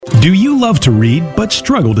Do you love to read but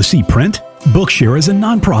struggle to see print? Bookshare is a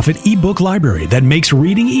nonprofit ebook library that makes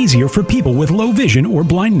reading easier for people with low vision or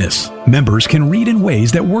blindness. Members can read in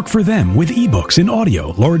ways that work for them with ebooks in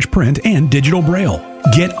audio, large print, and digital braille.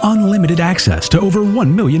 Get unlimited access to over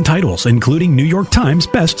 1 million titles, including New York Times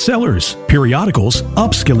bestsellers, periodicals,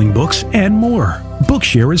 upskilling books, and more.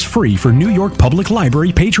 Bookshare is free for New York Public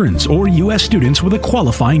Library patrons or U.S. students with a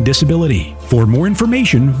qualifying disability. For more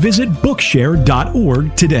information, visit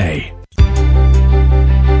Bookshare.org today.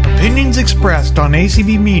 Opinions expressed on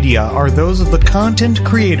ACB Media are those of the content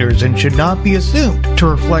creators and should not be assumed to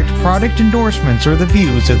reflect product endorsements or the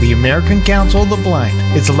views of the American Council of the Blind,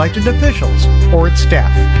 its elected officials, or its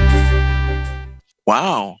staff.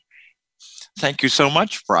 Wow. Thank you so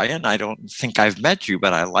much, Brian. I don't think I've met you,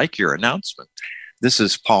 but I like your announcement. This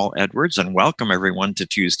is Paul Edwards, and welcome everyone to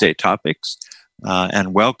Tuesday Topics.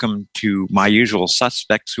 And welcome to my usual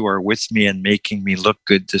suspects who are with me and making me look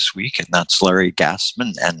good this week, and that's Larry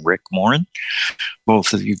Gassman and Rick Morin.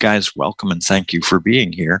 Both of you guys, welcome and thank you for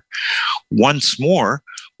being here. Once more,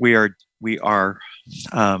 we are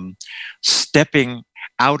stepping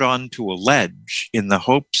out onto a ledge in the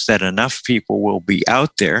hopes that enough people will be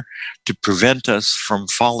out there to prevent us from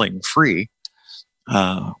falling free.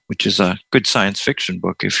 Which is a good science fiction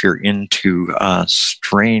book if you're into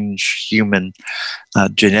strange human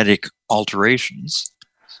genetic alterations.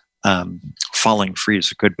 Falling Free is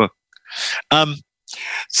a good book.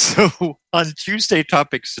 So on Tuesday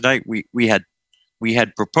Topics tonight, we had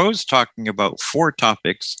proposed talking about 4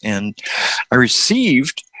 topics, and I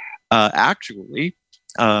received actually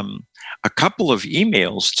a couple of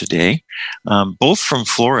emails today, both from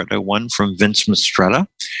Florida, one from Vince Mistretta,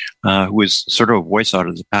 who is sort of a voice out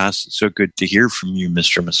of the past. It's so good to hear from you,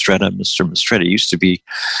 Mr. Mistretta. Mr. Mistretta used to be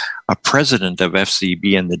a president of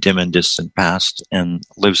FCB in the dim and distant past and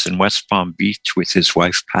lives in West Palm Beach with his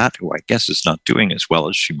wife, Pat, who I guess is not doing as well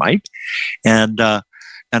as she might. And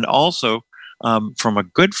also, from a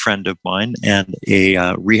good friend of mine and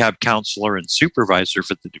a rehab counselor and supervisor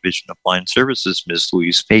for the Division of Blind Services, Ms.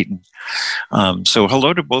 Louise Payton. So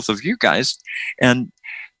hello to both of you guys. And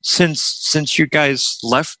since you guys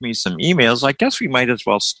left me some emails, I guess we might as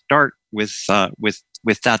well start with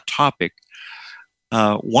that topic.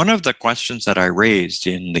 One of the questions that I raised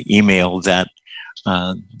in the email that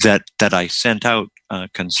I sent out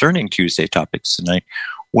concerning Tuesday Topics tonight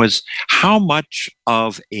was how much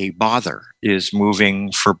of a bother is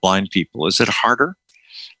moving for blind people? Is it harder?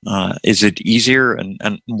 Is it easier?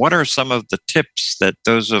 And what are some of the tips that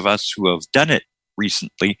those of us who have done it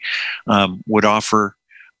recently would offer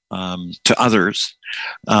to others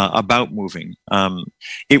about moving?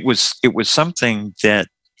 It was something that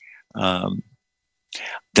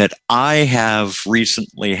I have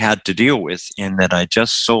recently had to deal with, in that I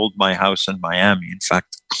just sold my house in Miami. In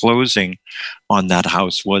fact, closing on that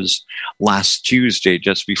house was last Tuesday,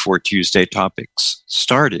 just before Tuesday Topics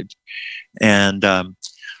started. And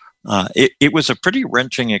it was a pretty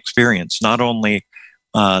wrenching experience, not only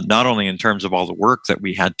in terms of all the work that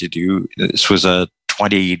we had to do. This was a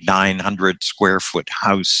 2,900 square foot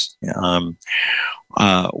house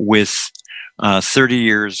with 30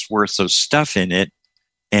 years worth of stuff in it,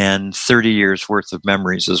 and 30 years worth of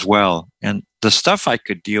memories as well. And the stuff I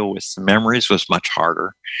could deal with, the memories, was much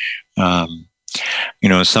harder.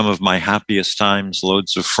 Some of my happiest times,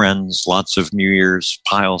 loads of friends, lots of New Year's,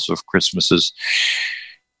 piles of Christmases,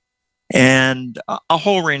 and a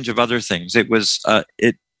whole range of other things. It was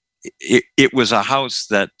it was a house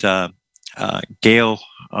that Gail,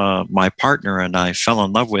 my partner, and I fell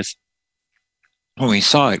in love with. When we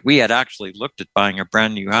saw it, we had actually looked at buying a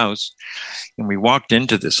brand new house, and we walked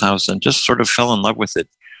into this house and just sort of fell in love with it.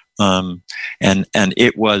 And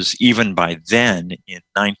it was, even by then, in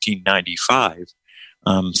 1995,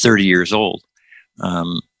 30 years old.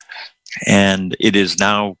 And it is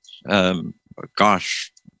now,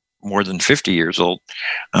 more than 50 years old.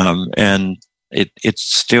 And it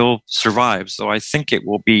still survives, though I think it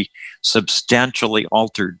will be substantially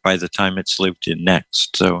altered by the time it's lived in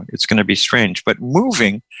next. So it's going to be strange. But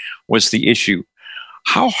moving was the issue.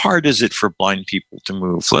 How hard is it for blind people to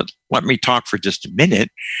move? Let me talk for just a minute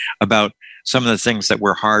about some of the things that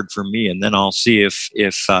were hard for me, and then I'll see if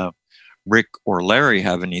Rick or Larry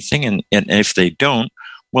have anything. And if they don't,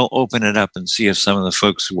 we'll open it up and see if some of the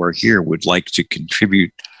folks who are here would like to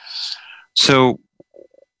contribute. So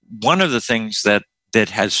one of the things that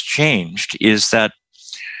has changed is that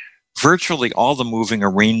virtually all the moving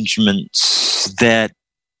arrangements that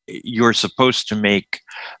you're supposed to make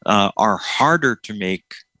are harder to make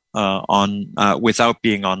without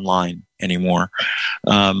being online anymore.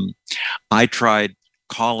 I tried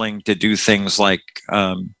calling to do things like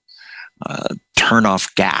turn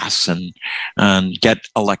off gas and get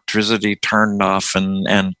electricity turned off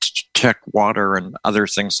and check water and other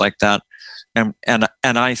things like that. And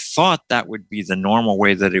I thought that would be the normal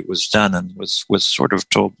way that it was done, and was sort of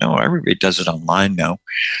told, no, everybody does it online now.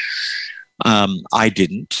 I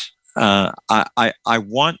didn't. I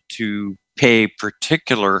want to pay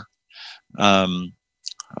particular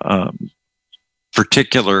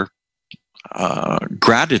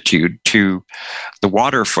gratitude to the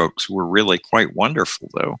water folks, who were really quite wonderful,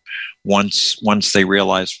 though, once they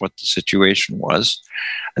realized what the situation was.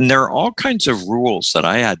 And there are all kinds of rules that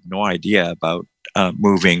I had no idea about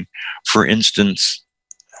moving. For instance,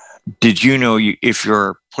 did you know if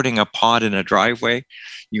you're putting a pod in a driveway,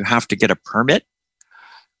 you have to get a permit?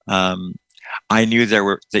 I knew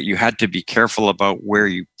that you had to be careful about where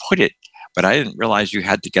you put it, but I didn't realize you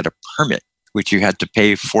had to get a permit, which you had to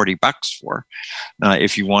pay $40 for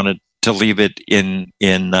if you wanted to leave it in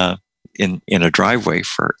a driveway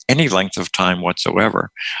for any length of time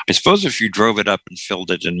whatsoever. I suppose if you drove it up and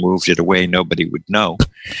filled it and moved it away, nobody would know.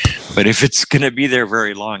 But if it's going to be there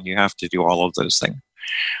very long, you have to do all of those things.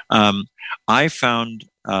 I found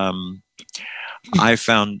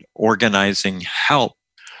organizing help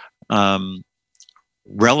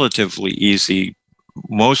relatively easy,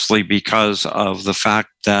 mostly because of the fact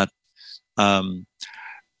that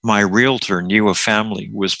my realtor knew a family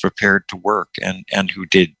who was prepared to work and who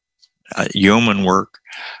did yeoman work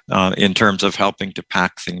in terms of helping to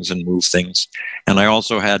pack things and move things. And I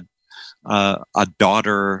also had a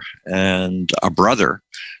daughter and a brother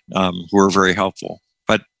who were very helpful.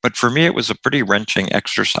 But for me, it was a pretty wrenching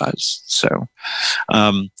exercise. So,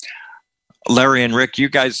 Larry and Rick, you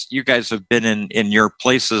guys have been in your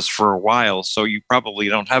places for a while, so you probably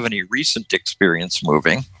don't have any recent experience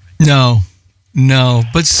moving. No,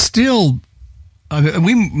 but still,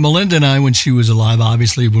 Melinda and I, when she was alive,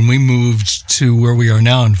 obviously, when we moved to where we are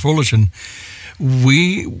now in Fullerton,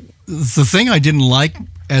 the thing I didn't like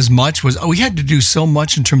as much was we had to do so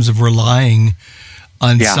much in terms of relying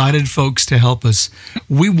on sighted folks to help us.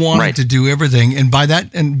 We wanted to do everything, and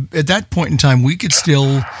at that point in time, we could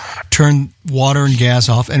still turn water and gas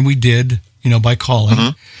off, and we did, by calling.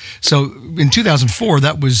 Mm-hmm. So in 2004,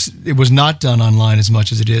 it was not done online as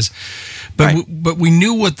much as it is, but we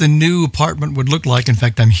knew what the new apartment would look like. In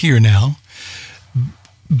fact, I'm here now,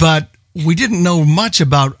 but we didn't know much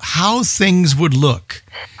about how things would look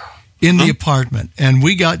in the apartment, and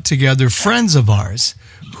we got together friends of ours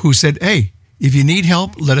who said, "Hey, if you need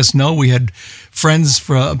help, let us know." We had friends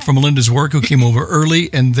from Melinda's work who came over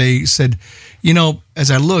early, and they said,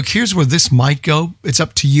 as I look, here's where this might go. It's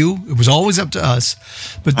up to you. It was always up to us,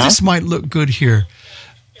 but this might look good here.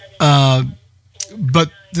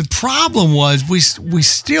 But the problem was we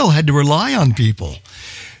still had to rely on people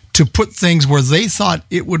to put things where they thought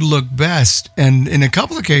it would look best. And in a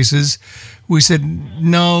couple of cases, we said,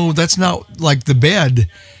 no, that's not like the bed.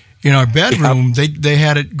 In our bedroom, they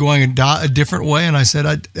had it going a different way, and I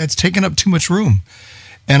said, that's taking up too much room,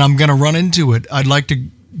 and I'm going to run into it. I'd like to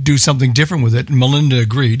do something different with it, and Melinda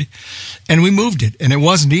agreed, and we moved it. And it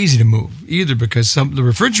wasn't easy to move either, because the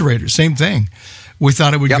refrigerator, same thing. We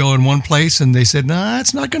thought it would go in one place, and they said, nah,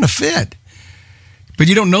 it's not going to fit. But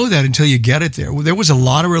you don't know that until you get it there. There was a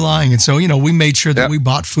lot of relying, and so we made sure that we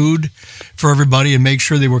bought food for everybody and make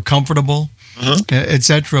sure they were comfortable.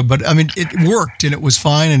 Etc. But I mean, it worked and it was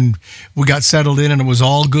fine, and we got settled in and it was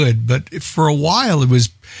all good. But for a while, it was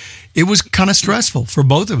kind of stressful for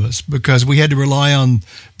both of us, because we had to rely on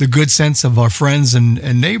the good sense of our friends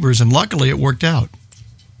and neighbors, and luckily it worked out.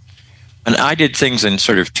 And I did things in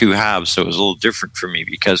sort of two halves, so it was a little different for me,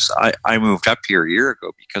 because I moved up here a year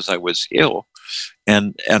ago because I was ill,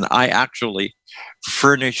 and I actually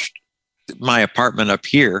furnished my apartment up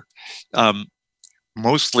here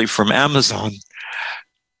mostly from Amazon.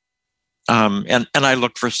 And I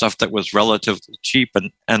looked for stuff that was relatively cheap,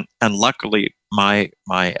 and luckily my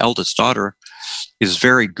eldest daughter is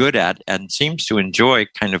very good at and seems to enjoy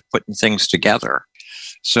kind of putting things together.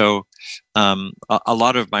 So a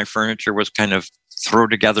lot of my furniture was kind of throw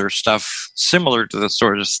together stuff similar to the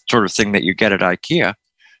sort of thing that you get at IKEA.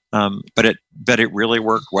 But it really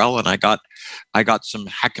worked well, and I got some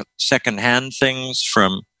secondhand things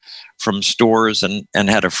from stores, and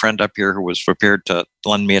had a friend up here who was prepared to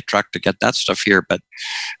lend me a truck to get that stuff here. But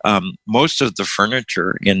most of the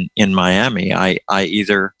furniture in Miami, I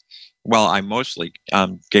mostly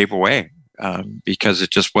gave away because it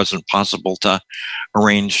just wasn't possible to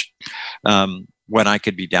arrange when I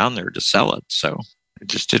could be down there to sell it. So it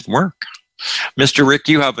just didn't work. Mr. Rick,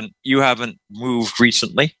 you haven't moved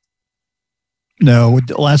recently? No,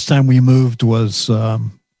 the last time we moved was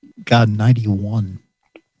 91.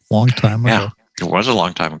 long time ago. It was a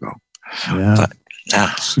long time ago. Yeah.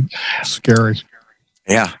 But, scary.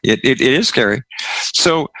 Yeah, it is scary.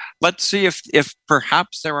 So let's see if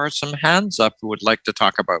perhaps there are some hands up who would like to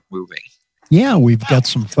talk about moving. Yeah, we've got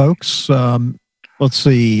some folks. Let's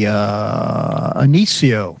see.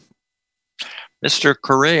 Anicio. Mr.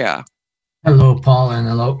 Correa. Hello, Paul, and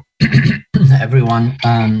hello, everyone.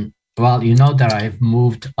 Well, you know that I've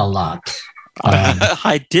moved a lot.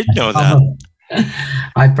 I did know that.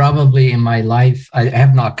 I probably in my life, I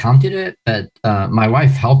have not counted it, but my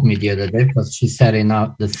wife helped me the other day because she said in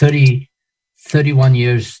the 31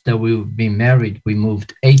 years that we've been married, we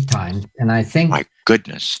moved 8 times. And I think my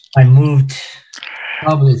goodness, I moved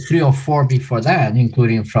probably 3 or 4 before that,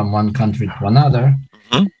 including from one country to another.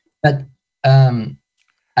 Mm-hmm. But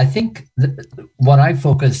I think what I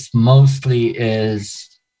focus mostly is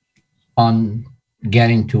on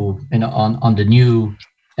getting to, on the new,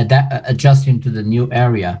 adjusting to the new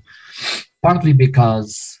area, partly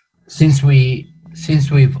because since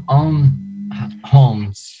we've owned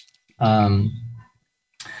homes,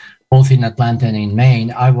 both in Atlanta and in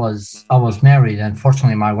Maine, I was married, and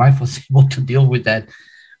fortunately my wife was able to deal with that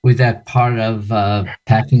part of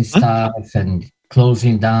packing stuff and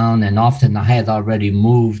closing down, and often I had already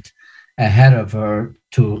moved ahead of her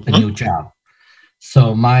to a new job.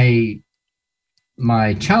 So my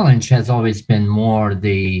challenge has always been more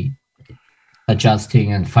the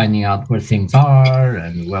adjusting and finding out where things are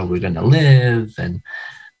and where we're going to live. And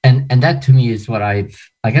that to me is what I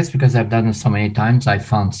guess because I've done it so many times, I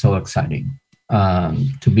found so exciting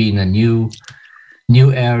to be in a new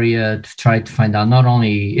area, to try to find out not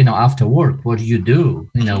only, after work, what do you do,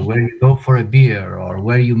 where you go for a beer or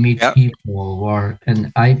where you meet people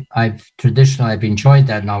and I've traditionally enjoyed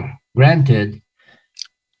that. Now, granted,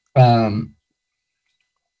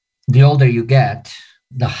 the older you get,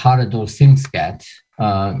 the harder those things get,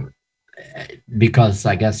 because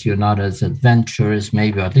I guess you're not as adventurous,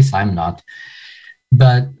 maybe, or at least I'm not.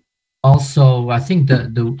 But also, I think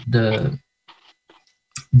the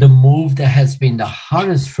move that has been the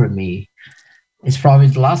hardest for me is probably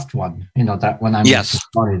the last one. That when I moved to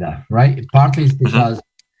Florida, right? Partly it's because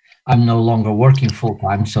I'm no longer working full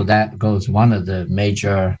time, so that goes one of the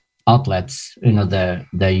major outlets,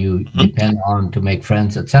 that you depend on to make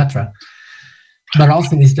friends, etc. But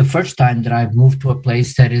also, it's the first time that I've moved to a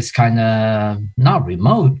place that is kind of not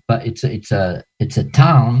remote, but it's a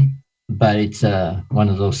town, but it's one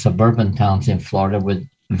of those suburban towns in Florida with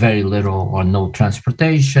very little or no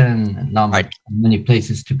transportation, not many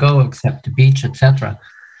places to go except the beach, etc.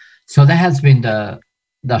 So that has been the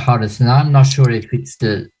hardest, and I'm not sure if it's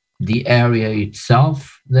the area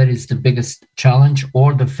itself that is the biggest challenge,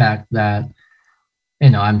 or the fact that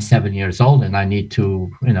I'm 7 years old and I need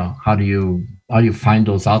to how do you find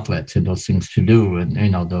those outlets and those things to do,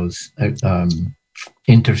 and those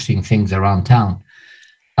interesting things around town.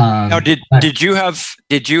 Now, did you have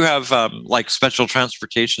like special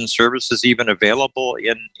transportation services even available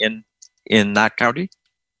in that county?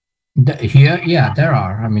 Here, yeah, there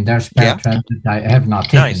are. I mean, there's transit. I have not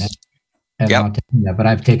taken it. But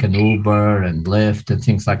I've taken Uber and Lyft and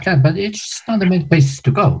things like that. But it's just not the main places to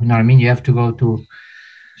go. You know what I mean? You have to go to.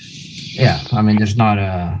 Yeah, I mean, there's not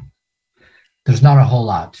a whole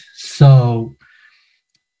lot. So,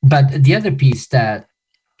 but the other piece that's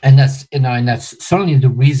certainly the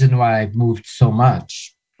reason why I've moved so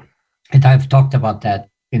much, and I've talked about that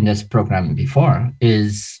in this program before,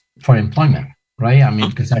 is for employment, right? I mean,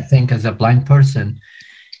 because I think as a blind person,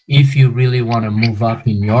 if you really want to move up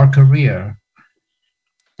in your career,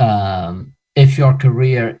 if your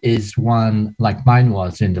career is one like mine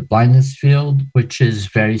was in the blindness field, which is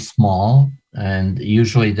very small, and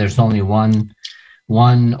usually there's only one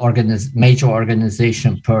major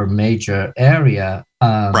organization per major area.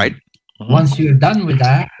 Right. Once you're done with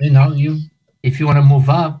that, if you want to move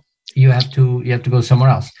up, you have to go somewhere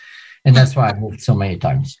else, and that's why I moved so many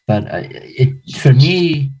times. But for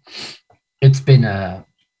me, it's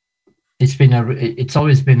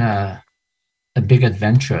always been a big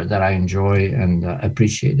adventure that I enjoy and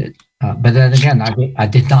appreciate it. But then again, I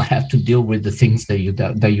did not have to deal with the things that you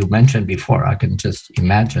mentioned before. I can just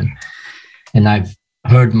imagine, and I've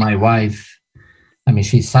heard my wife. I mean,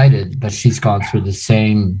 she's sighted, but she's gone through the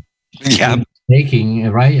same taking,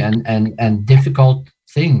 right, and difficult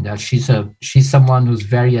thing that she's someone who's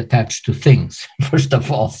very attached to things, first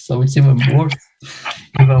of all. So it's even worse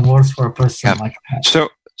for a person like that.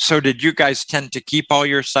 So did you guys tend to keep all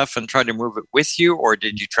your stuff and try to move it with you, or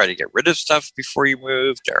did you try to get rid of stuff before you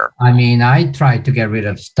moved? Or I mean, I tried to get rid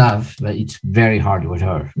of stuff, but it's very hard with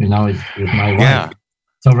her. With my wife.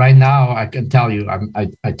 So right now, I can tell you,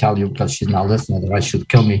 I tell you because she's not listening, otherwise she'll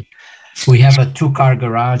kill me. We have a 2-car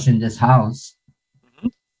garage in this house.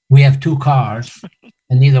 We have 2 cars,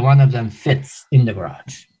 and neither one of them fits in the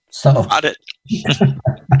garage. So Got it.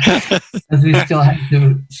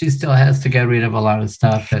 she still has to get rid of a lot of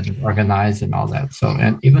stuff and organize and all that. So,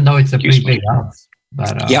 and even though it's a pretty big house,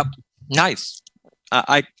 but yep, nice.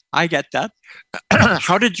 I get that.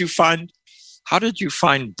 How did you find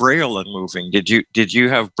Braille in moving? Did you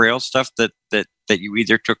have Braille stuff that you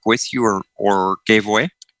either took with you or gave away?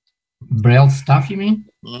 Braille stuff, you mean?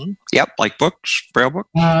 Mm-hmm. Yep, like books, Braille books.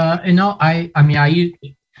 I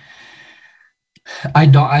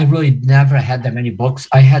really never had that many books.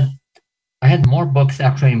 I had more books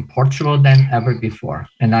actually in Portugal than ever before,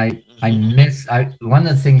 and one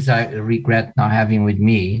of the things I regret not having with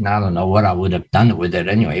me, and I don't know what I would have done with it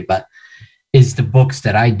anyway, but is the books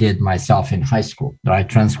that I did myself in high school that I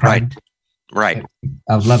transcribed. Right.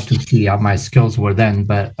 I would love to see how my skills were then,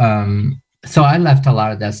 but so I left a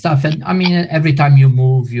lot of that stuff. And I mean, every time you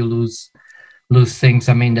move, you lose things.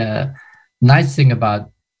 I mean, the nice thing about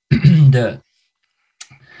the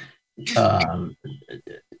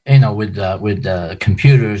with the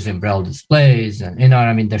computers and Braille displays, and what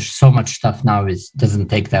I mean, there's so much stuff now. Doesn't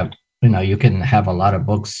take that. You can have a lot of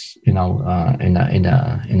books. In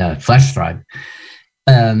a flash drive.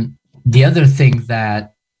 The other thing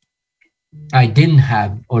that I didn't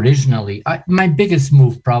have originally, my biggest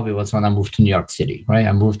move probably was when I moved to New York City. Right,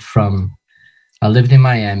 I lived in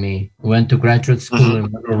Miami, went to graduate school in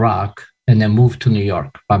Little Rock, and then moved to New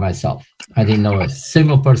York by myself. I didn't know a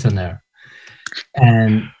single person there.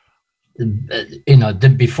 And,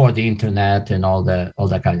 before the internet and all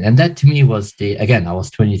that kind of, and that to me was I was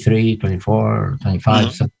 23, 24,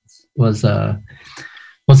 25. So it was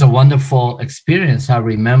a wonderful experience. I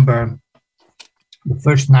remember the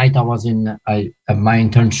first night I was at my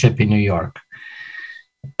internship in New York.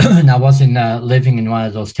 And I was living in one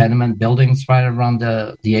of those tenement buildings right around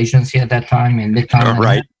the agency at that time in Midtown. Oh,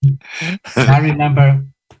 right. I remember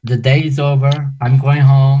the day is over. I'm going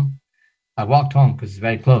home. I walked home because it's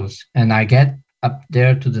very close. And I get up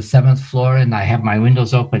there to the 7th floor and I have my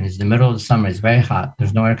windows open. It's the middle of the summer. It's very hot.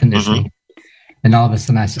 There's no air conditioning. And all of a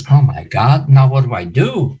sudden I said, oh my God, now what do I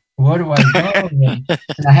do? Where do I go? And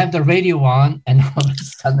I have the radio on, and all of a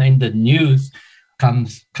sudden in the news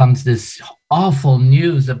comes this awful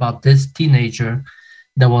news about this teenager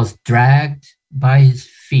that was dragged by his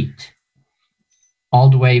feet all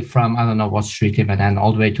the way from, I don't know what street even, and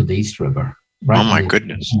all the way to the East River. Right? Oh my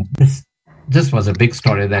goodness. This was a big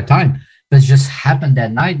story at that time. But it just happened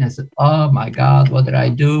that night, and I said, oh my God, what did I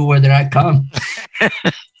do? Where did I come?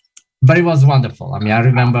 But it was wonderful. I mean, I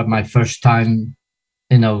remember my first time,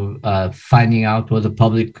 finding out what the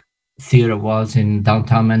public theater was in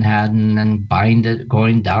downtown Manhattan and buying it,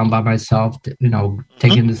 going down by myself,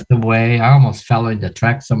 taking this away. I almost fell in the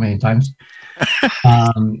track so many times.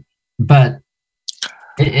 But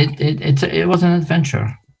it was an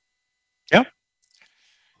adventure. Yeah.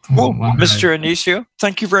 Well, Mr. Anicio,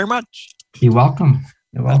 thank you very much. You're welcome.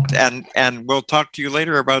 You're welcome. And we'll talk to you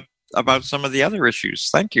later about some of the other issues.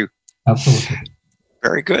 Thank you. Absolutely.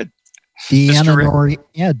 Very good.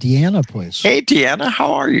 Deanna, please. Hey, Deanna,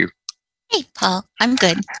 how are you? Hey, Paul. I'm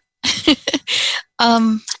good.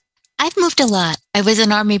 I've moved a lot. I was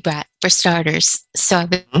an Army brat, for starters. So I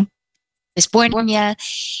was born in California.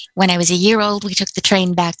 When I was a year old, we took the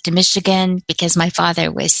train back to Michigan because my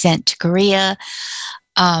father was sent to Korea.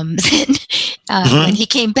 When he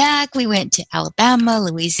came back, we went to Alabama,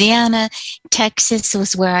 Louisiana. Texas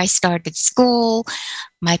was where I started school.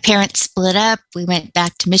 My parents split up. We went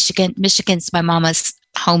back to Michigan. Michigan's my mama's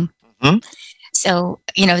home. So,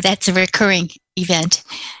 that's a recurring event.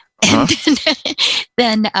 And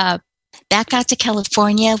then back out to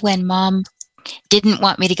California when Mom didn't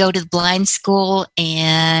want me to go to the blind school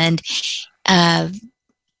and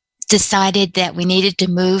decided that we needed to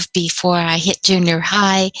move before I hit junior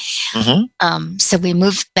high. So we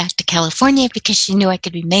moved back to California because she knew I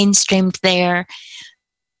could be mainstreamed there.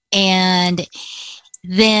 And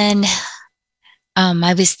then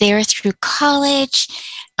I was there through college,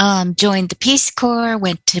 joined the Peace Corps,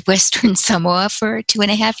 went to Western Samoa for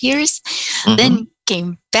 2.5 years, then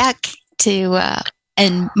came back to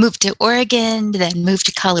and moved to Oregon, then moved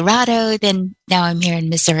to Colorado, then now I'm here in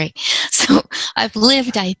Missouri. So I've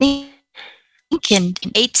lived, I think, in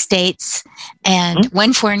 8 states and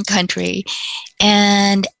 1 foreign country.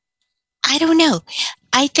 And I don't know.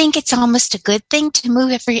 I think it's almost a good thing to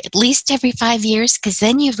move at least every 5 years, because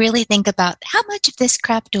then you really think about how much of this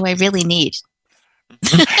crap do I really need?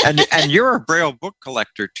 and you're a Braille book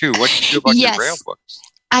collector too. What do you do about your Braille books?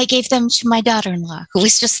 I gave them to my daughter-in-law, who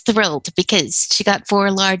was just thrilled because she got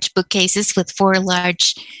 4 large bookcases with 4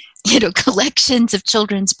 large, collections of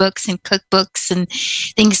children's books and cookbooks and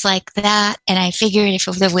things like that. And I figured if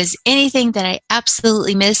there was anything that I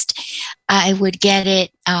absolutely missed, I would get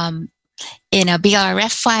it in a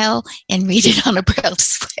BRF file and read it on a Braille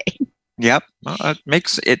display. Yep,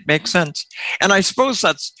 it makes sense. And I suppose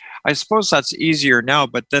that's easier now.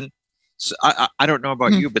 But then I don't know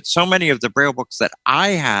about you, but so many of the Braille books that I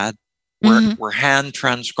had were hand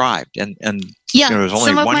transcribed, and there's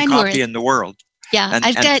only one copy in the world. Yeah,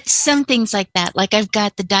 I've got some things like that. Like I've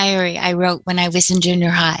got the diary I wrote when I was in junior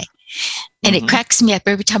high. And it cracks me up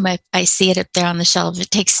every time I see it up there on the shelf.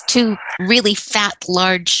 It takes 2 really fat,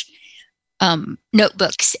 large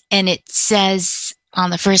notebooks. And it says on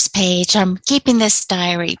the first page, I'm keeping this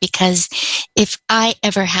diary because if I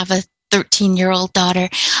ever have a 13-year-old daughter,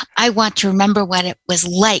 I want to remember what it was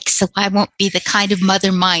like so I won't be the kind of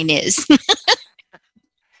mother mine is.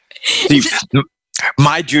 See,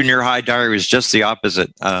 my junior high diary was just the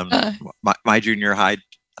opposite. My junior high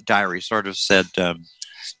diary sort of said,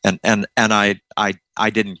 and I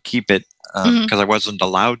didn't keep it because I wasn't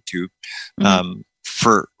allowed to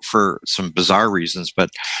for some bizarre reasons. But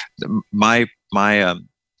my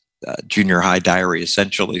junior high diary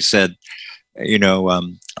essentially said,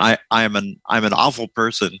 I'm an awful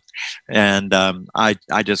person, and I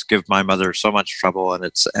just give my mother so much trouble, and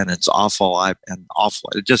it's awful. I'm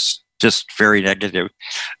awful. It just very negative.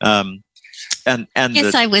 And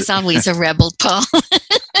yes, I was always a rebel, Paul.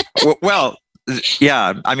 Well,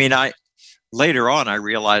 yeah. I mean, later on I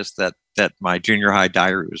realized that my junior high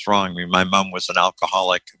diary was wrong. I mean, my mom was an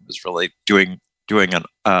alcoholic and was really doing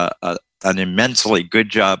an immensely good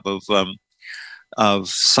job of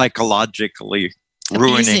psychologically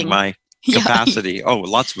ruining my capacity. Yeah. Oh,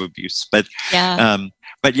 lots of abuse, but yeah,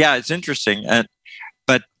 it's interesting.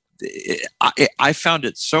 But I found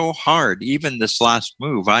it so hard. Even this last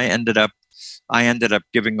move, I ended up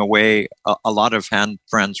giving away a lot of hand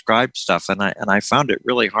transcribed stuff, and I found it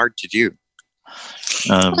really hard to do.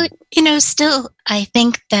 Still, I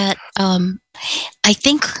think that I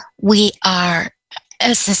think we are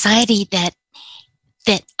a society that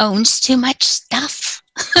owns too much stuff.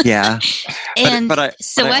 Yeah. And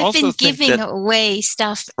I've been giving away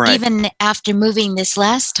stuff even after moving this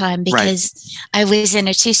last time because I was in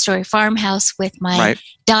a 2-story farmhouse with my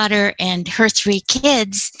daughter and her 3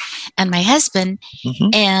 kids and my husband.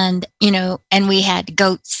 And, and we had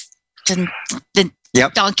goats and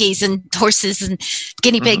donkeys and horses and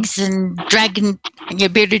guinea pigs and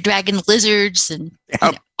bearded dragon lizards and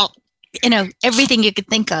everything you could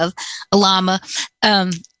think of, a llama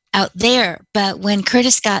out there. But when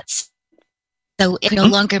Curtis got so it could no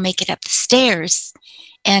longer make it up the stairs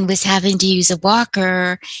and was having to use a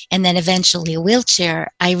walker and then eventually a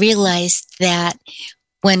wheelchair, I realized that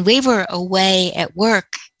when we were away at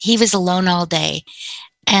work, he was alone all day.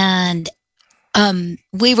 And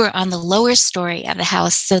we were on the lower story of the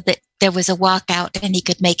house so that there was a walkout and he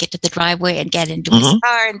could make it to the driveway and get into his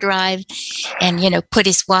car and drive and, put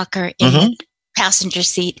his walker in the passenger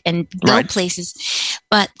seat and go places.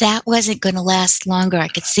 But that wasn't going to last longer. I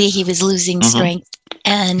could see he was losing strength,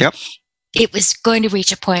 and it was going to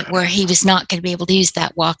reach a point where he was not going to be able to use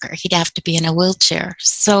that walker. He'd have to be in a wheelchair.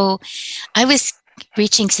 So I was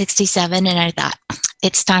reaching 67 and I thought,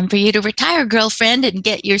 it's time for you to retire, girlfriend, and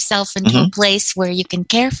get yourself into a place where you can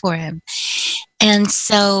care for him. And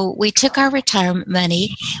so we took our retirement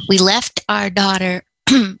money. We left our daughter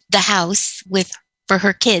the house for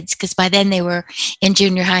her kids, because by then they were in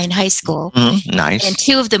junior high and high school. Nice. And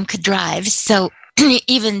 2 of them could drive. So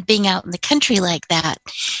even being out in the country like that,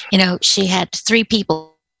 she had 3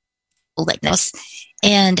 people like this.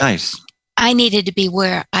 And nice. I needed to be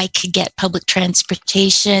where I could get public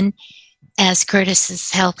transportation. As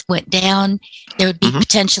Curtis's health went down, there would be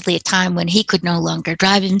potentially a time when he could no longer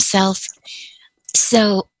drive himself.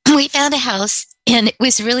 So we found a house, and it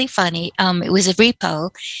was really funny. It was a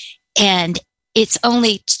repo, and it's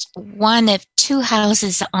only one of 2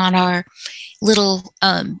 houses on our little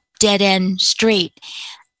dead-end street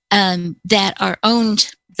that are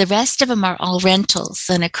owned. The rest of them are all rentals.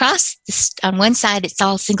 And across on one side, it's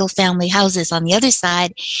all single-family houses. On the other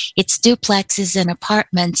side, it's duplexes and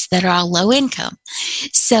apartments that are all low income.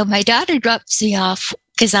 So my daughter drops me off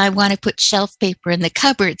because I want to put shelf paper in the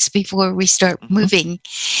cupboards before we start moving.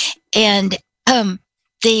 And my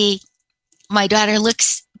daughter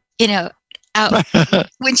looks, out.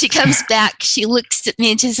 When she comes back, she looks at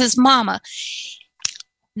me and she says, "Mama,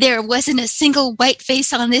 there wasn't a single white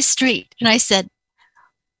face on this street." And I said,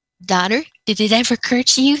 daughter, did it ever occur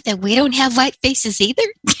to you that we don't have white faces either?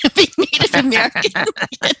 Being Native American,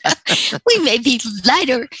 we may be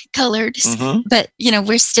lighter colored, but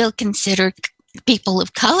we're still considered people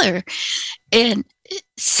of color. And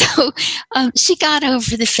so she got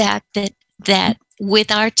over the fact that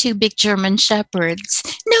with our 2 big German Shepherds,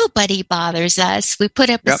 nobody bothers us. We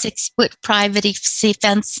put up a 6-foot privacy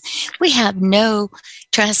fence. We have no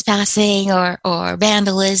trespassing or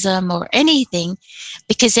vandalism or anything,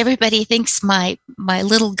 because everybody thinks my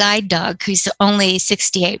little guide dog, who's only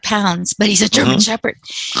 68 pounds, but he's a German Shepherd,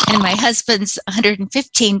 and my husband's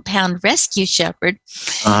 115-pound rescue Shepherd,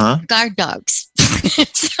 guard dogs.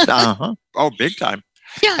 Oh, big time.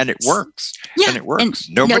 Yeah. And it works. Yeah. And it works. And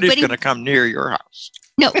nobody's going to come near your house.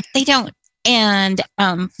 No, they don't. And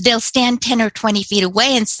they'll stand 10 or 20 feet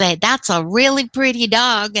away and say, "That's a really pretty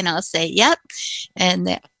dog." And I'll say, "Yep."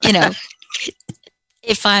 And,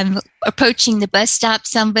 if I'm approaching the bus stop,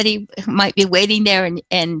 somebody might be waiting there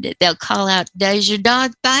and they'll call out, "Does your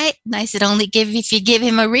dog bite?" And I said, "Only if you give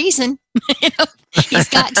him a reason." He's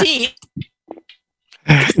got teeth.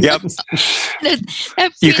 Yep.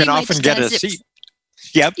 You can often get a seat.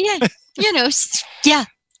 Yep. Yeah. Yeah.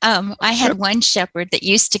 I had one shepherd that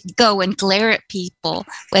used to go and glare at people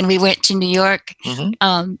when we went to New York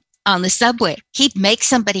on the subway. He'd make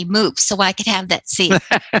somebody move so I could have that seat.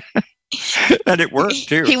 And it worked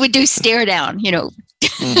too. He would do stare down,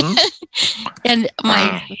 and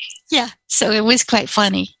so it was quite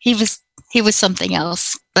funny. He was something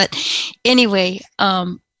else. But anyway,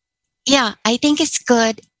 I think it's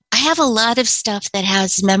good. I have a lot of stuff that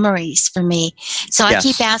has memories for me. So I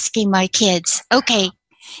keep asking my kids, okay,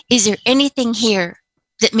 is there anything here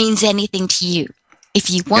that means anything to you? If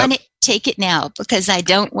you want it, take it now, because I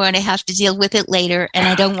don't want to have to deal with it later. And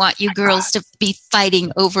I don't want you girls to be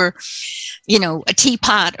fighting over, a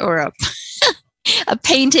teapot or a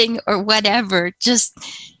painting or whatever, just,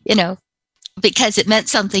 because it meant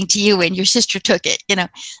something to you and your sister took it.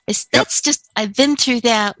 That's just, I've been through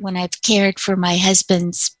that when I've cared for my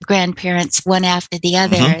husband's grandparents, one after the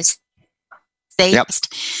other, as they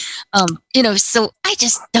so I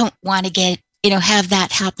just don't want to get, have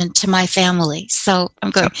that happen to my family. So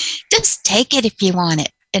I'm going, just take it if you want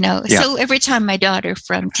it, So every time my daughter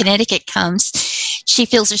from Connecticut comes, she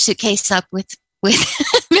fills her suitcase up with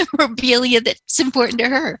memorabilia that's important to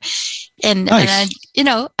her. And, nice.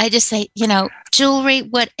 I just say, jewelry,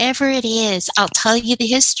 whatever it is, I'll tell you the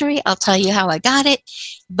history. I'll tell you how I got it,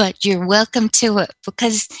 but you're welcome to it,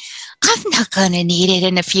 because I'm not going to need it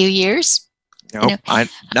in a few years. Nope,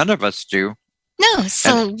 none of us do. No.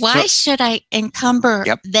 So why should I encumber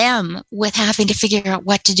them with having to figure out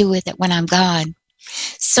what to do with it when I'm gone?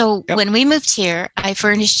 So when we moved here, I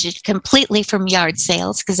furnished it completely from yard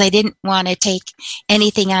sales, because I didn't want to take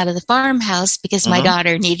anything out of the farmhouse, because my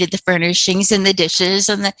daughter needed the furnishings and the dishes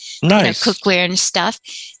and the cookware and stuff.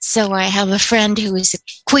 So I have a friend who is a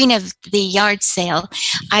queen of the yard sale.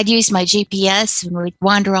 I'd use my GPS and we'd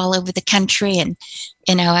wander all over the country, and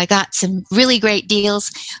I got some really great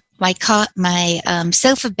deals. My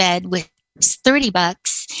sofa bed was $30,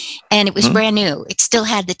 and it was brand new. It still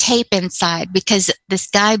had the tape inside, because this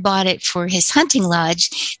guy bought it for his hunting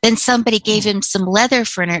lodge. Then somebody gave him some leather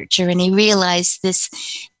furniture, and he realized this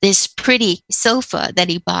pretty sofa that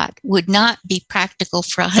he bought would not be practical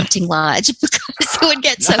for a hunting lodge, because it would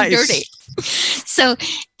get so dirty. So,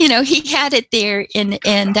 he had it there, and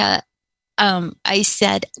I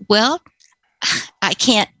said, "Well, I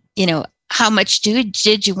can't, how much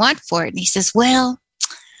did you want for it?" And he says, "Well,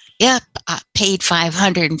 yep, I paid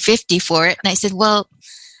 $550 for it." And I said, "Well,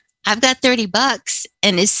 I've got $30.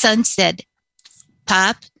 And his son said,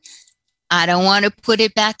 "Pop, I don't want to put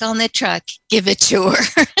it back on the truck. Give it to her."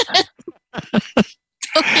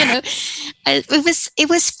 So, it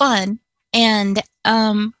was fun. And,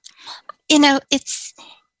 I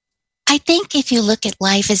think if you look at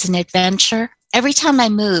life as an adventure, every time I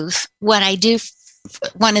move, what I do,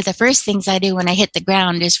 one of the first things I do when I hit the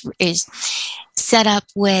ground is set up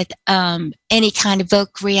with any kind of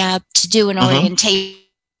voc rehab to do an orientation.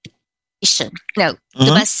 The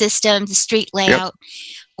bus system, the street layout,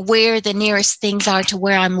 where the nearest things are to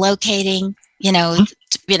where I'm locating.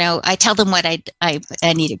 I tell them what I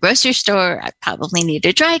need a grocery store. I probably need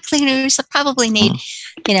a dry cleaners. I probably need,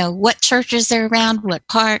 what churches are around, what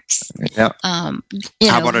parks. Yeah. How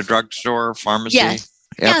about a drugstore, pharmacy?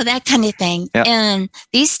 Yeah, that kind of thing. Yep. And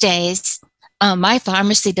these days, my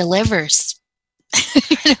pharmacy delivers.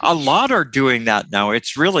 A lot are doing that now.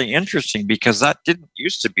 It's really interesting, because that didn't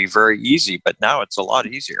used to be very easy, but now it's a lot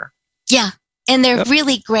easier. Yeah. And they're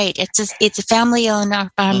really great. It's a family-owned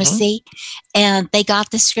pharmacy, and they got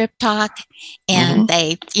the script talk, and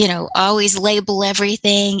they, always label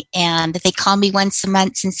everything. And they call me once a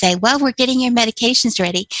month and say, "Well, we're getting your medications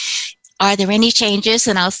ready. Are there any changes?"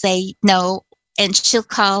 And I'll say no, and she'll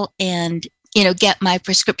call and get my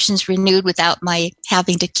prescriptions renewed without my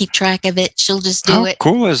having to keep track of it. She'll just do it.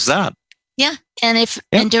 How cool is that? Yeah, and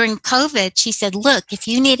and during COVID, she said, "Look, if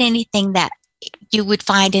you need anything that you would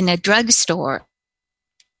find in a drugstore,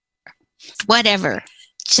 whatever,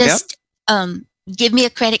 just give me a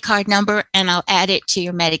credit card number and I'll add it to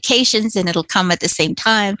your medications and it'll come at the same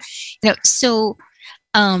time." So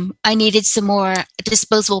I needed some more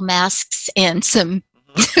disposable masks and some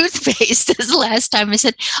toothpaste this last time. I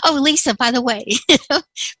said, "Oh, Lisa, by the way,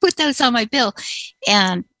 put those on my bill."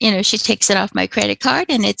 And, she takes it off my credit card,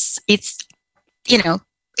 and it's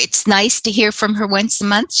nice to hear from her once a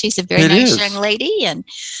month. She's a very nice young lady, and,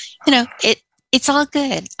 it's all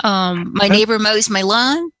good. My neighbor mows my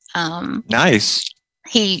lawn. Nice.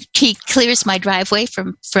 He clears my driveway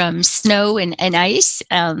from snow and ice.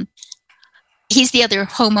 He's the other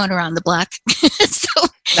homeowner on the block. So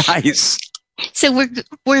nice. So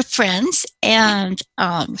we're friends, and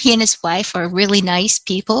he and his wife are really nice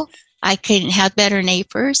people. I couldn't have better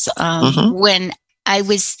neighbors. When I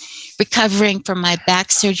was recovering from my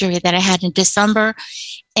back surgery that I had in December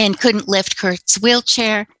and couldn't lift Kurt's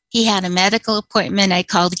wheelchair, he had a medical appointment. I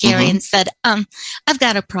called Gary and said, "I've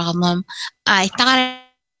got a problem. I thought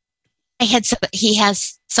he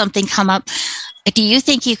has something come up. Do you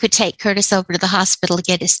think you could take Curtis over to the hospital to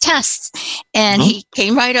get his tests?" And he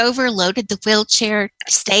came right over, loaded the wheelchair,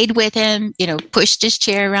 stayed with him, pushed his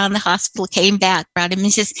chair around the hospital, came back, brought him, and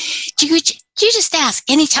he says, you just ask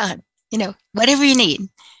anytime, whatever you need.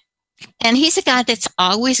 And he's a guy that's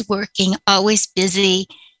always working, always busy.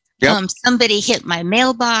 Somebody hit my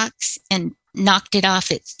mailbox and knocked it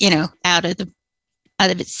off its, out of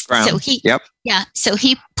its ground. So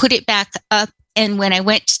he put it back up. And when I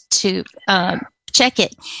went to check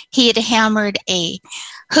it, he had hammered a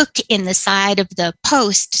hook in the side of the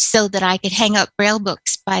post so that I could hang up Braille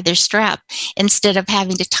books by their strap instead of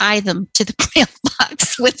having to tie them to the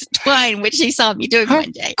mailbox with twine, which he saw me doing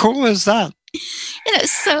one day. Cool is that?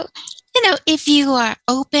 So, if you are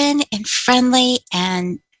open and friendly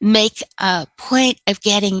and make a point of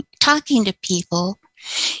talking to people,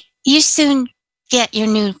 you soon get your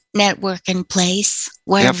new network in place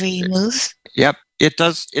wherever you move. Yep, it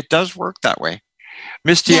does work that way.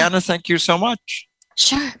 Miss Deanna, thank you so much.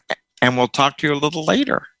 Sure. And we'll talk to you a little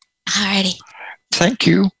later. Alrighty. Thank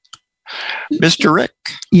you. Mr. Rick.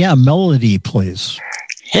 Yeah, Melody, please.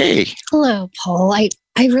 Hey. Hello, Paul. I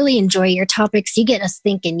really enjoy your topics. You get us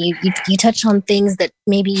thinking. You touch on things that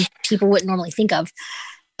maybe people wouldn't normally think of.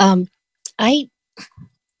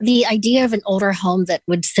 The idea of an older home that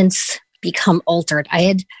would since become altered.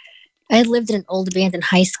 I had lived in an old abandoned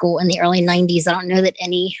high school in the early 90s. I don't know that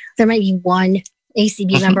there might be one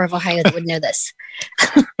ACB member of Ohio that would know this.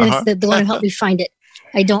 It's the one who helped me find it.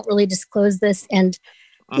 I don't really disclose this. And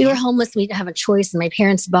we were homeless. We didn't have a choice. And my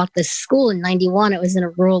parents bought this school in 91. It was in a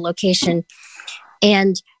rural location.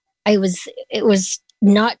 And it was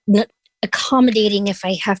not accommodating, if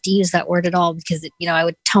I have to use that word at all, because, I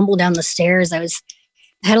would tumble down the stairs. I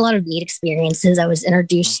had a lot of neat experiences. I was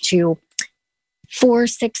introduced to 4,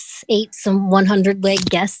 6, 8, some 100 leg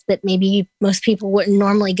guests that maybe most people wouldn't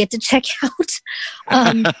normally get to check out.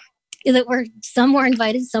 Some were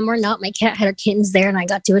invited, some were not. My cat had her kittens there, and I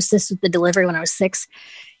got to assist with the delivery when I was 6.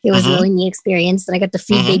 It was a really neat experience, and I got to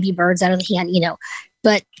feed baby birds out of the hand,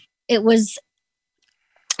 But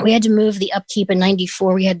we had to move the upkeep in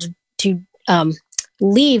 94. We had to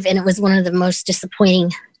leave, and it was one of the most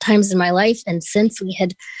disappointing times in my life. And since we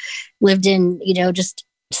had lived in, just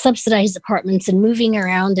subsidized apartments and moving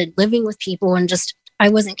around and living with people, and just I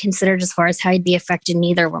wasn't considered as far as how I'd be affected.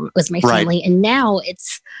 Neither was my family. Right. And now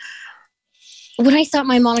it's what I thought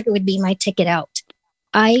my moniker would be, my ticket out.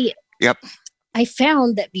 I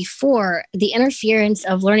found that before, the interference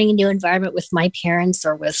of learning a new environment with my parents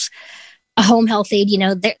or with a home health aide,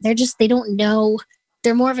 they don't know.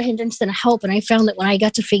 They're more of a hindrance than a help. And I found that when I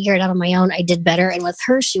got to figure it out on my own, I did better. And with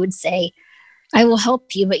her, she would say, "I will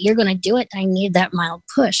help you, but you're going to do it." I needed that mild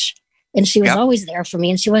push. And she was always there for me.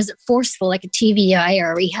 And she wasn't forceful like a TVI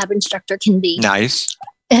or a rehab instructor can be. Nice.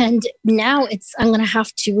 And now I'm going to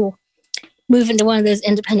have to move into one of those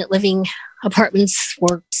independent living apartments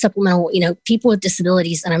for supplemental, people with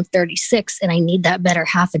disabilities. And I'm 36 and I need that better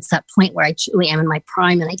half. It's that point where I truly am in my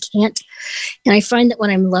prime and I can't. And I find that when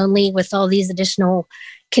I'm lonely with all these additional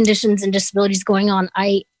conditions and disabilities going on,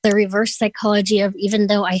 the reverse psychology of, even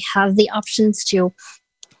though I have the options to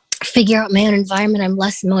figure out my own environment. I'm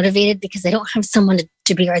less motivated because I don't have someone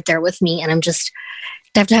to be right there with me. And I'm just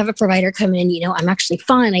have to have a provider come in. I'm actually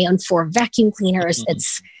fine. I own 4 vacuum cleaners.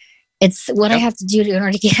 It's what I have to do in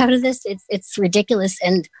order to get out of this. It's ridiculous.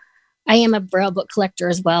 And I am a Braille book collector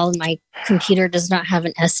as well. And my computer does not have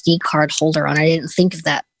an SD card holder on it. I didn't think of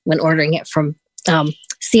that when ordering it from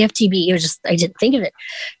CFTB. It was just, I didn't think of it.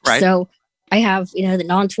 Right. So I have, the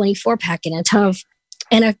non-24 pack and a ton of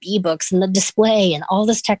NFB books and the display and all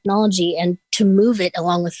this technology, and to move it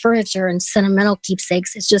along with furniture and sentimental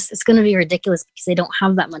keepsakes, it's going to be ridiculous because they don't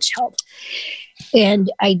have that much help.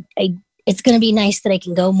 And it's going to be nice that I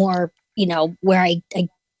can go more, where I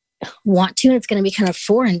want to, and it's going to be kind of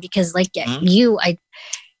foreign because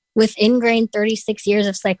with ingrained 36 years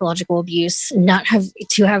of psychological abuse, not have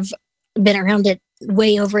been around it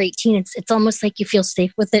way over 18, it's almost like you feel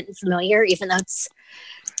safe with it and familiar, even though it's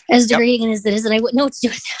as degrading as it is, and I wouldn't know what to do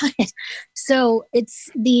without it. So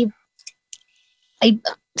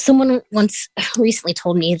someone once recently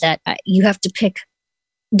told me that you have to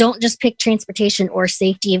don't just pick transportation or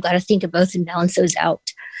safety. You've got to think of both and balance those out.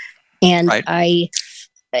 And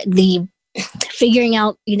figuring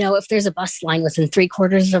out, if there's a bus line within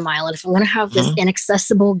 3/4 of a mile, and if I'm going to have this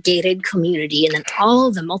inaccessible gated community, and then all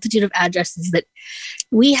of the multitude of addresses that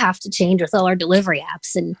we have to change with all our delivery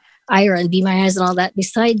apps and Ira and Be My Eyes and all that,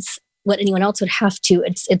 besides what anyone else would have to,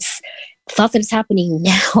 it's thought that it's happening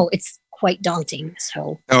now. It's quite daunting.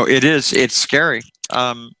 So, it is. It's scary.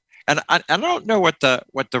 And I don't know what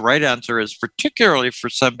the right answer is, particularly for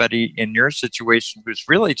somebody in your situation who's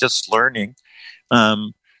really just learning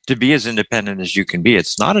to be as independent as you can be.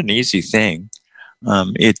 It's not an easy thing.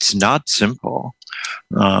 It's not simple.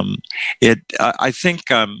 I think.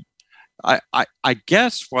 I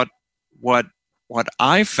guess what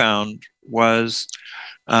I found was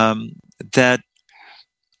that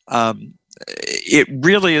it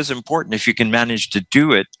really is important, if you can manage to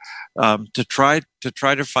do it, to try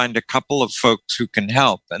to find a couple of folks who can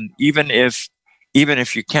help, and even if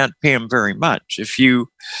you can't pay them very much, if you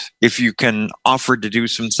can offer to do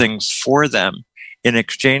some things for them in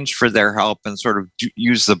exchange for their help and sort of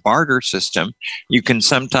use the barter system, you can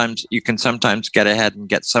sometimes get ahead and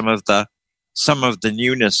get some of the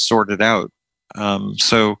newness sorted out.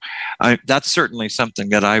 So that's certainly something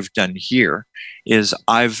that I've done here. Is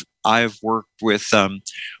I've worked with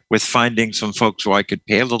finding some folks who I could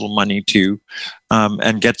pay a little money to,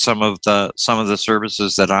 and get some of the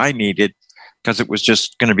services that I needed, because it was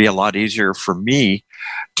just going to be a lot easier for me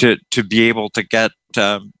to be able to get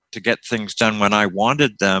things done when I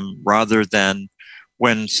wanted them, rather than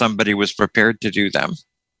when somebody was prepared to do them.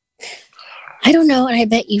 I don't know, and I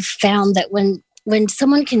bet you've found that when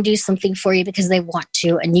someone can do something for you because they want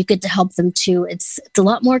to, and you get to help them too, it's a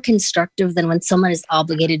lot more constructive than when someone is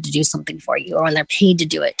obligated to do something for you or when they're paid to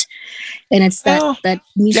do it. And it's that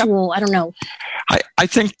mutual. Yep. I don't know. I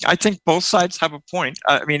think both sides have a point.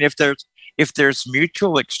 I mean, if there's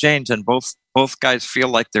mutual exchange and both guys feel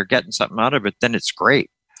like they're getting something out of it, then it's great.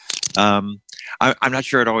 I'm not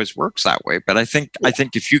sure it always works that way, but I think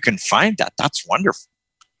if you can find that, that's wonderful.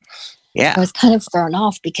 Yeah, I was kind of thrown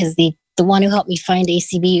off because the one who helped me find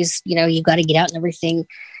ACB is, you've got to get out and everything.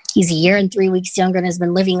 He's a year and 3 weeks younger and has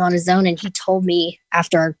been living on his own. And he told me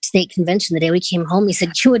after our state convention, the day we came home, he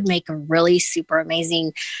said, you would make a really super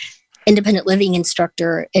amazing independent living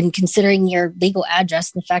instructor. And considering your legal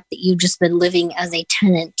address and the fact that you've just been living as a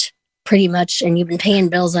tenant pretty much, and you've been paying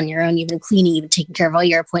bills on your own, you've been cleaning, you've been taking care of all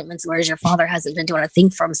your appointments, whereas your father hasn't been doing a thing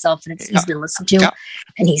for himself, and he's been listened to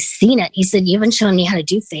and he's seen it. He said, you haven't shown me how to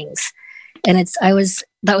do things. And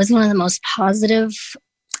that was one of the most positive.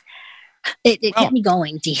 It kept me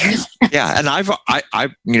going to hear that. Yeah, and I've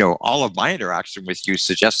all of my interaction with you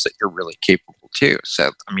suggests that you're really capable too. So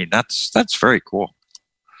I mean, that's very cool.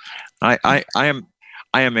 I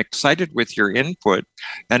am excited with your input,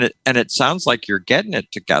 and it sounds like you're getting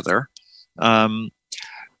it together. Do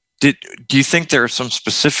you think there are some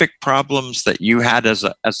specific problems that you had as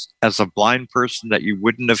a blind person that you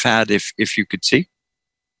wouldn't have had if you could see?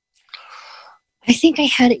 I think I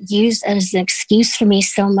had it used as an excuse for me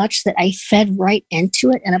so much that I fed right into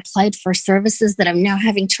it and applied for services that I'm now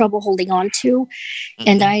having trouble holding on to. Mm-hmm.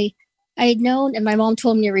 And I had known, and my mom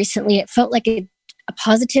told me recently, it felt like a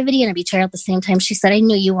positivity and a betrayal at the same time. She said, I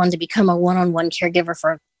knew you wanted to become a one-on-one caregiver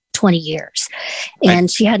for 20 years. And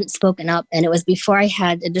she hadn't spoken up. And it was before I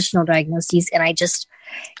had additional diagnoses. And I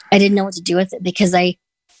didn't know what to do with it, because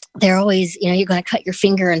they're always, you're going to cut your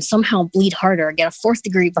finger and somehow bleed harder or get a 4th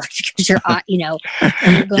degree burn because you're, and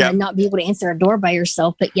you're going to not be able to answer a door by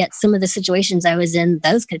yourself. But yet some of the situations I was in,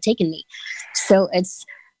 those could have taken me. So it's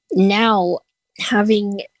now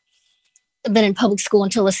having been in public school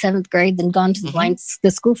until the 7th grade, then gone to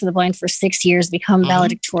the school for the blind for 6 years, become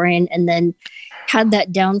valedictorian, and then had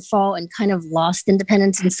that downfall and kind of lost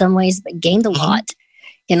independence in some ways, but gained a lot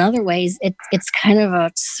in other ways. It's kind of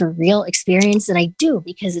a surreal experience, and I do,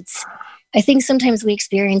 because I think sometimes we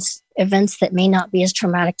experience events that may not be as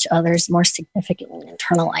traumatic to others more significantly and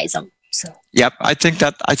internalize them. So, yep, I think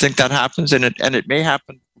that happens, and it may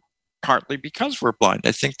happen partly because we're blind.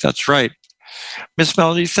 I think that's right. Miss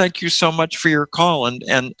Melody, thank you so much for your call,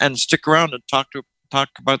 and stick around and talk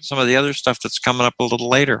about some of the other stuff that's coming up a little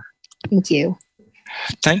later. Thank you.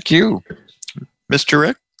 Thank you. Mr.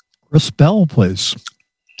 Rick? Chris Bell, please.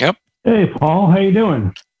 Yep. Hey, Paul, how you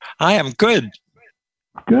doing? I am good.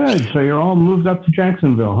 Good. So you're all moved up to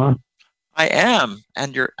Jacksonville, huh? I am.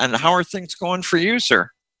 And how are things going for you, sir?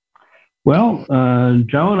 Well,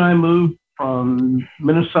 Joe and I moved from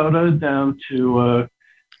Minnesota down to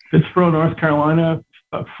Pittsboro, North Carolina,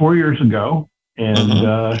 about 4 years ago, and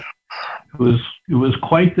it was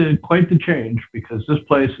quite the change, because this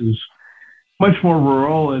place is much more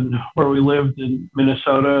rural, and where we lived in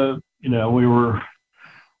Minnesota, we were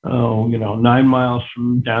 9 miles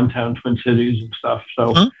from downtown Twin Cities and stuff.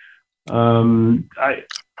 So,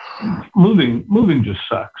 moving just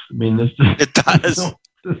sucks. I mean, it does.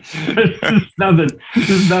 There's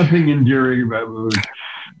nothing enduring about moving.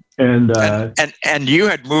 And you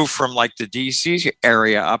had moved from like the DC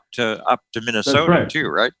area up to Minnesota too,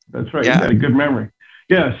 right? That's right. Yeah. You got a good memory.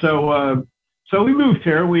 Yeah. So we moved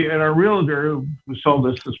here. And our realtor who sold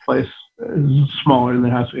us this place is smaller than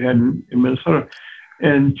the house we had in Minnesota,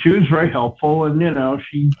 and she was very helpful. And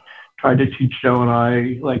she tried to teach Joe and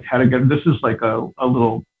I like how to get. This is like a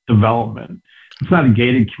little development. It's not a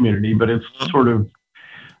gated community, but it's sort of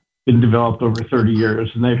been developed over 30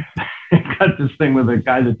 years, and they've got this thing with a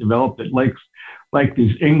guy that developed it, like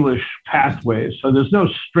these English pathways. So there's no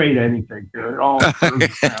straight anything here. It all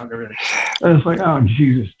curves around everything. And it's like, oh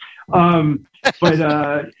Jesus.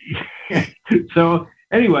 So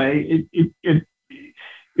anyway, it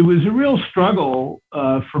was a real struggle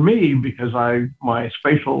for me, because my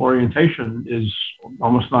spatial orientation is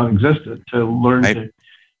almost non-existent to learn to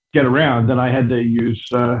get around. Then I had to use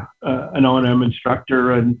an O&M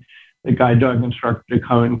instructor and a guide dog instructor to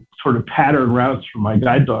come and sort of pattern routes for my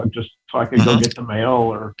guide dog, just so I could go get the mail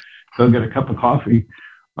or go get a cup of coffee.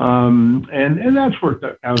 And that's worked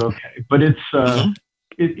out okay. But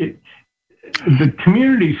the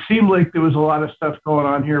community seemed like there was a lot of stuff going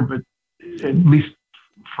on here, but at least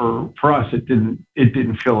for us, it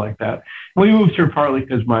didn't feel like that. And we moved here partly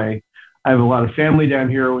because I have a lot of family down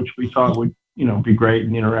here, which we thought would be great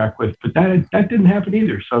and interact with, but that didn't happen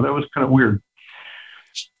either. So that was kind of weird.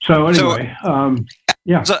 So anyway,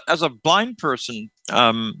 yeah. As a blind person,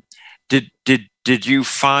 did you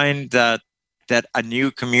find that a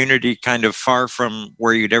new community kind of far from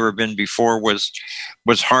where you'd ever been before was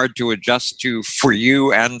hard to adjust to for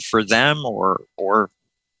you and for them, or?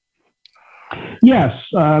 Yes,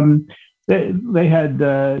 they had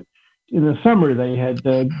in the summer they had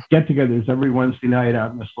get-togethers every Wednesday night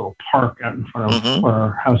out in this little park out in front of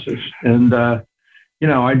our houses, and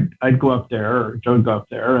I'd go up there, or Joe would go up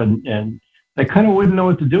there, and they kind of wouldn't know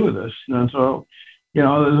what to do with us, So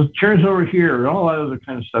there's chairs over here, and all that other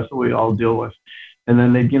kind of stuff that we all deal with, and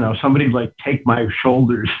then they'd somebody'd like take my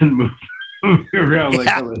shoulders and move me around like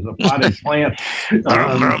it was a potted plant.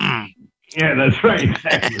 Yeah, that's right.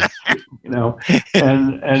 Exactly.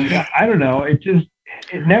 And I don't know.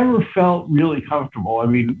 It never felt really comfortable. I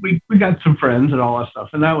mean, we got some friends and all that stuff,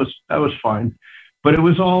 and that was fine. But it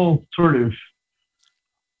was all sort of,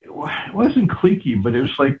 it wasn't cliquey, but it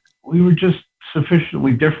was like we were just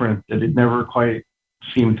sufficiently different that it never quite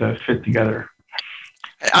seemed to fit together.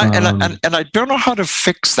 And I don't know how to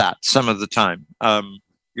fix that some of the time. I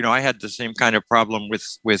had the same kind of problem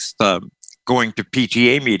with going to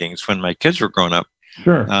PTA meetings when my kids were growing up.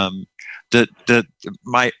 Sure.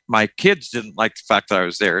 My kids didn't like the fact that I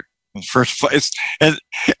was there in the first place, and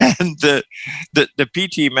the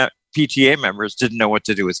PTA members didn't know what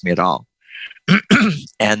to do with me at all.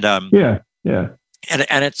 And yeah. And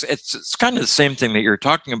it's kind of the same thing that you're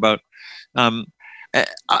talking about.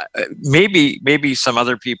 Maybe some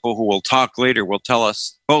other people who will talk later will tell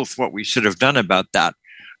us both what we should have done about that.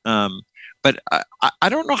 But I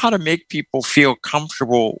don't know how to make people feel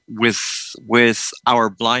comfortable with our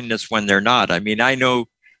blindness when they're not. I mean, I know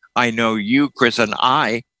you, Chris, and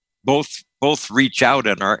I both reach out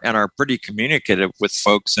and are pretty communicative with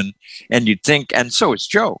folks, and you'd think, and so is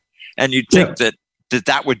Joe, and you'd think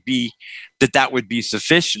that would be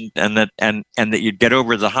sufficient, and that you'd get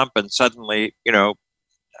over the hump, and suddenly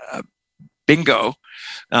bingo,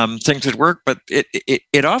 things would work, but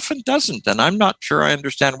it often doesn't. And I'm not sure I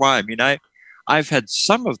understand why. I mean, I've had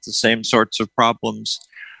some of the same sorts of problems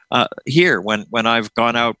here when I've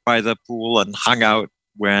gone out by the pool and hung out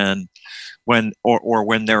when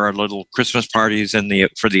there are little Christmas parties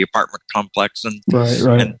for the apartment complex, and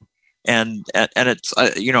right. And it's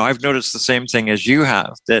I've noticed the same thing as you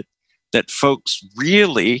have, that folks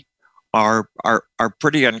really are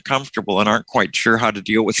pretty uncomfortable and aren't quite sure how to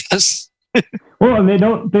deal with this. Well, and they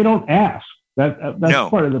don't ask. That's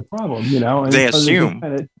part of the problem, And they assume,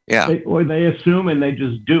 they assume and they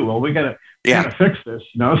just do. Well, we gotta fix this,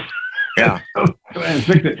 Yeah. And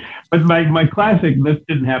fix it. But my classic, this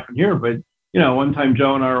didn't happen here, but one time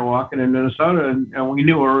Joe and I were walking in Minnesota, and we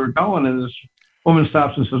knew where we were going, and this woman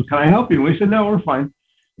stops and says, "Can I help you?" And we said, "No, we're fine."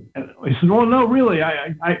 And we said, "Well, no, really,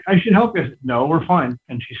 I should help you." I said, "No, we're fine."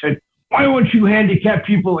 And she said, "Why won't you handicapped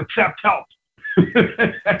people accept help?"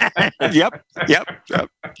 Yep.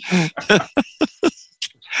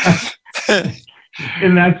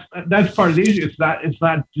 And that's part of the issue. It's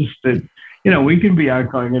not just that we can be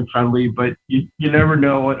outgoing and friendly, but you never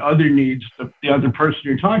know what other needs the other person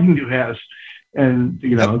you're talking to has, and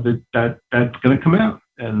that's going to come out,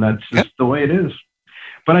 and that's just the way it is.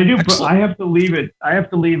 But I have to leave it.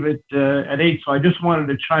 At 8. So I just wanted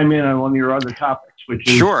to chime in on one of your other topics, which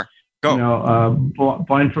is sure. Go.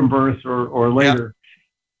 Blind from birth or later.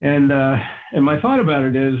 Yeah. And my thought about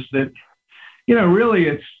it is that, really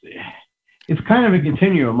it's kind of a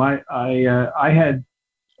continuum. I had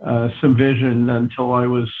some vision until I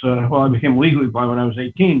was, I became legally blind when I was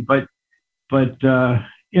 18, but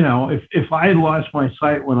if I had lost my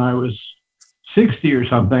sight when I was 60 or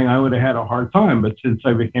something, I would have had a hard time. But since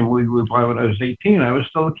I became legally blind when I was 18, I was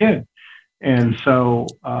still a kid. And so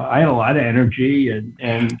I had a lot of energy,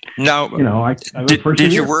 and now, I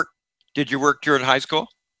did you work? Did you work during high school?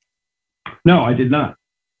 No, I did not.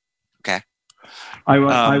 Okay. I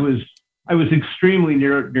was extremely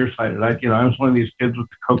nearsighted. I was one of these kids with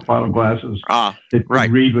the Coke bottle glasses that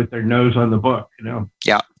could read with their nose on the book.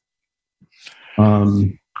 Yeah.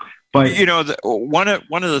 But one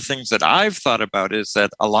of the things that I've thought about is that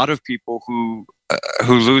a lot of people who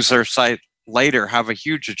lose their sight later have a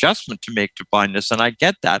huge adjustment to make to blindness, and I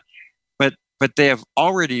get that, but they have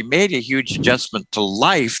already made a huge adjustment to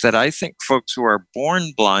life that I think folks who are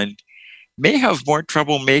born blind may have more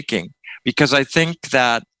trouble making, because I think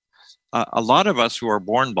that a lot of us who are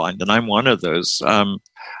born blind, and I'm one of those,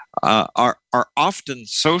 are often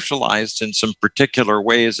socialized in some particular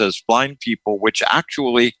ways as blind people, which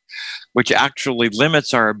actually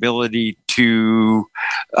limits our ability to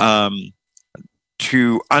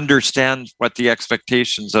understand what the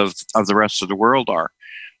expectations of the rest of the world are.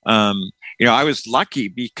 I was lucky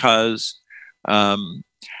because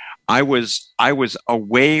I was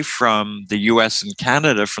away from the U.S. and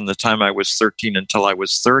Canada from the time I was 13 until I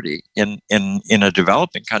was 30 in a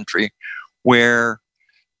developing country where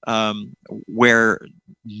none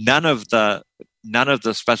of the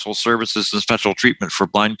special services and special treatment for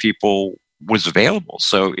blind people was available.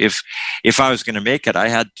 So if I was going to make it, I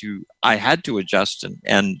had to adjust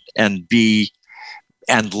and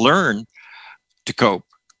learn to cope,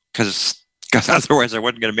 because otherwise I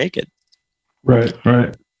wasn't going to make it. Right.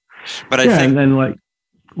 But I think, and then like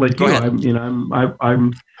go ahead.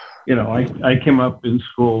 I came up in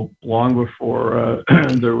school long before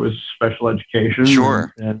there was special education.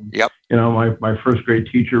 Sure. And yep. My first grade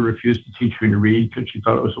teacher refused to teach me to read because she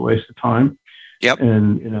thought it was a waste of time. Yep.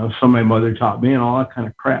 And some my mother taught me and all that kind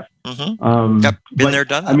of crap. Mm-hmm. Yep. Been there,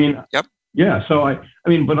 done that. Yep. Yeah. So I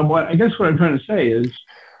guess what I'm trying to say is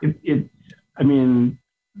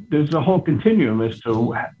there's a whole continuum as to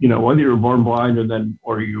whether you were born blind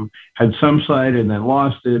or you had some sight and then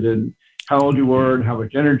lost it, and how old you were and how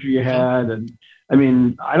much energy you had. And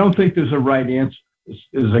I don't think there's a right answer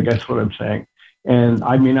is I guess what I'm saying. And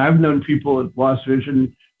I've known people that lost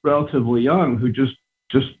vision relatively young who just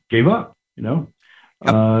gave up, Yep.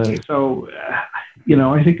 So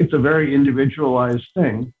I think it's a very individualized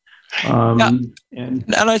thing. And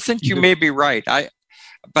I think you may be right.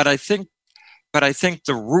 But I think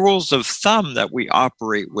the rules of thumb that we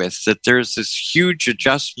operate with, that there's this huge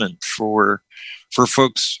adjustment for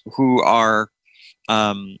folks who are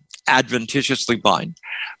adventitiously blind,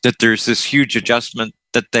 that there's this huge adjustment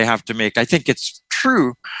that they have to make. I think it's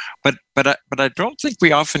true, but I don't think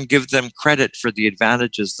we often give them credit for the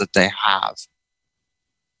advantages that they have.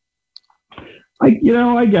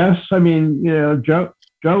 I guess.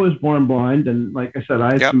 Joe was born blind, and like I said,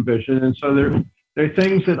 I had some vision, and so there are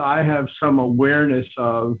things that I have some awareness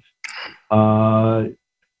of, like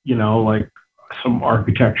some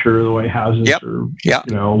architecture, the way houses or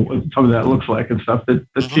some of that looks like and stuff that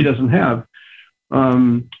she doesn't have.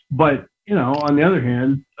 But on the other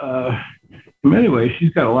hand, in many ways,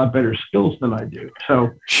 she's got a lot better skills than I do.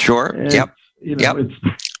 So sure, it's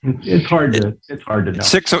hard to know.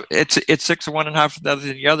 It's 6 of one and half of the other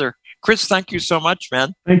than the other. Chris, thank you so much,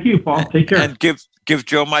 man. Thank you, Paul. Take care. And give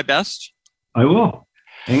Joe my best. I will.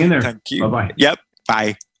 Hang in there. Thank you. Bye-bye. Yep.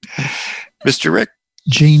 Bye. Mr. Rick.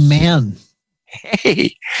 Jane Mann.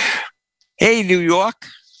 Hey, New York.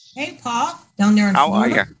 Hey, Paul. Down there in How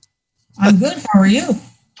Florida. are you? I'm good. How are you?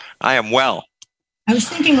 I am well. I was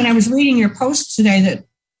thinking when I was reading your post today that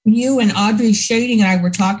you and Audrey Shading and I were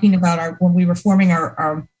talking about when we were forming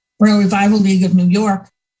our Braille Revival League of New York,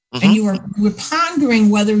 and you were pondering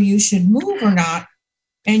whether you should move or not.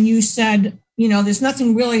 And you said, there's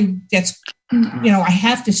nothing really that's, I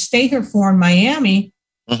have to stay here for in Miami.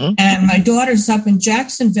 And my daughter's up in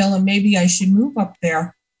Jacksonville, and maybe I should move up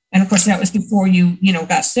there. And of course, that was before you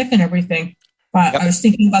got sick and everything. But I was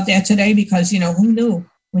thinking about that today because, who knew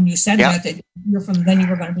when you said that you're from, then you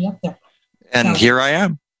were going to be up there. And so, here I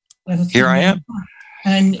am.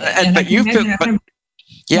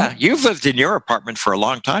 You've lived in your apartment for a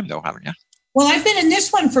long time, though, haven't you? Well, I've been in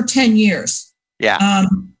this one for 10 years. Yeah.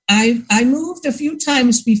 I moved a few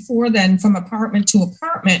times before then from apartment to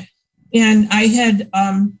apartment, and I had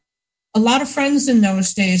a lot of friends in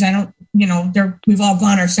those days. I don't, we've all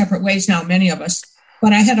gone our separate ways now, many of us,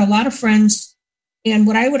 but I had a lot of friends, and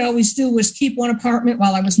what I would always do was keep one apartment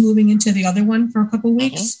while I was moving into the other one for a couple of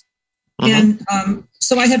weeks. And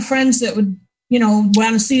so I had friends that would,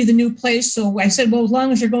 want to see the new place. So I said, well, as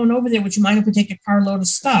long as you're going over there, would you mind if we take a carload of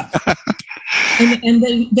stuff? and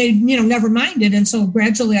they never minded. And so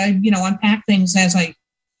gradually I, unpacked things as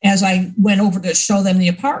I went over to show them the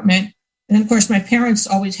apartment. And of course, my parents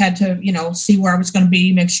always had to, see where I was going to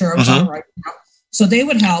be, make sure I was all right. So they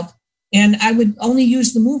would help. And I would only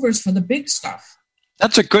use the movers for the big stuff.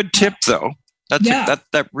 That's a good tip, though.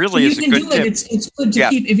 That really is a good tip. It's good to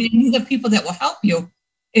keep, if you have people that will help you,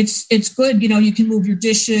 it's good. You can move your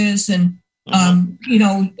dishes and,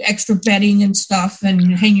 extra bedding and stuff, and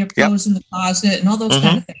you hang your clothes in the closet and all those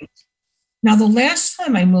kind of things. Now, the last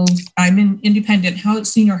time I moved, I'm in independent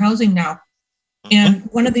senior housing now. And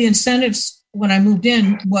one of the incentives when I moved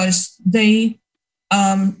in was they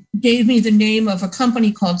gave me the name of a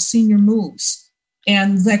company called Senior Moves.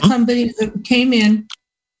 And the company that came in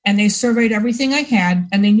and they surveyed everything I had,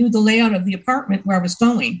 and they knew the layout of the apartment where I was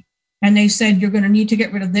going. And they said, you're going to need to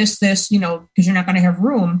get rid of this, because you're not going to have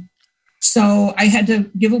room. So I had to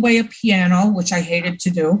give away a piano, which I hated to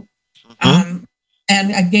do. And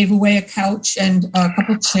I gave away a couch and a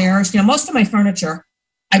couple of chairs. Most of my furniture.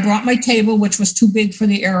 I brought my table, which was too big for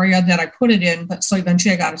the area that I put it in, but so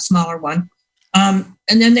eventually I got a smaller one. And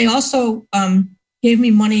then they also gave me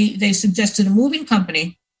money. They suggested a moving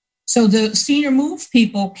company. So the Senior Move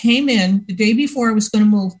people came in the day before I was going to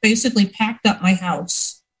move, basically packed up my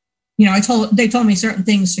house. They told me certain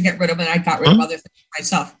things to get rid of, and I got rid of other things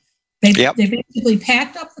myself. They basically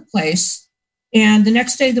packed up the place. And the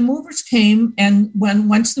next day the movers came, and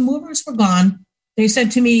once the movers were gone, they had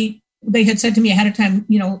said to me ahead of time,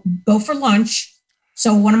 go for lunch.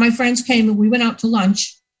 So one of my friends came and we went out to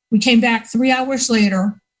lunch. We came back 3 hours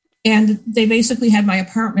later, and they basically had my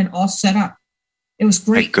apartment all set up. It was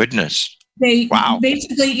great. My goodness. They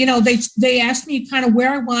basically, they asked me kind of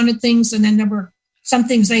where I wanted things, and then there were some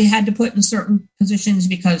things they had to put in certain positions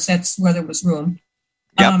because that's where there was room.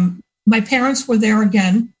 Yep. My parents were there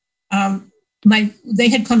again. They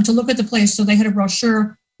had come to look at the place, so they had a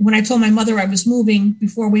brochure. When I told my mother I was moving,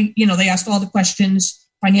 before they asked all the questions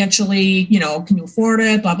financially, can you afford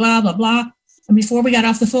it, blah, blah, blah, blah. And before we got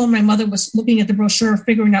off the phone, my mother was looking at the brochure,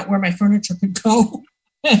 figuring out where my furniture could go.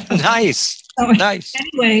 Nice. Nice.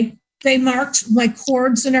 Anyway, they marked my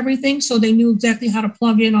cords and everything, so they knew exactly how to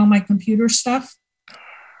plug in all my computer stuff.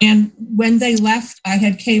 And when they left, I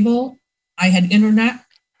had cable, I had internet,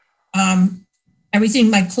 everything,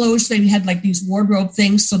 my clothes, they had like these wardrobe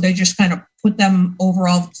things, so they just kind of put them over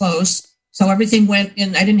all the clothes. So everything went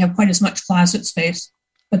in. I didn't have quite as much closet space,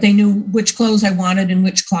 but they knew which clothes I wanted in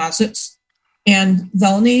which closets. And the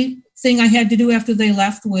only thing I had to do after they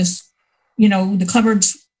left was, the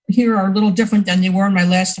cupboards here are a little different than they were in my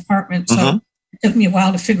last apartment. So it took me a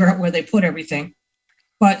while to figure out where they put everything.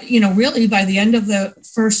 But, really by the end of the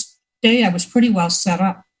first day, I was pretty well set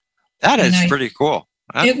up. That is pretty cool.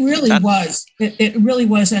 It really was. It really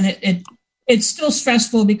was. And it's still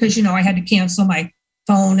stressful because, I had to cancel my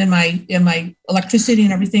phone and my electricity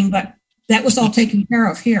and everything, but that was all taken care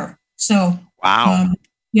of here. So, wow.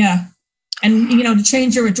 Yeah. And, to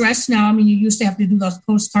change your address now, you used to have to do those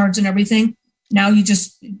postcards and everything. now you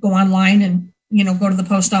just go online and, go to the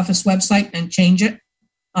post office website and change it.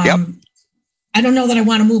 I don't know that I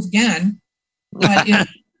want to move again, but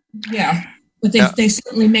but they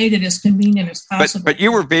certainly made it as convenient as possible. But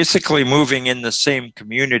you were basically moving in the same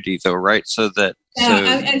community, though, right?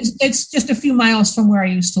 It's just a few miles from where I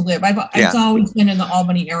used to live. I've always been in the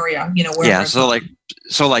Albany area, where. So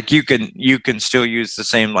you can still use the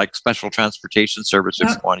same like special transportation service if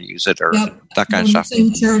you want to use it or that kind of stuff.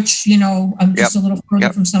 Same church, I'm just a little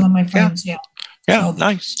further from some of my friends.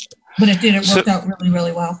 Nice. But it worked out really,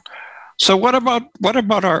 really well. So what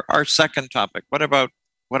about our second topic? What about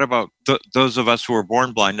those of us who were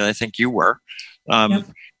born blind, and I think you were,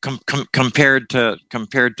 compared to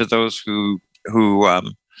those who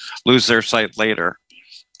lose their sight later?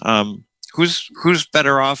 Who's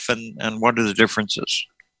better off, and what are the differences?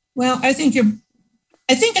 Well, I think you're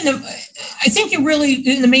really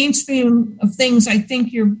in the mainstream of things. I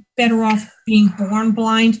think you're better off being born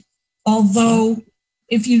blind. Although,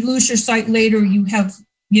 if you lose your sight later, you have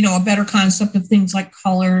a better concept of things like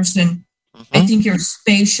colors, and I think your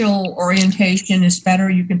spatial orientation is better.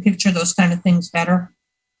 You can picture those kind of things better.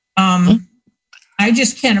 I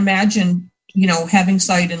just can't imagine, having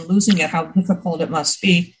sight and losing it, how difficult it must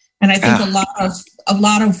be. And I think a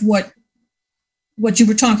lot of what you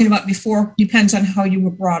were talking about before depends on how you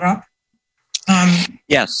were brought up.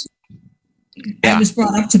 Yes. I was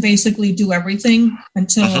brought up to basically do everything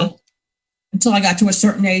until I got to a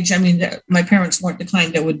certain age. I mean, my parents weren't the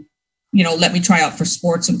kind that would, let me try out for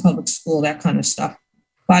sports in public school, that kind of stuff.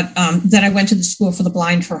 But then I went to the School for the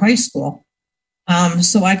Blind for high school.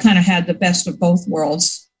 So I kind of had the best of both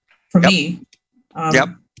worlds for me.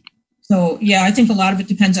 So, I think a lot of it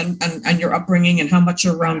depends on your upbringing and how much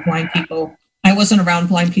you're around blind people. I wasn't around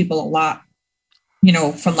blind people a lot,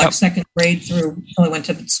 from second grade through until I went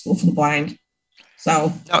to the School for the Blind.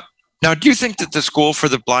 So now, do you think that the School for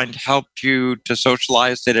the Blind helped you to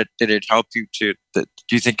socialize? Did it help you do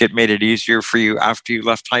you think it made it easier for you after you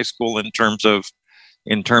left high school in terms of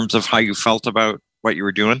how you felt about what you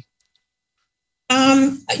were doing?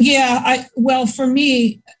 For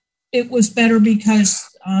me, it was better because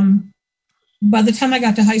by the time I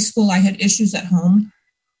got to high school, I had issues at home,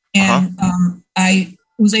 and I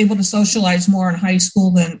was able to socialize more in high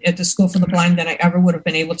school than at the School for the Blind than I ever would have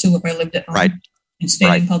been able to if I lived at home and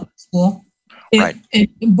stayed in public school. But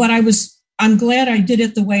I'm glad I did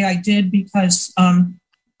it the way I did because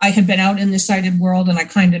I had been out in the sighted world and I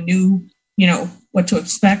kind of knew, what to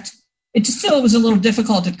expect. It still was a little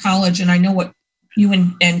difficult at college, and I know what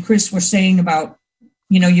you and Chris were saying about,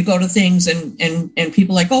 you go to things and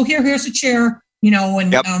people like, oh, here's a chair,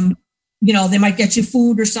 and they might get you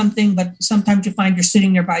food or something, but sometimes you find you're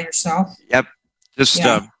sitting there by yourself. Yep.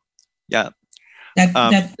 That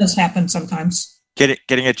does happen sometimes.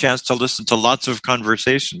 Getting a chance to listen to lots of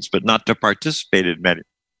conversations, but not to participate in many.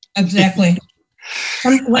 Exactly.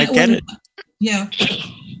 I get it. Yeah.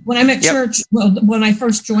 When I'm at church, when I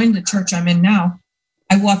first joined the church I'm in now,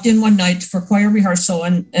 I walked in one night for choir rehearsal,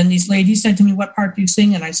 and these ladies said to me, "What part do you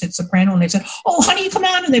sing?" And I said, "Soprano." And they said, "Oh, honey, come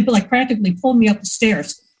on!" And they practically pulled me up the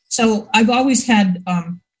stairs. So I've always had,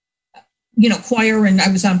 choir, and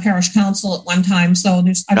I was on parish council at one time. So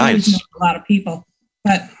I've always known a lot of people.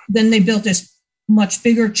 But then they built this much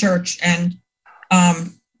bigger church, and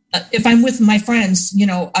if I'm with my friends,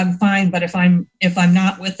 I'm fine. But if I'm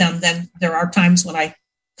not with them, then there are times when I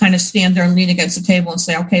kind of stand there and lean against the table and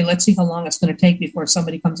say, okay, let's see how long it's going to take before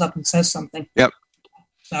somebody comes up and says something. Yep.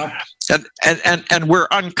 So and we're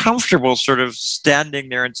uncomfortable sort of standing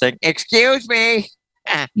there and saying, excuse me.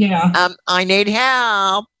 I need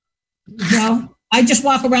help. Well, I just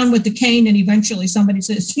walk around with the cane and eventually somebody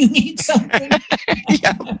says, you need something.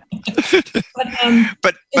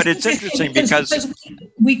 But it's interesting because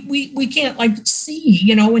we can't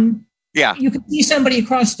see, and you can see somebody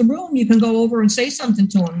across the room, you can go over and say something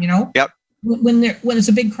to them, Yep. When it's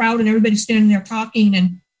a big crowd and everybody's standing there talking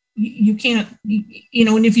and you can't,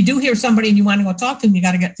 and if you do hear somebody and you want to go talk to them, you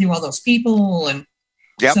got to get through all those people. And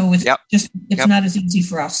so it's not as easy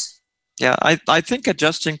for us. Yeah. I think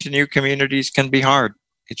adjusting to new communities can be hard.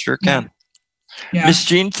 It sure can. Yeah. Miss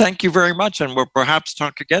Jean, thank you very much. And we'll perhaps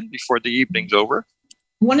talk again before the evening's over.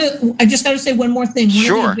 I just got to say one more thing.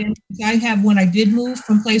 Sure. One of the advantages I have when I did move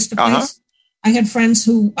from place to place, I had friends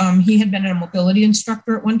who he had been a mobility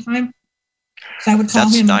instructor at one time. So I would call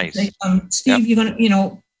him and say, Steve, you're going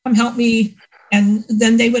to, come help me. And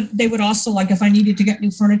then they would also, like, if I needed to get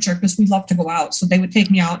new furniture, because we love to go out. So they would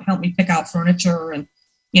take me out and help me pick out furniture. And,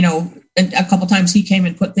 and a couple times he came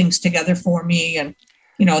and put things together for me. And,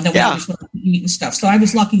 then we always went to eat and stuff. So I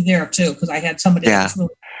was lucky there too, because I had somebody that was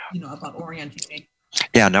really, about orienting me.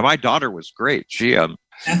 Yeah. Now my daughter was great. She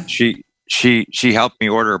helped me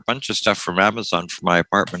order a bunch of stuff from Amazon for my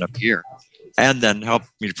apartment up here, and then helped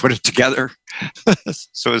me put it together.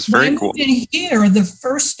 So it's very cool. In here, the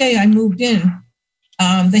first day I moved in,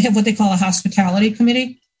 they have what they call a hospitality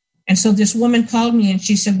committee, and so this woman called me and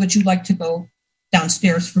she said, "Would you like to go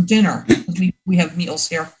downstairs for dinner? Because we have meals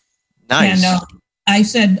here." Nice. And I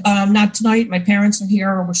said, "Not tonight. My parents are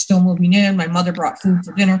here. We're still moving in. My mother brought food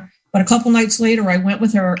for dinner." But a couple nights later, I went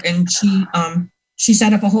with her, and she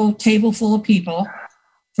set up a whole table full of people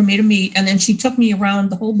for me to meet. And then she took me around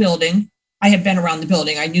the whole building. I had been around the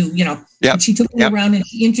building. I knew, Yep. And she took me around and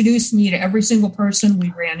she introduced me to every single person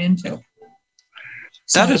we ran into.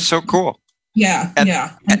 That is so cool. Yeah,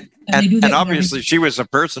 yeah. And obviously she was a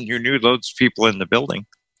person who knew loads of people in the building.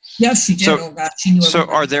 Yes, she did. She knew so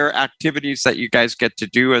are there activities that you guys get to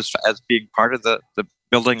do as being part of the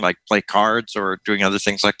building, like play cards or doing other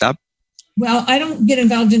things like that? Well, I don't get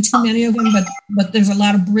involved in too many of them, but there's a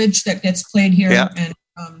lot of bridge that gets played here. Yeah. And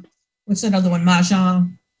what's that other one?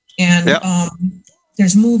 Mahjong. And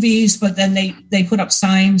there's movies, but then they put up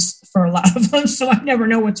signs for a lot of them, so I never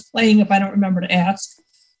know what's playing if I don't remember to ask.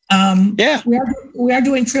 We are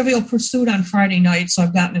doing Trivial Pursuit on Friday night, so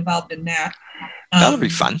I've gotten involved in that. That'll be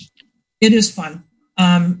fun. It is fun.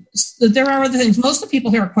 There are other things. Most of the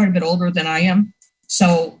people here are quite a bit older than I am,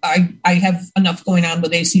 so I have enough going on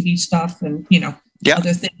with ACB stuff and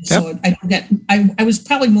other things. Yep. So I don't get. I was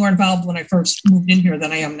probably more involved when I first moved in here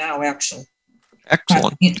than I am now, actually.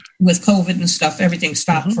 Excellent. With COVID and stuff, everything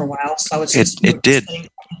stopped for a while, so it's it did.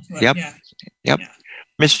 Yep. Yeah. Yep. Yeah.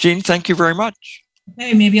 Miss Jean, thank you very much.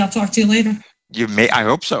 Hey, maybe I'll talk to you later. You may. I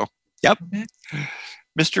hope so. Yep. Okay.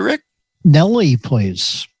 Mr. Rick. Nellie,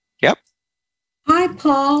 please. Yep. Hi,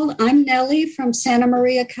 Paul. I'm Nellie from Santa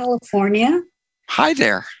Maria, California. Hi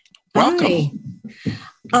there. Welcome. Hi.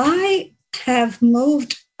 I have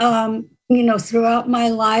moved, throughout my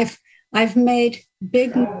life. I've made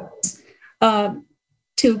big moves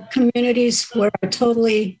to communities where I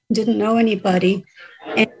totally didn't know anybody.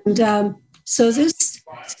 And so this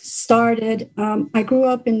started, I grew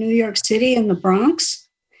up in New York City in the Bronx.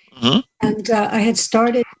 Mm-hmm. And I had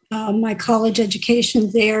started my college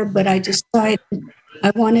education there, but I decided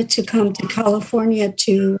I wanted to come to California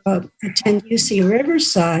to attend UC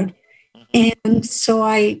Riverside. And so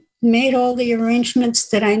I made all the arrangements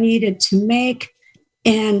that I needed to make.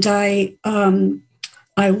 And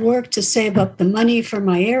I worked to save up the money for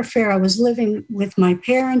my airfare. I was living with my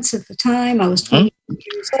parents at the time. I was 20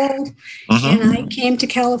 years old. And I came to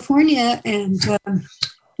California and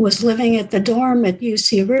was living at the dorm at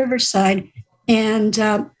UC Riverside. And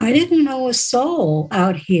I didn't know a soul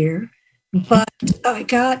out here, but I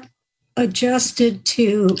got adjusted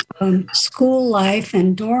to school life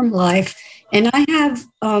and dorm life. And I have,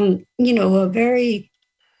 a very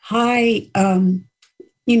high,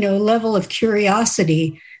 level of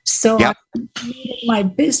curiosity. So I made my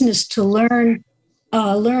business to learn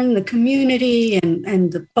the community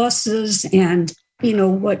and the buses and,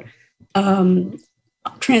 what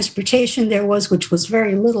transportation there was, which was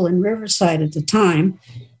very little in Riverside at the time.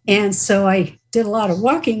 And so I did a lot of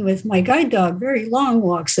walking with my guide dog, very long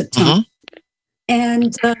walks at times.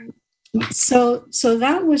 And so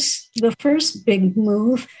that was the first big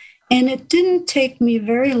move. And it didn't take me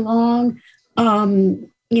very long.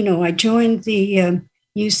 I joined the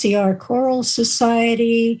UCR Choral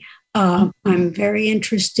Society. I'm very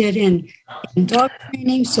interested in dog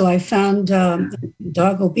training, so I found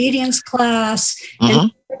dog obedience class,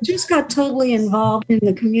 and I just got totally involved in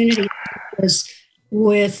the community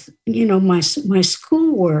with my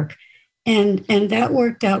schoolwork, and that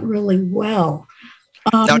worked out really well.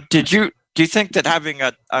 Now, do you think that having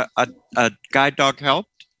a guide dog helped?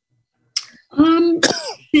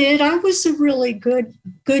 I was a really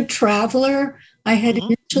good traveler. I had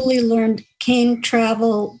initially learned cane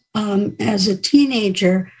travel as a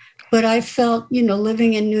teenager, but I felt,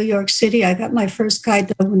 living in New York City, I got my first guide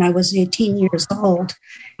dog when I was 18 years old.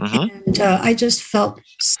 And I just felt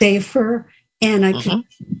safer and I could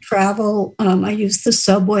travel. I used the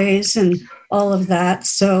subways and all of that.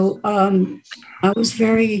 So I was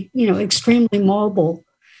very, extremely mobile.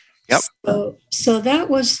 Yep. So that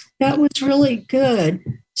was really good.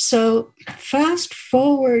 So fast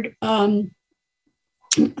forward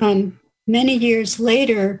many years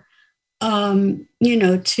later, to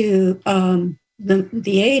the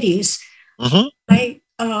 80s, I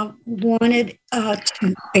wanted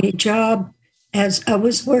a job as I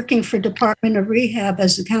was working for Department of Rehab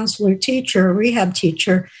as a counselor teacher, a rehab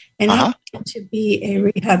teacher, and I wanted to be a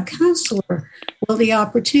rehab counselor. Well, the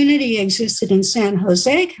opportunity existed in San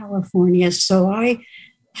Jose, California, so I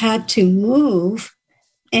had to move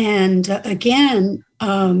And again,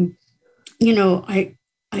 you know, I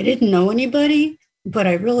didn't know anybody, but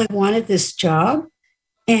I really wanted this job.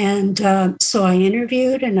 And so I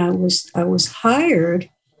interviewed and I was hired.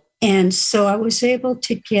 And so I was able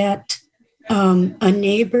to get a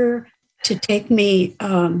neighbor to take me,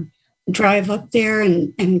 drive up there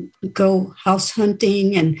and go house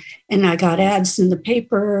hunting. And I got ads in the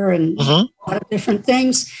paper and a lot of different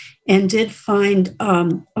things, and did find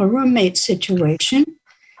a roommate situation.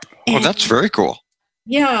 And, oh, that's very cool.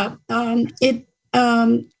 Yeah.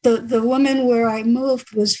 The woman where I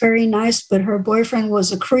moved was very nice, but her boyfriend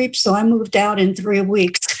was a creep, so I moved out in 3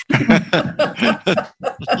 weeks.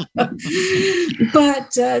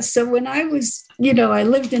 But so when I was, you know, I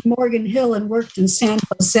lived in Morgan Hill and worked in San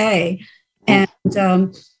Jose, and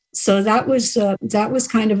so that was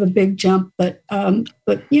kind of a big jump. But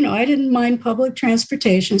you know, I didn't mind public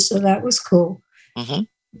transportation, so that was cool.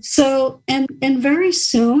 So and very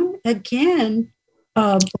soon, again,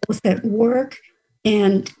 both at work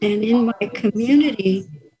and in my community,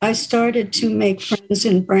 I started to make friends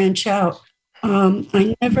and branch out.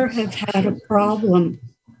 I never have had a problem,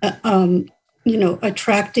 you know,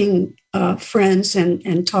 attracting friends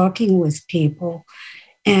and talking with people.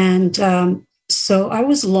 And so I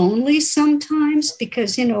was lonely sometimes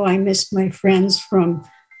because, you know, I missed my friends from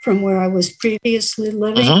where I was previously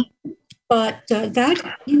living. But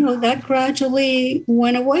that, you know, that gradually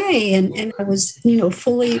went away, and I was, you know,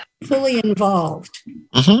 fully involved.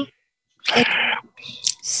 And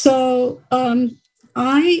so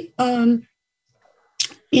I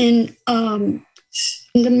in the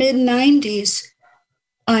mid 90s,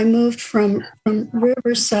 I moved from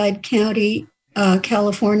Riverside County,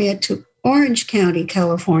 California, to Orange County,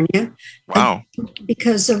 California. Wow!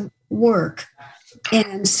 Because of work.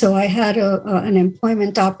 And so I had an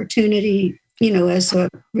employment opportunity, you know, as a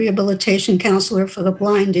rehabilitation counselor for the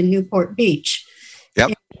blind in Newport Beach.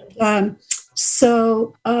 Yep. And,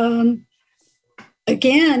 so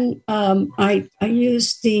again, I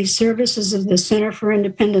used the services of the Center for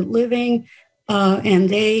Independent Living, and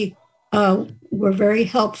they were very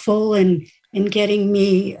helpful in getting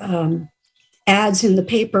me ads in the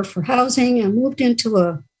paper for housing. I moved into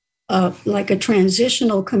a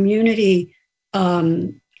transitional community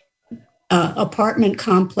apartment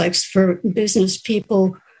complex for business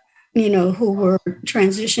people, you know, who were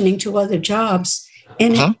transitioning to other jobs.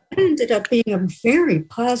 And it ended up being a very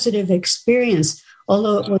positive experience,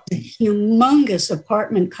 although it was a humongous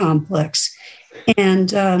apartment complex. And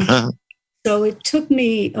so it took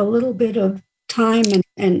me a little bit of time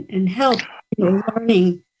and help, you know,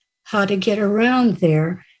 learning how to get around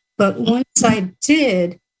there. But once I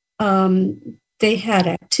did, they had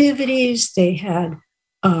activities, they had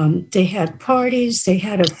parties, they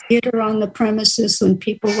had a theater on the premises when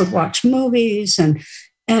people would watch movies, and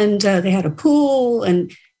they had a pool,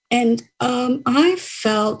 and I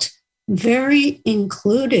felt very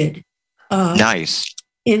included. Nice.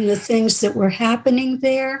 In the things that were happening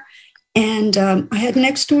there, and I had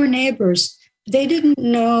next door neighbors. They didn't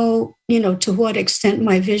know, you know, to what extent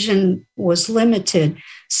my vision was limited.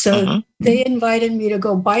 So they invited me to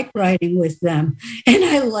go bike riding with them. And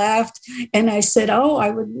I laughed and I said, oh,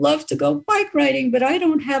 I would love to go bike riding, but I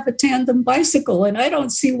don't have a tandem bicycle and I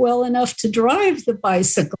don't see well enough to drive the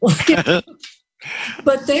bicycle.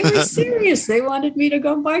 But they were serious. They wanted me to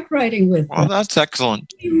go bike riding with them. Well, that's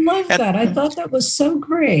excellent. I love that. I thought that was so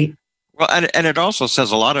great. Well, and it also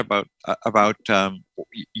says a lot about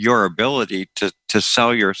your ability to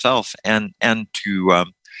sell yourself and to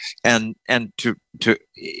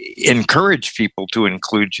encourage people to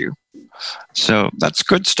include you. So that's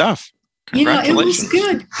good stuff. Congratulations. Yeah,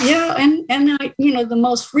 it was good. Yeah, and I, you know, the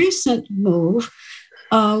most recent move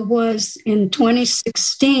was in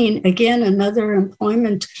 2016. Again, another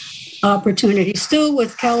employment opportunity, still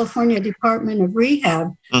with California Department of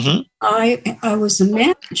Rehab. I was a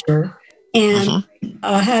manager and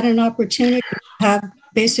had an opportunity to have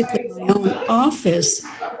basically my own office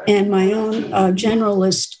and my own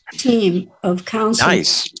generalist team of counselors.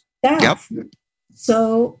 Nice. Staff. Yep.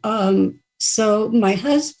 So, so my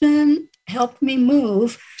husband helped me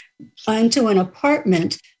move into an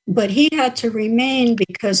apartment, but he had to remain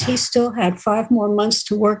because he still had 5 more months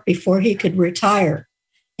to work before he could retire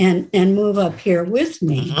and move up here with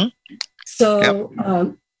me.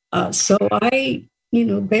 So, so I, you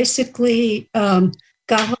know, basically got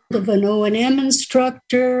hold of an O&M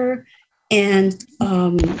instructor and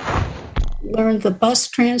learned the bus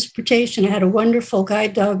transportation. I had a wonderful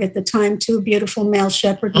guide dog at the time, too, a beautiful male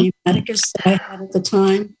shepherd named Atticus that I had at the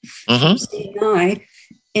time, CNI.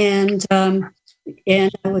 And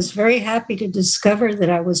And I was very happy to discover that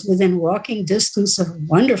I was within walking distance of a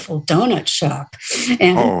wonderful donut shop.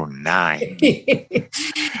 And, oh, nice.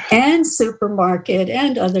 and supermarket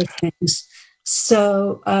and other things.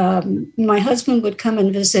 So my husband would come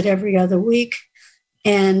and visit every other week.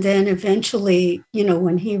 And then eventually,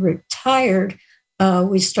 when he retired,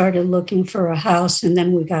 we started looking for a house, and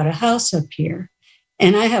then we got a house up here.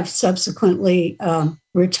 And I have subsequently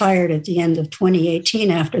retired at the end of 2018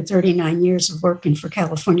 after 39 years of working for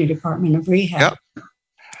California Department of Rehab. Yep.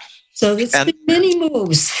 So it's been many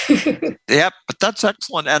moves. Yep, but that's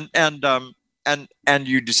excellent. And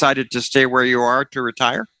you decided to stay where you are to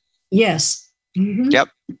retire? Yes. Mm-hmm. Yep.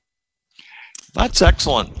 That's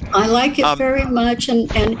excellent. I like it very much, and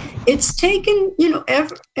it's taken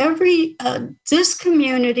every this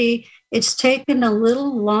community. It's taken a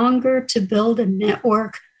little longer to build a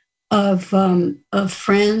network of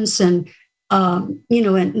friends and and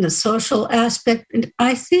the social aspect. And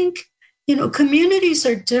I think communities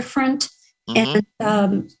are different, and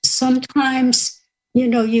sometimes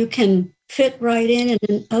you can fit right in, and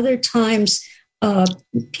then other times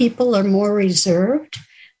people are more reserved.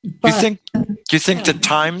 But, do you think the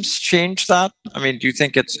times change that? I mean, do you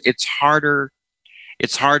think it's harder?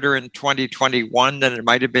 It's harder in 2021 than it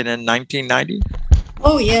might have been in 1990?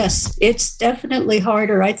 Oh, yes. It's definitely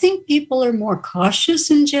harder. I think people are more cautious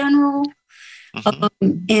in general.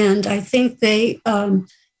 And I think they,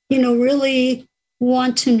 really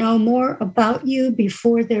want to know more about you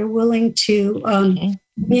before they're willing to,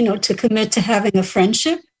 to commit to having a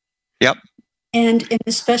friendship. Yep. And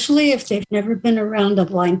especially if they've never been around a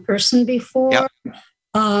blind person before,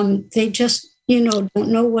 they just, don't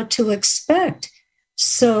know what to expect.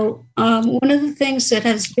 So one of the things that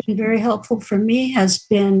has been very helpful for me has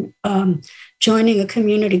been joining a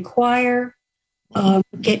community choir,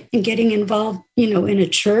 getting involved, in a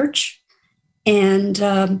church, and,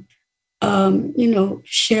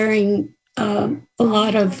 sharing a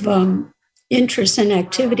lot of interests and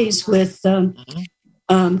activities with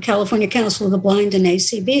California Council of the Blind and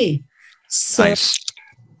ACB. So, nice.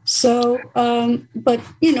 So, but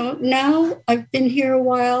now I've been here a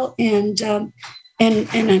while, and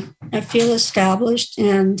I feel established,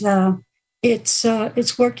 and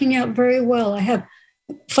it's working out very well.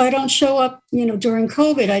 If I don't show up, during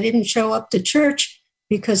COVID, I didn't show up to church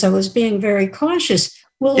because I was being very cautious.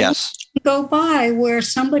 Well, yes. Go by where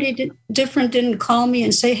somebody different didn't call me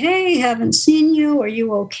and say, "Hey, haven't seen you. Are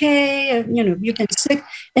you okay? You've been sick,"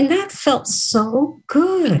 and that felt so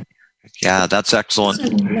good. Yeah, that's excellent.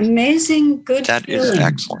 An amazing, good. That feeling. is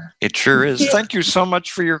excellent. It sure is. Thank you so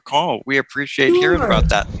much for your call. We appreciate hearing about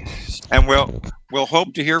that, and we'll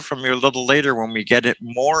hope to hear from you a little later when we get it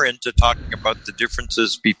more into talking about the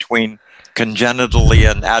differences between congenitally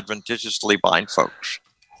and adventitiously blind folks.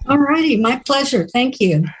 All righty, my pleasure. Thank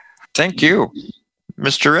you. Thank you.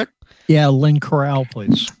 Mr. Rick? Yeah, Lynn Corral,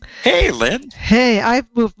 please. Hey, Lynn. Hey, I've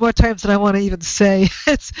moved more times than I want to even say.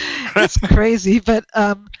 It's crazy, but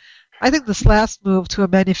I think this last move to a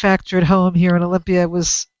manufactured home here in Olympia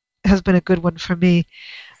has been a good one for me.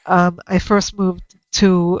 I first moved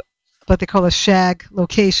to what they call a shag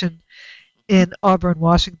location in Auburn,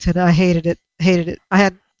 Washington. I hated it. I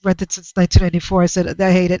had rented since 1994. I said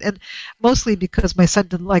I hate it, and mostly because my son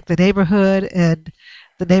didn't like the neighborhood, and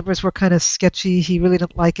the neighbors were kind of sketchy. He really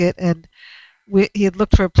didn't like it, and he had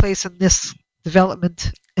looked for a place in this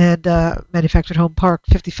development and manufactured home park,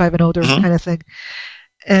 55 and older kind of thing.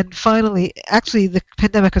 And finally, actually, the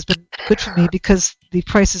pandemic has been good for me because the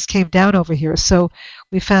prices came down over here. So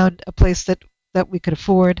we found a place that we could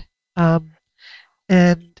afford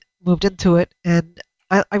and moved into it, and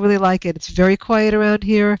I really like it. It's very quiet around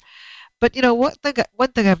here. But,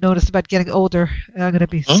 one thing I've noticed about getting older, I'm going to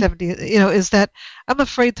be 70, is that I'm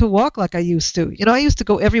afraid to walk like I used to. I used to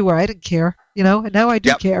go everywhere. I didn't care, and now I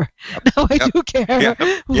do care. Now I do care.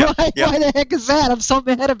 Why the heck is that? I'm so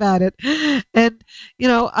mad about it. And,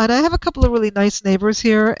 and I have a couple of really nice neighbors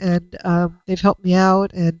here, and they've helped me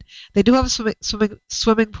out. And they do have a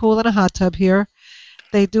swimming pool and a hot tub here.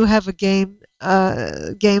 They do have a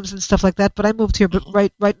games and stuff like that. But I moved here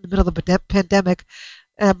right in the middle of the pandemic.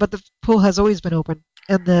 But the pool has always been open,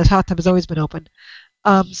 and the hot tub has always been open.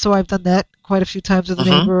 So I've done that quite a few times with a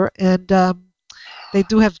neighbor, and they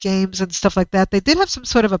do have games and stuff like that. They did have some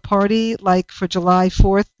sort of a party, like for July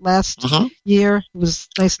 4th last year. It was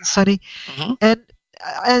nice and sunny, and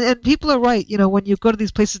people are right. When you go to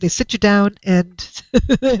these places, they sit you down and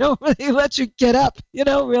they don't really let you get up.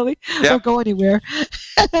 Really, or go anywhere,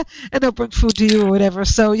 and they'll bring food to you or whatever.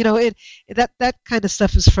 So that kind of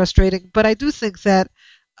stuff is frustrating. But I do think that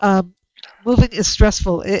moving is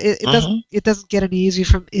stressful. It doesn't get any easier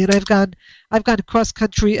from. And I've gone cross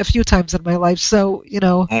country a few times in my life. So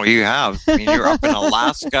Oh, you have. I mean, you're up in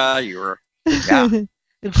Alaska.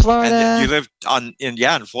 In Florida. And you lived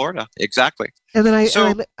in Florida, exactly. And then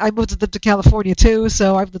I moved to California too.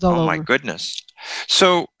 So I've lived all over. Oh my goodness!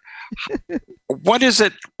 So, what is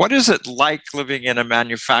it like living in a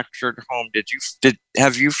manufactured home?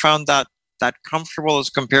 Have you found that comfortable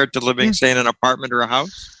as compared to living, say, in an apartment or a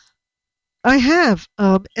house? I have,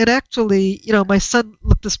 and actually, my son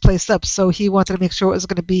looked this place up, so he wanted to make sure it was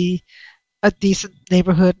going to be a decent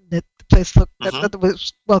neighborhood and that the place looked that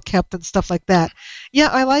was well kept and stuff like that. Yeah,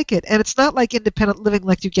 I like it, and it's not like independent living,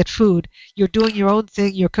 like you get food. You're doing your own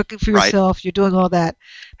thing. You're cooking for yourself. You're doing all that.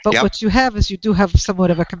 But what you have is you do have somewhat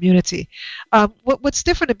of a community. What's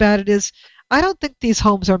different about it is I don't think these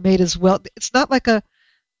homes are made as well. It's not like a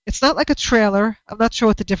trailer. I'm not sure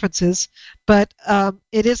what the difference is, but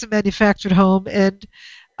it is a manufactured home, and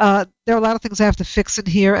there are a lot of things I have to fix in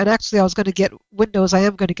here. And actually, I was going to get windows. I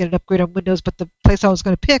am going to get an upgrade on windows, but the place I was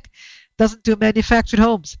going to pick doesn't do manufactured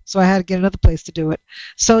homes, so I had to get another place to do it.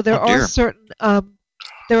 So there are certain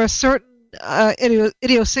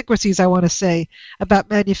idiosyncrasies, I want to say, about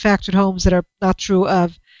manufactured homes that are not true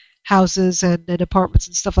of houses and apartments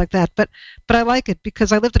and stuff like that. But I like it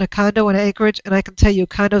because I lived in a condo in Anchorage, and I can tell you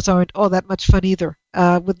condos aren't all that much fun either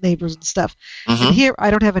with neighbors and stuff. And here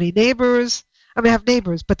I don't have any neighbors. I mean, I have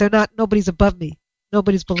neighbors, but nobody's above me.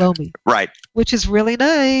 Nobody's below me. Right. Which is really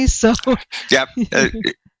nice. So yep.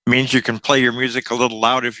 It means you can play your music a little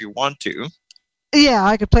loud if you want to. Yeah,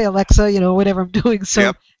 I could play Alexa, whatever I'm doing.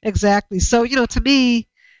 So exactly. So, to me,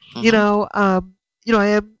 I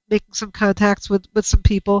am making some contacts with some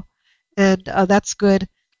people, and that's good.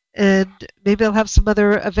 And maybe I'll have some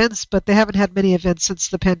other events, but they haven't had many events since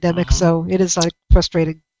the pandemic, so it is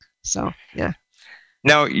frustrating. So yeah.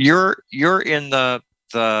 Now you're in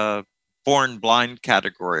the born blind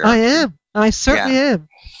category. I am. I certainly am.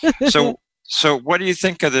 So what do you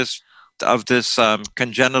think of this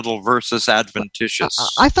congenital versus adventitious?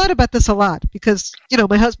 I thought about this a lot because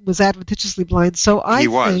my husband was adventitiously blind, so he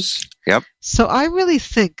was. Yep. So I really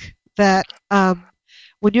think that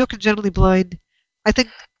when you're congenitally blind, I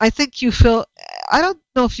think you feel. I don't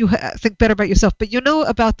know if you think better about yourself, but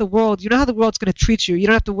about the world. You know how the world's going to treat you. You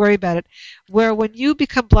don't have to worry about it. Where when you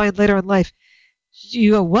become blind later in life,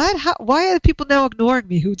 you go, what? Why are the people now ignoring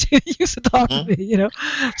me who used to talk to me?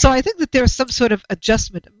 So I think that there's some sort of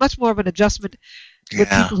adjustment, much more of an adjustment with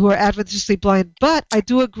people who are adventitiously blind. But I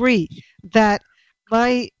do agree that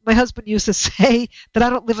my husband used to say that I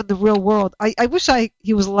don't live in the real world. I wish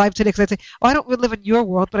he was alive today, because I'd say, I don't really live in your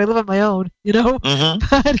world, but I live in my own. But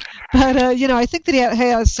I think that he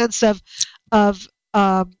had a sense of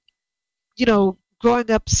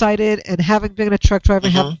growing up sighted and having been a truck driver,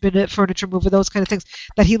 having been a furniture mover, those kind of things,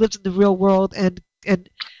 that he lived in the real world and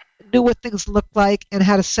knew what things looked like and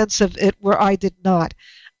had a sense of it where I did not.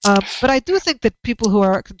 But I do think that people who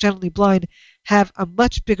are congenitally blind have a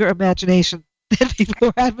much bigger imagination than people who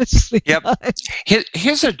are adventitiously blind.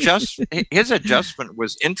 His adjustment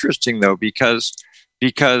was interesting though, because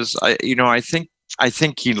I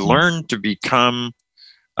think he learned to become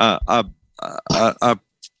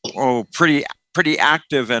pretty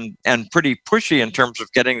active and pretty pushy in terms of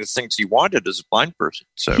getting the things he wanted as a blind person.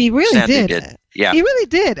 So he really Sandy did. Yeah, he really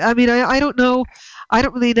did. I mean, I don't know. I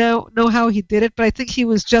don't really know how he did it, but I think he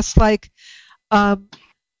was just like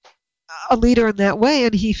a leader in that way,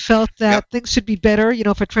 and he felt that things should be better,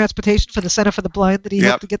 for transportation, for the Center for the Blind that he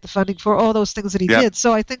helped to get the funding for, all those things that he did.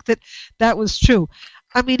 So I think that was true.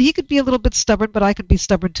 I mean, he could be a little bit stubborn, but I could be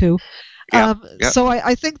stubborn too. So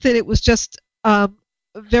I think that it was just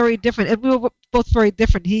very different, and we were both very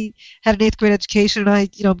different. He had an 8th grade education, and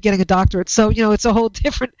I'm getting a doctorate. So it's a whole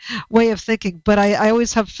different way of thinking. But I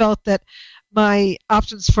always have felt that my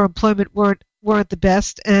options for employment weren't the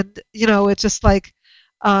best, and it's just like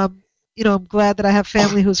I'm glad that I have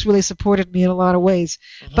family who's really supported me in a lot of ways.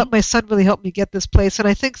 But my son really helped me get this place, and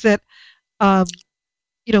I think that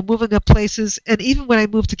moving up places, and even when I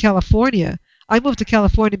moved to California. I moved to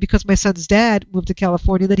California because my son's dad moved to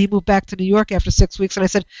California. Then he moved back to New York after 6 weeks, and I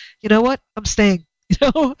said, "You know what? I'm staying."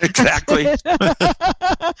 Exactly.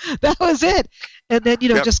 That was it. And then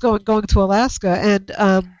just going to Alaska, and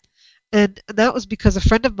that was because a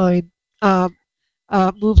friend of mine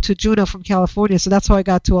moved to Juneau from California, so that's how I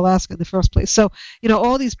got to Alaska in the first place. So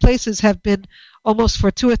all these places have been almost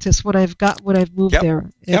fortuitous when I've moved there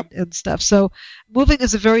and stuff. So moving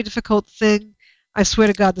is a very difficult thing. I swear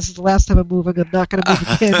to God, this is the last time I'm moving. I'm not going to move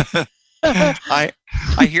again. I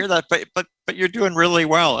hear that, but you're doing really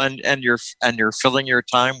well, and you're filling your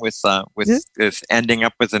time with ending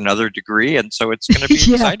up with another degrry, and so it's going to be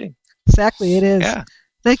exciting. Exactly, it is. Yeah.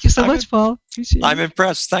 Thank you so much, Paul. Appreciate it. I'm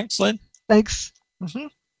impressed. Thanks, Lynn. Thanks. Mm-hmm.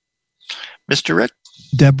 Mr. Rick.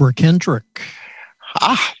 Deborah Kendrick.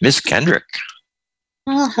 Miss Kendrick.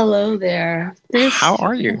 Oh, hello there. How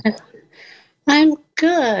are you? I'm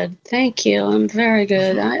good. Thank you. I'm very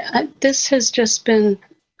good. This has just been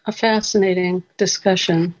a fascinating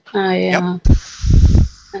discussion. I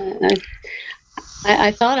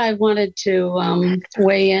thought I wanted to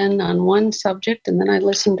weigh in on one subject, and then I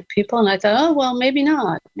listened to people, and I thought, oh, well, maybe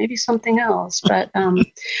not. Maybe something else. But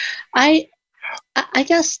I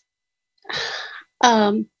guess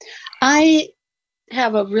I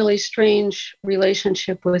have a really strange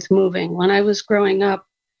relationship with moving. When I was growing up,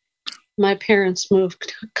 my parents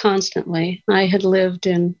moved constantly. I had lived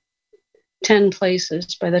in 10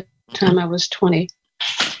 places by the time I was 20.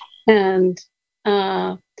 And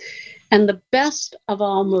the best of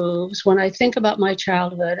all moves, when I think about my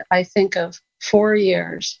childhood, I think of 4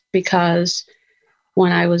 years, because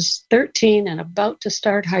when I was 13 and about to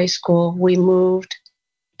start high school, we moved,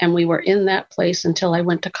 and we were in that place until I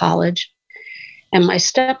went to college. And my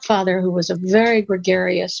stepfather, who was a very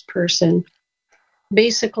gregarious person,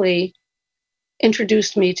 basically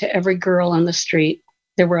introduced me to every girl on the street.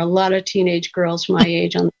 There were a lot of teenage girls my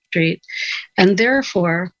age on the street. And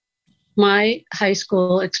therefore, my high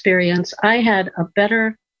school experience, I had a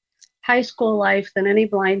better high school life than any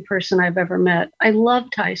blind person I've ever met. I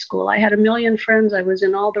loved high school. I had a million friends. I was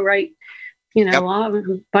in all the right,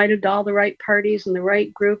 invited to all the right parties and the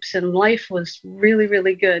right groups, and life was really,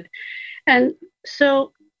 really good. And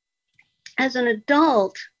so as an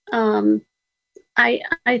adult, I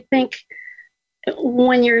think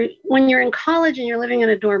when you're in college and you're living in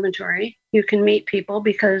a dormitory, you can meet people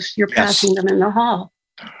because you're passing them in the hall.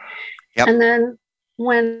 Yep. And then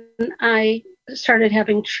when I started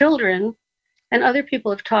having children, and other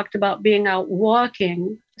people have talked about being out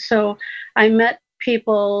walking, so I met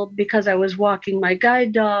people because I was walking my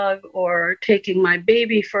guide dog, or taking my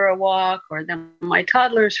baby for a walk, or then my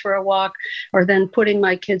toddlers for a walk, or then putting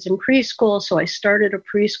my kids in preschool. So I started a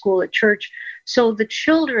preschool at church. So the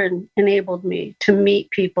children enabled me to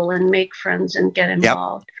meet people and make friends and get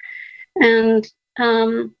involved. Yep.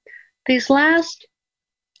 And these last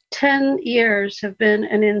 10 years have been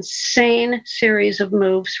an insane series of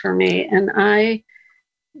moves for me. And I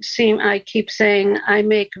keep saying I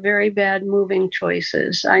make very bad moving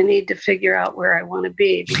choices. I need to figure out where I want to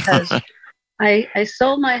be, because I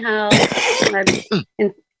sold my house,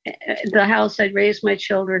 in the house I'd raised my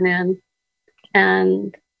children in,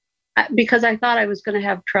 and because I thought I was going to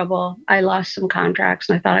have trouble. I lost some contracts,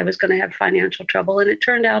 and I thought I was going to have financial trouble, and it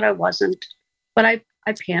turned out I wasn't. But I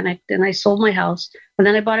panicked, and I sold my house, and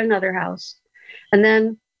then I bought another house, and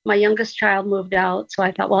then my youngest child moved out. So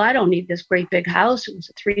I thought, well, I don't need this great big house. It was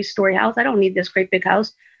a 3-story house. I don't need this great big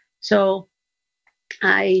house. So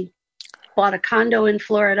I bought a condo in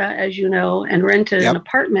Florida, as you know, and rented an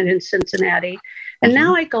apartment in Cincinnati. And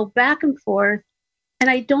now I go back and forth, and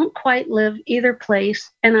I don't quite live either place.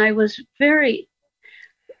 And I was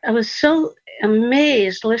so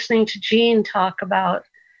amazed listening to Jean talk about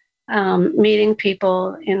meeting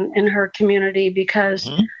people in her community, because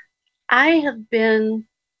I have been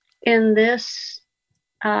in this,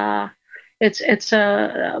 it's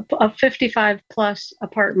a 55 plus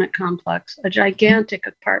apartment complex, a gigantic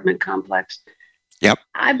apartment complex. Yep.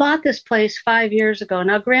 I bought this place 5 years ago.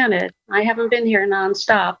 Now, granted, I haven't been here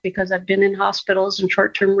nonstop because I've been in hospitals and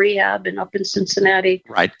short-term rehab and up in Cincinnati.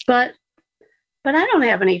 Right. But I don't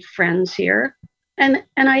have any friends here. And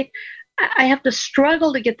I have to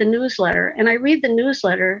struggle to get the newsletter, and I read the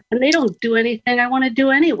newsletter, and they don't do anything I want to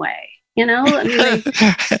do anyway. I mean,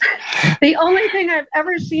 the only thing I've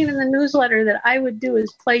ever seen in the newsletter that I would do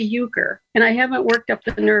is play euchre, and I haven't worked up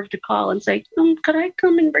the nerve to call and say, could I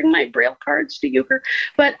come and bring my Braille cards to euchre?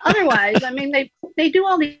 But otherwise, I mean, they do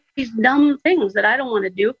all these dumb things that I don't want to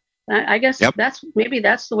do. I guess that's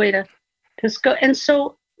the way to go. And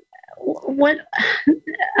so what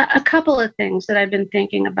a couple of things that I've been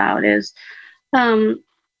thinking about is,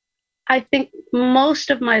 I think most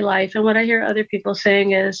of my life, and what I hear other people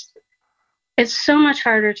saying is, it's so much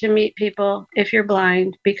harder to meet people if you're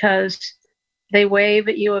blind, because they wave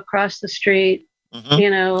at you across the street,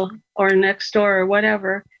 or next door or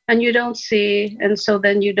whatever, and you don't see. And so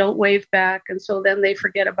then you don't wave back. And so then they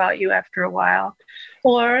forget about you after a while.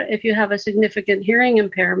 Or if you have a significant hearing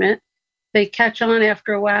impairment, they catch on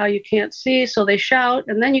after a while, you can't see. So they shout,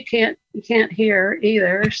 and then you can't hear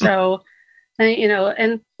either. So,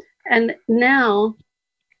 and now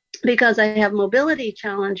because I have mobility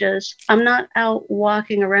challenges, I'm not out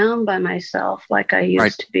walking around by myself like I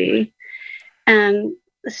used to be. And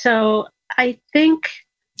so I think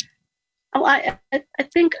I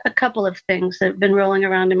think a couple of things that have been rolling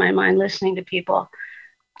around in my mind listening to people.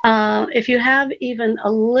 If you have even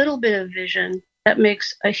a little bit of vision, that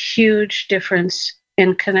makes a huge difference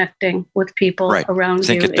in connecting with people around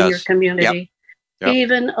you in your community. Yep.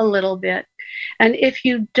 Even a little bit. And if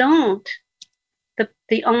you don't,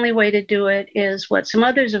 the only way to do it is what some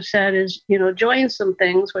others have said is, join some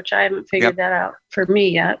things, which I haven't figured that out for me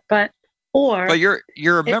yet. But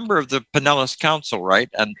you're a member of the Pinellas Council, right?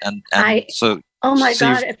 And so. Oh my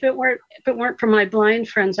God! If it weren't for my blind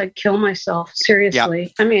friends, I'd kill myself. Seriously.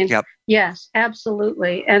 Yep. I mean, yes,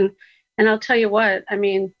 absolutely. And I'll tell you what. I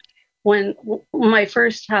mean, when my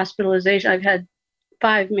first hospitalization, I've had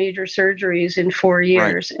 5 major surgeries in 4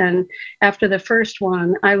 years. Right. And after the first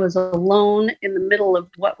one, I was alone in the middle of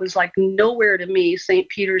what was like nowhere to me, St.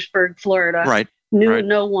 Petersburg, Florida. Right. Knew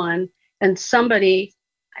no one. And somebody,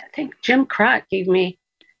 I think Jim Crott gave me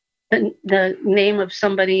the name of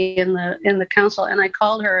somebody in the council. And I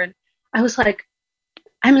called her and I was like,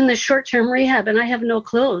 I'm in this short-term rehab and I have no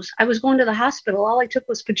clothes. I was going to the hospital. All I took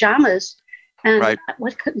was pajamas. And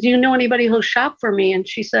do you know anybody who'll shop for me? And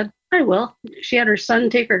she said, I will. She had her son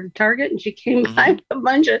take her to Target and she came by with a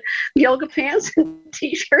bunch of yoga pants and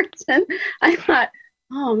t-shirts. And I thought,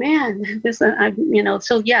 oh man,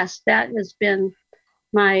 so yes, that has been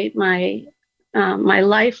my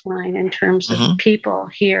lifeline in terms of people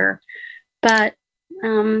here. But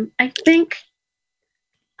I think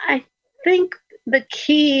the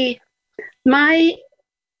key, my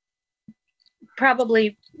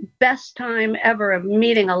probably best time ever of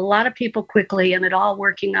meeting a lot of people quickly and it all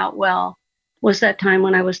working out well was that time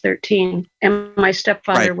when I was 13 and my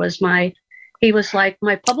stepfather was he was like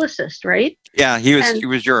my publicist, right? Yeah, he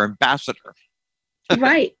was your ambassador.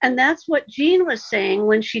 Right. And that's what Jean was saying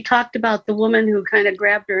when she talked about the woman who kind of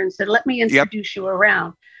grabbed her and said, let me introduce you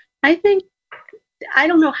around. I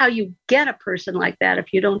don't know how you get a person like that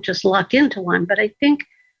if you don't just luck into one, but I think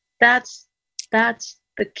that's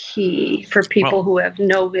the key for people who have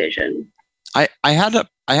no vision. I had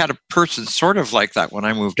a person sort of like that when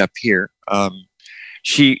I moved up here.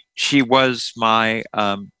 She was my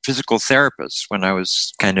physical therapist when I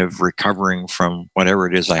was kind of recovering from whatever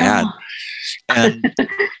it is I had. And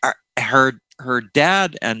her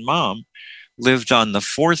dad and mom lived on the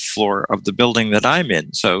 4th floor of the building that I'm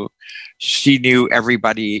in. So she knew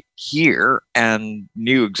everybody here and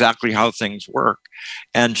knew exactly how things work.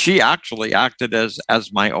 And she actually acted as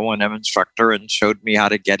my O&M instructor and showed me how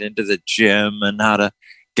to get into the gym and how to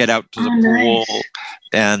get out to the pool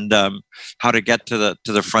and how to get to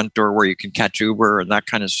the front door where you can catch Uber and that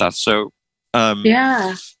kind of stuff. So, I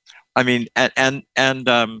mean, and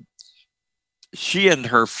she and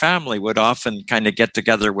her family would often kind of get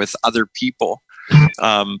together with other people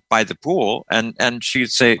by the pool, and she'd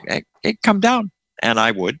say, "Hey, come down," and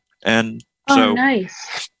I would, and so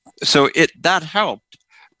that helped,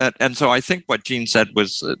 and so I think what Jean said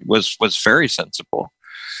was very sensible.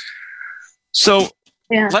 So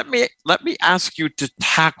let me ask you to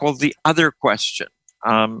tackle the other question: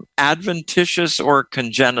 adventitious or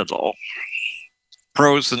congenital,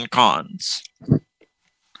 pros and cons.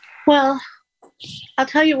 Well, I'll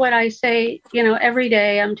tell you what I say, every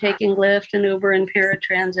day I'm taking Lyft and Uber and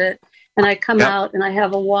paratransit, and I come out and I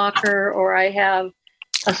have a walker or I have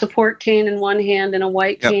a support cane in one hand and a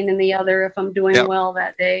white cane in the other if I'm doing well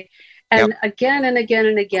that day. And again and again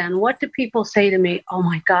and again, what do people say to me? Oh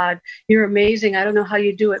my God, you're amazing. I don't know how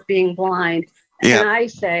you do it being blind. And I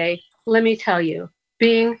say, let me tell you,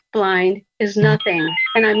 being blind is nothing.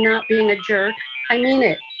 And I'm not being a jerk. I mean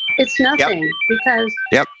it. It's nothing because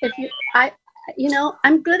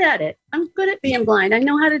I'm good at it. I'm good at being blind. I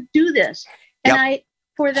know how to do this. And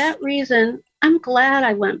for that reason, I'm glad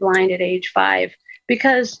I went blind at age 5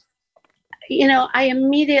 because, I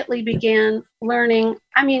immediately began learning.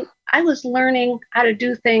 I mean, I was learning how to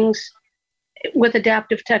do things with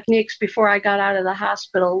adaptive techniques before I got out of the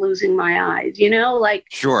hospital losing my eyes,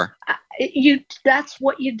 Sure. That's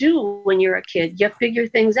what you do when you're a kid. You figure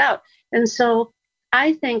things out. And so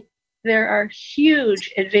I think there are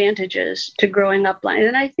huge advantages to growing up blind.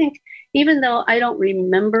 And I think even though I don't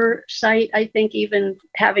remember sight, I think even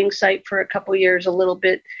having sight for a couple years a little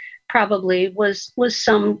bit probably was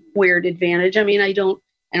some weird advantage. I mean, I don't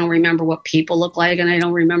remember what people look like and I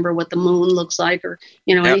don't remember what the moon looks like or,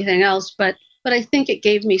 anything else. But I think it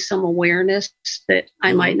gave me some awareness that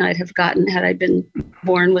I might not have gotten had I been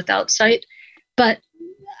born without sight. But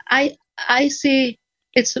I see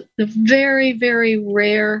it's a very, very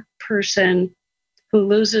rare person who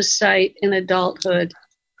loses sight in adulthood,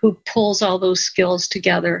 who pulls all those skills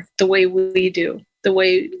together the way we do, the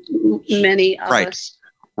way many of us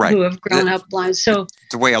who have grown up blind. So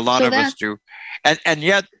the way a lot of us do, and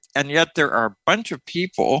yet there are a bunch of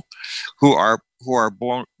people who are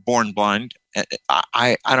born blind.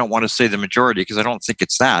 I don't want to say the majority because I don't think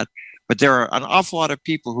it's that, but there are an awful lot of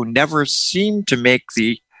people who never seem to make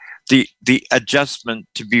the adjustment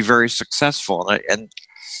to be very successful, and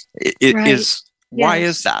it is. Why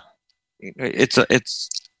is that? Go ahead.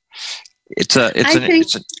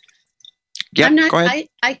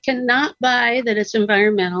 I cannot buy that it's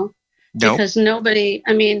environmental because nobody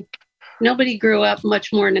grew up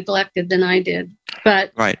much more neglected than I did,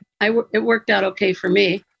 but it worked out okay for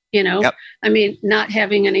me. I mean, not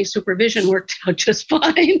having any supervision worked out just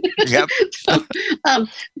fine. Yep.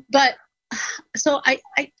 So I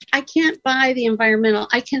can't buy the environmental.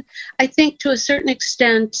 I think to a certain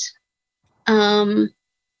extent,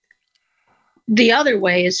 the other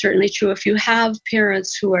way is certainly true. If you have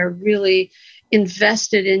parents who are really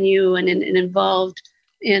invested in you and involved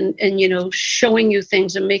in showing you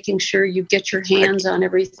things and making sure you get your hands on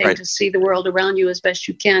everything to see the world around you as best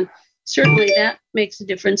you can, certainly that makes a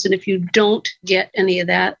difference. And if you don't get any of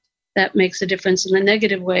that, that makes a difference in the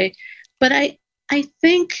negative way. But I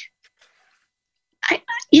think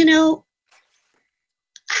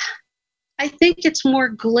it's more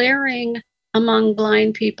glaring among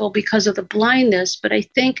blind people because of the blindness, but I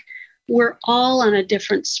think we're all on a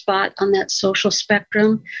different spot on that social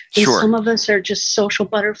spectrum. And some of us are just social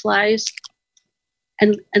butterflies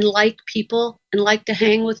and like people and like to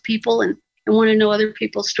hang with people and want to know other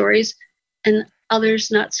people's stories, and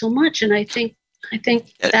others not so much. And I think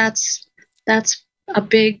that's a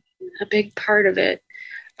big part of it.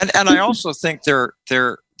 And I also think there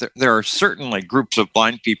are certainly groups of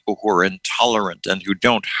blind people who are intolerant and who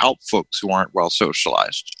don't help folks who aren't well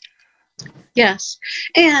socialized. Yes.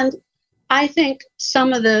 And I think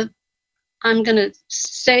I'm going to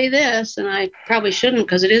say this, and I probably shouldn't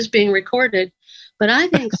because it is being recorded, but I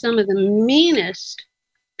think some of the meanest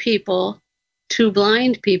people to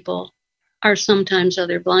blind people are sometimes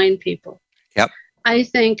other blind people. Yep. I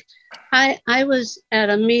think I was at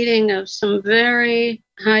a meeting of some very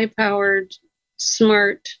high-powered,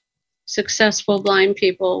 smart, successful blind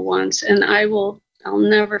people once, and I'll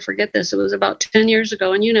never forget this. It was about 10 years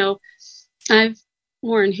ago, and I've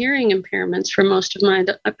worn hearing impairments for most of my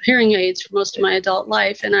hearing aids for most of my adult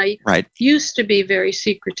life, and I used to be very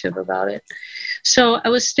secretive about it. So I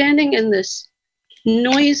was standing in this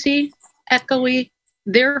noisy, echoey,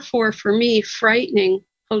 therefore for me frightening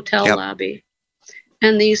hotel lobby,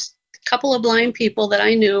 and these couple of blind people that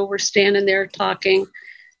I knew were standing there talking,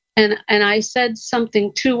 and I said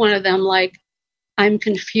something to one of them like, "I'm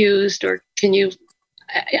confused," or "Can you?"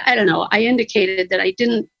 I don't know. I indicated that I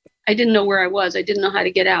didn't know where I was. I didn't know how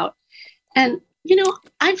to get out. And,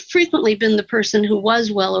 I've frequently been the person who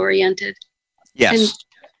was well-oriented and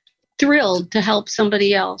thrilled to help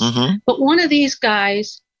somebody else. Mm-hmm. But one of these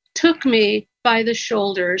guys took me by the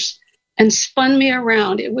shoulders and spun me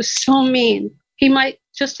around. It was so mean. He might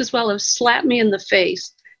just as well have slapped me in the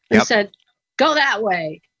face and said, "Go that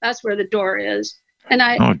way. That's where the door is." And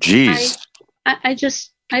I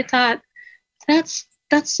thought, that's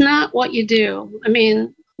not what you do. I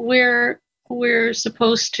mean, we're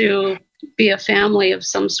supposed to be a family of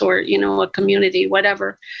some sort, a community,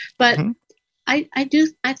 whatever. But I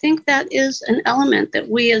think that is an element that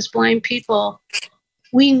we as blind people,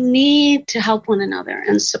 we need to help one another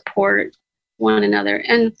and support one another.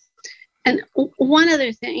 And one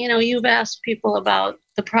other thing, you've asked people about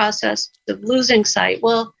the process of losing sight.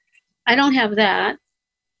 Well, I don't have that.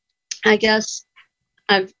 I guess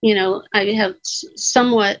I have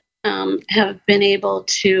somewhat have been able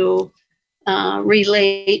to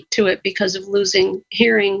relate to it because of losing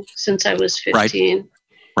hearing since I was 15.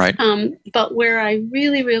 Right. But where I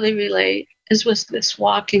really, really relate is with this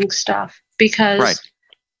walking stuff because,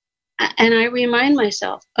 and I remind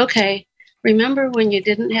myself, okay, remember when you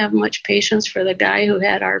didn't have much patience for the guy who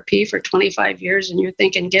had RP for 25 years and you're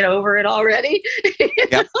thinking, get over it already?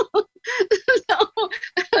 Yep.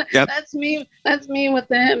 Yep. That's me with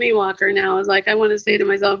the Hemi walker now. It's like, I want to say to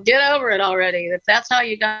myself, get over it already. If that's how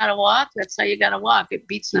you got to walk, that's how you got to walk. It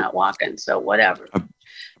beats not walking. So whatever.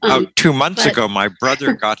 2 months ago, my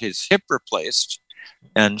brother got his hip replaced.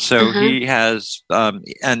 And so he has,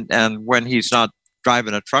 and when he's not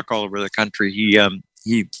driving a truck all over the country, he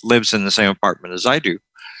lives in the same apartment as I do.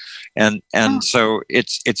 And so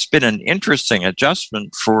it's been an interesting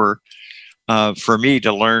adjustment for me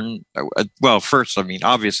to learn. Well, first, I mean,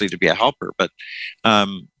 obviously to be a helper, but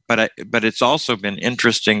it's also been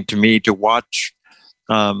interesting to me to watch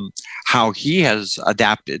how he has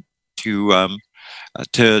adapted to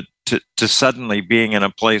suddenly being in a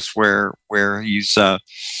place where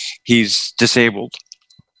he's disabled.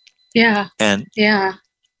 Yeah. And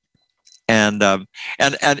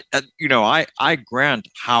you know, I grant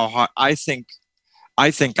how hard, I think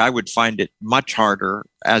I would find it much harder,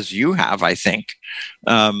 as you have, I think,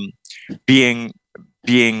 being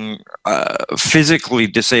physically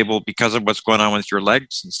disabled because of what's going on with your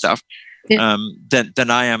legs and stuff, than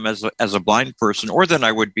I am as a blind person, or than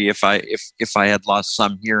I would be if I had lost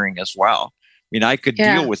some hearing as well. I mean, I could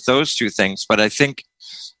deal with those two things, but I think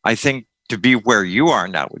to be where you are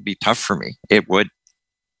now would be tough for me. It would.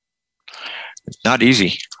 It's not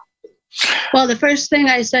easy. Well, the first thing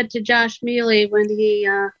I said to Josh Mealy when he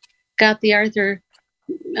got the Arthur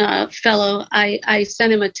Fellow, I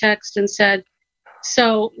sent him a text and said,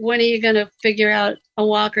 "So when are you going to figure out a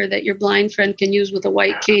walker that your blind friend can use with a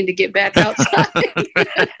white cane to get back outside?"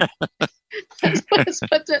 let's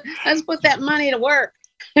put that money to work.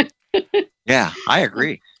 Yeah, I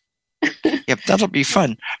agree. Yep, that'll be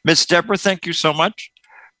fun. Miss Deborah, thank you so much.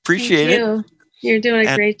 Appreciate it. You're doing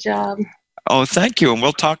a great job. Oh, thank you. And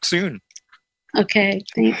we'll talk soon. Okay,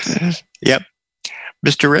 thanks. Yep.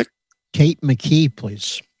 Mr. Rick? Kate McKee,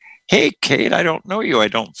 please. Hey, Kate, I don't know you, I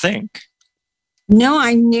don't think. No,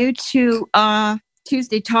 I'm new to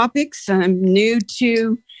Tuesday Topics. I'm new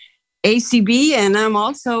to ACB, and I'm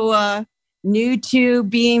also new to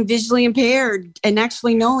being visually impaired and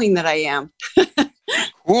actually knowing that I am.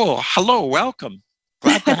 Cool. Hello, welcome.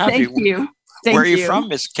 Glad to have Thank you. Where are you from,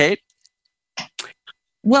 Miss Kate?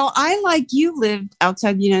 Well, I, like you, lived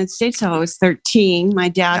outside the United States till I was 13. My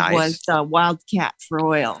dad was a wildcat for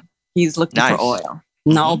oil. He's looking for oil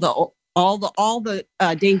and all the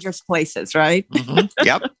dangerous places, right? Mm-hmm.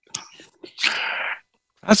 Yep.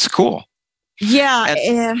 That's cool.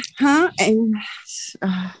 Yeah.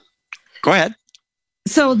 Go ahead.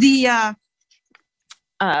 So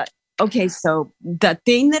okay, so the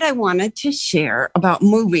thing that I wanted to share about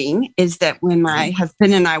moving is that when my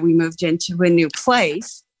husband and we moved into a new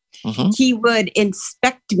place, he would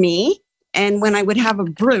inspect me, and when I would have a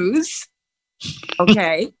bruise,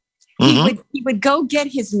 okay, he would go get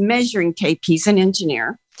his measuring tape. He's an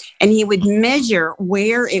engineer, and he would measure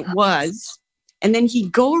where it was, and then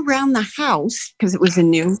he'd go around the house because it was a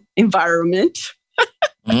new environment.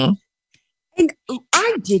 And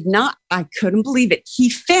I couldn't believe it. He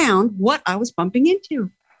found what I was bumping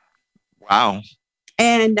into. Wow.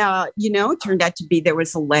 And, it turned out to be there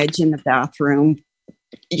was a ledge in the bathroom,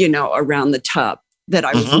 around the tub that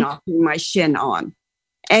I was knocking my shin on.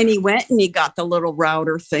 And he went and he got the little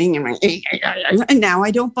router thing and now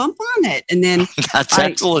I don't bump on it. And then that's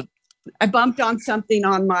excellent. I bumped on something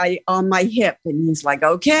on my hip, and he's like,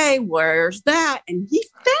 "Okay, where's that?" And he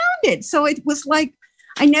found it. So it was like,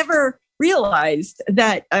 I never realized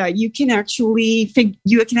that you can actually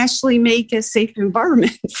make a safe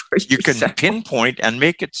environment for yourself. You can pinpoint and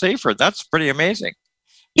make it safer. That's pretty amazing.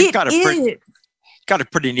 You've got a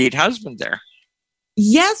pretty neat husband there.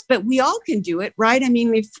 Yes, but we all can do it, right? I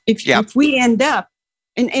mean, if we end up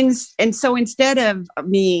and so instead of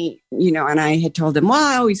me, and I had told him, well,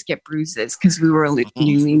 I always get bruises because we were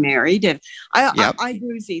newly married, and I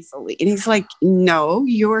bruise easily, and he's like, "No,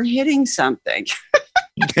 you're hitting something."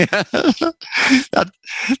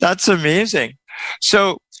 That's amazing.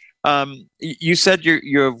 So you said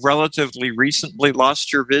you have relatively recently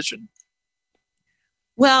lost your vision.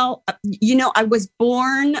 Well, I was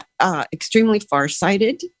born extremely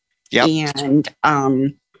farsighted. Yep.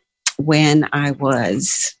 And when I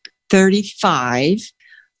was 35,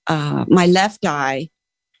 my left eye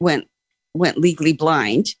went legally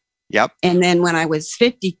blind. Yep. And then when I was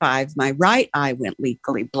 55, my right eye went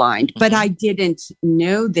legally blind. But I didn't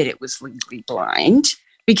know that it was legally blind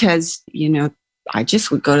because, I just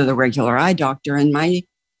would go to the regular eye doctor, and my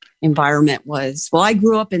environment was, well, I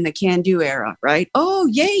grew up in the can-do era, right? Oh,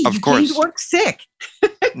 yay. Of course. You came to work sick.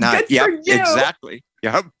 Good for you. Exactly.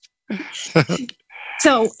 Yep.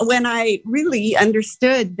 So when I really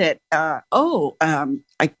understood that, I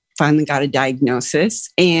finally got a diagnosis,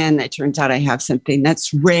 and it turns out I have something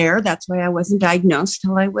that's rare. That's why I wasn't diagnosed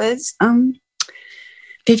till I was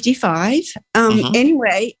 55.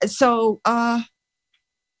 Anyway, so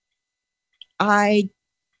I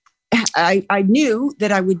knew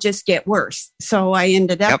that I would just get worse. So I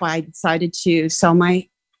ended up, I decided to sell my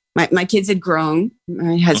kids had grown.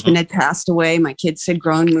 My husband had passed away. My kids had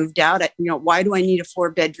grown, moved out. Why do I need a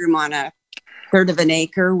 4-bedroom on a third of an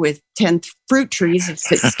acre with 10 fruit trees? It's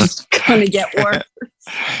just going to get worse.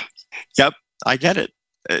 Yep, I get it.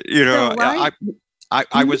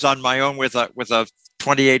 I was on my own with a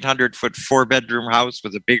 2,800 foot 4-bedroom house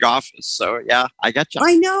with a big office. So yeah, I got you.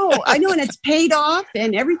 I know, and it's paid off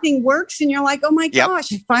and everything works, and you're like, oh my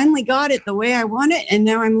gosh, I finally got it the way I want it, and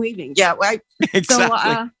now I'm leaving. Yeah, exactly.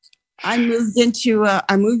 So I moved into.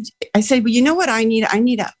 I said, well, you know what? I need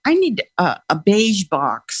a beige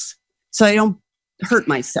box so I don't hurt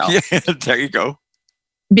myself. Yeah, there you go.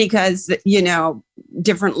 Because,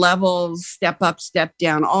 different levels, step up, step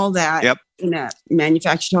down, all that in a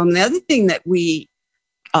manufactured home. The other thing that we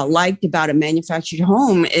liked about a manufactured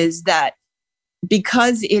home is that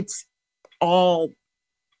because it's all,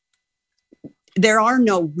 there are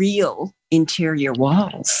no real interior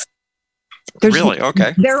walls. Really?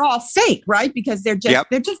 Okay. They're all fake, right? Because they're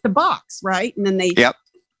just a box, right? And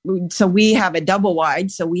then so we have a double wide.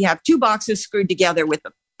 So we have 2 boxes screwed together with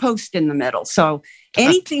a post in the middle. So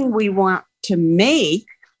anything we want to make,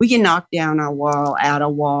 we can knock down a wall, add a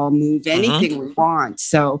wall, move anything we want.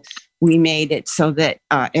 So we made it so that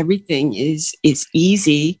everything is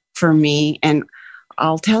easy for me. And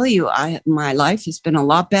I'll tell you, my life has been a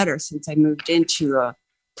lot better since I moved into a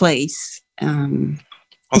place. Well,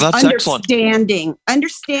 that's understanding.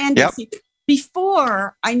 Yep. See,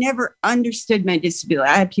 before, I never understood my disability.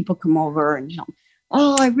 I had people come over and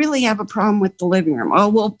I really have a problem with the living room. Oh,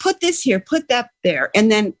 well, put this here, put that there. And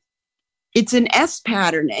then it's an S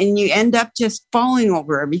pattern and you end up just falling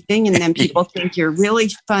over everything. And then people think you're really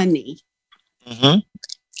funny. Mm-hmm.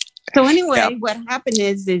 So anyway, what happened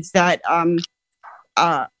is that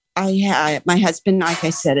I had my husband, like I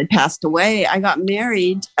said, had passed away. I got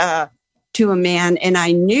married to a man, and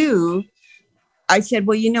I said,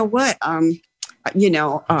 well, you know what?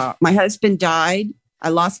 My husband died. I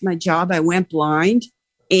lost my job. I went blind,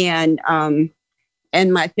 and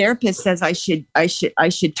my therapist says I should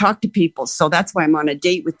talk to people. So that's why I'm on a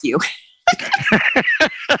date with you.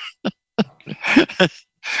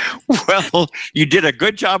 Well, you did a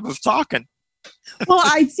good job of talking. Well,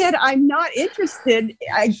 I said, I'm not interested.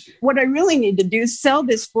 What I really need to do is sell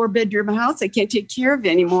this 4-bedroom house I can't take care of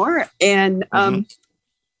anymore. And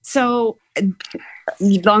so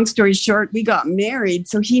long story short, we got married.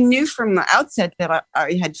 So he knew from the outset that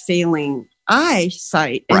I had failing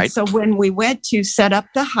eyesight. And so when we went to set up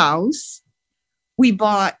the house, we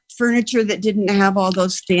bought furniture that didn't have all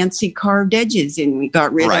those fancy carved edges in. We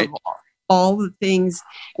got rid of all the things,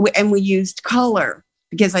 and we used color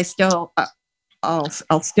because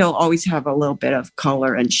I'll still always have a little bit of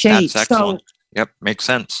color and shade. That's excellent. So, makes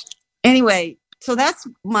sense. Anyway, so that's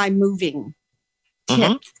my moving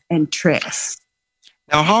tips and tricks.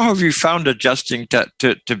 Now, how have you found adjusting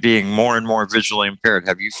to being more and more visually impaired?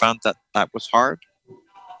 Have you found that was hard?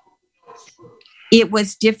 It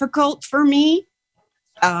was difficult for me,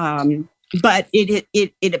 but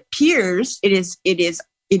it appears it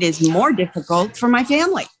is more difficult for my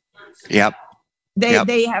family. Yep.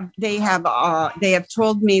 They have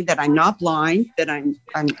told me that I'm not blind, that I'm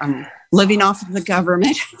living off of the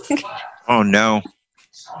government. Oh no.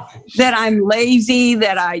 That I'm lazy,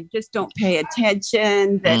 that I just don't pay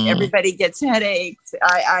attention, that everybody gets headaches.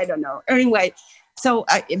 I don't know. Anyway, so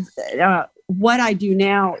what I do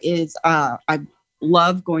now is I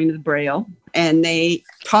love going to the Braille, and they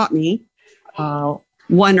taught me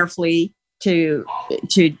wonderfully to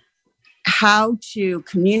how to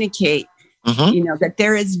communicate. That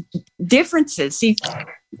there is differences. See,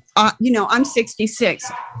 I'm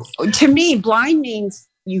 66. To me, blind means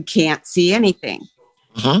you can't see anything.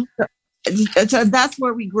 So that's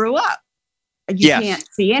where we grew up. You can't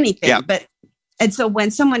see anything. And so when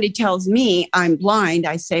somebody tells me I'm blind,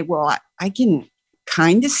 I say, well, I can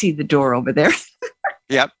kind of see the door over there.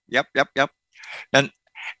 Yep. And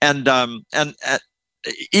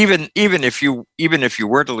even if you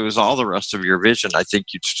were to lose all the rest of your vision, I think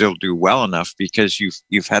you'd still do well enough because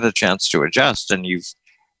you've had a chance to adjust, and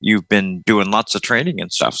you've been doing lots of training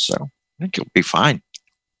and stuff. So I think you'll be fine.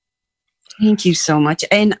 Thank you so much.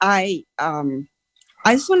 And I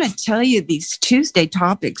just want to tell you these Tuesday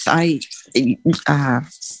topics. I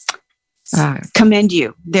commend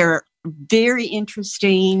you. They're very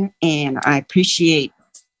interesting, and I appreciate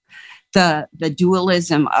the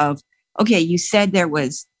dualism of. Okay, you said there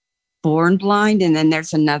was born blind, and then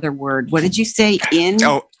there's another word. What did you say?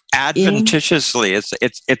 Adventitiously. It's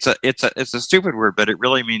a stupid word, but it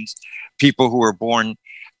really means people who are born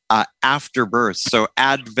after birth. So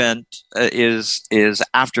Advent is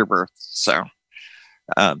after birth. So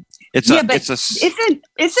it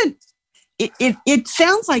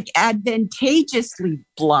sounds like advantageously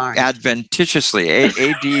blind. Adventitiously,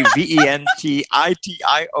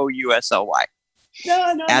 ADVENTITIOUSLY.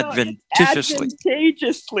 No. Adventitiously.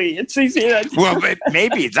 Advantageously. It's easy. Well,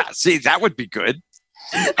 maybe that would be good.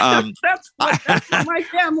 That's what my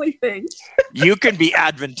family thinks. You can be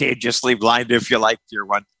advantageously blind if you like, dear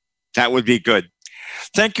one. That would be good.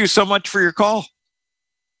 Thank you so much for your call.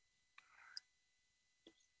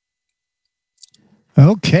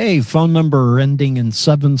 Okay, phone number ending in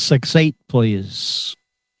 768, please.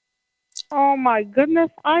 Oh my goodness,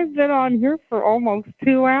 I've been on here for almost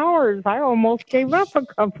 2 hours. I almost gave up a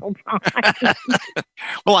couple times.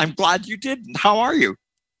 Well, I'm glad you didn't. How are you?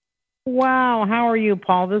 Wow, how are you,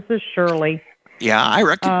 Paul? This is Shirley. Yeah, I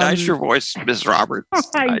recognize your voice, Ms. Roberts.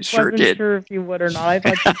 I sure did. I wasn't sure if you would or not. I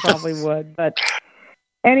thought you probably would. But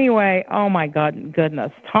anyway, oh my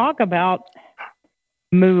goodness. Talk about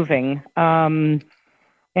moving.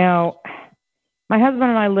 You know, my husband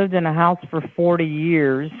and I lived in a house for 40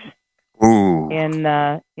 years. Ooh. In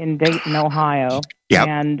Dayton, Ohio. Yep.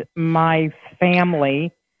 And my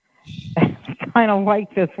family, kind of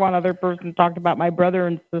like this one other person talked about, my brother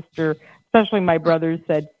and sister, especially my brother,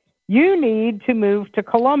 said, you need to move to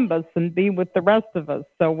Columbus and be with the rest of us.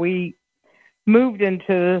 So we moved into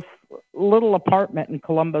this little apartment in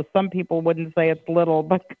Columbus. Some people wouldn't say it's little,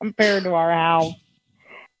 but compared to our house,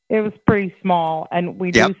 it was pretty small. And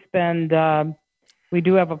we do spend... we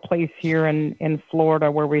do have a place here in Florida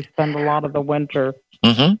where we spend a lot of the winter.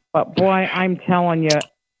 Mm-hmm. But boy, I'm telling you.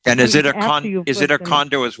 And is it a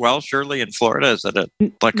condo as well, Shirley, in Florida? Is it a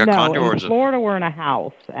condo? No, or in is Florida we're in a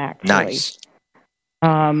house, actually. Nice.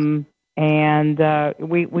 And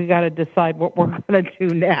we got to decide what we're going to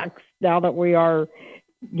do next now that we are,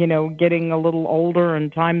 getting a little older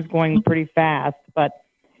and time's going pretty fast. But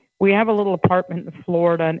we have a little apartment in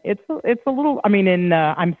Florida, and it's a little. in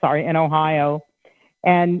Ohio.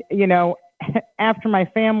 And, after my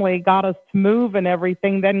family got us to move and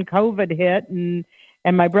everything, then COVID hit and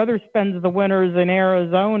my brother spends the winters in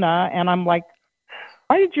Arizona. And I'm like,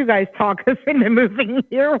 why did you guys talk us into moving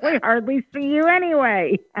here? We hardly see you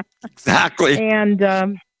anyway. Exactly. And,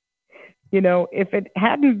 if it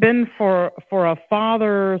hadn't been for a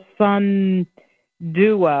father-son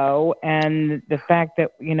duo and the fact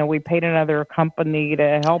that, we paid another company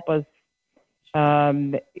to help us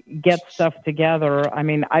get stuff together. I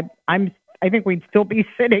think we'd still be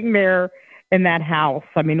sitting there in that house.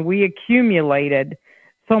 We accumulated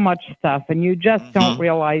so much stuff, and you just don't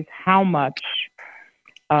realize how much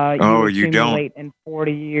you accumulate in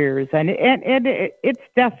 40 years. And it's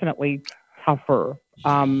definitely tougher,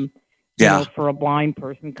 for a blind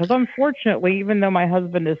person. Because unfortunately, even though my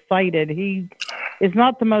husband is sighted, he is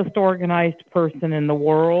not the most organized person in the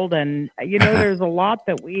world. And, there's a lot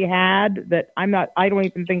that we had that I don't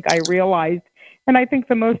even think I realized. And I think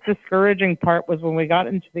the most discouraging part was when we got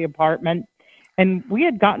into the apartment and we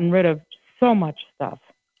had gotten rid of so much stuff.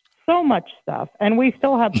 And we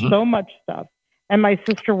still have so much stuff. And my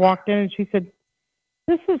sister walked in and she said,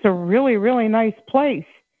 this is a really, really nice place.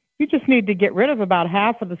 You just need to get rid of about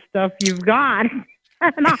half of the stuff you've got.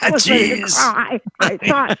 And I was ready to cry. I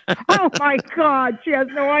thought, oh my God, she has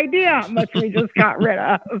no idea how much we just got rid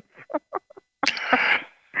of.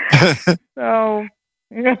 So,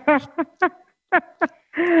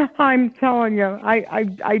 I'm telling you,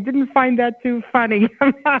 I didn't find that too funny.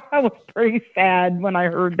 I was pretty sad when I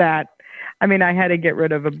heard that. I had to get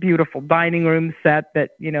rid of a beautiful dining room set that,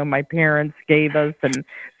 my parents gave us and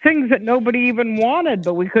things that nobody even wanted,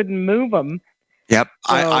 but we couldn't move them. Yep.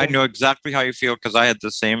 So, I know exactly how you feel because I had the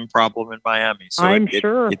same problem in Miami. So I'm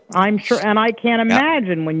sure. And I can't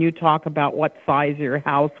imagine when you talk about what size your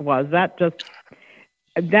house was. That just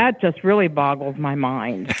really boggles my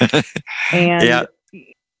mind. And,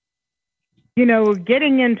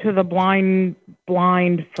 getting into the blind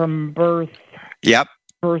from birth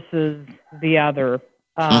versus the other.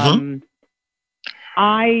 I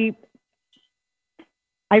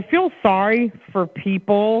feel sorry for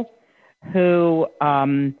people who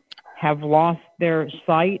have lost their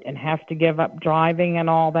sight and have to give up driving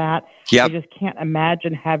and all that. I just can't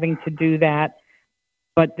imagine having to do that.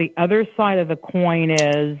 But the other side of the coin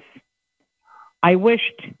is I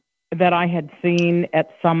wished that I had seen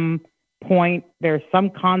at some point, there's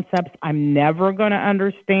some concepts I'm never going to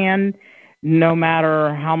understand, no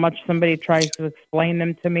matter how much somebody tries to explain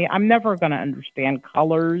them to me. I'm never going to understand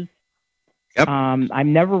colors.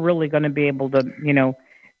 I'm never really going to be able to,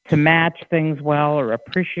 to match things well or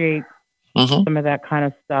appreciate some of that kind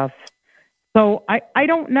of stuff. So I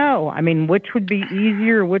don't know. Which would be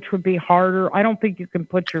easier, which would be harder? I don't think you can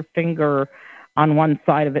put your finger on one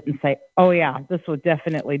side of it and say, oh yeah, this would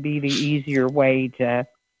definitely be the easier way to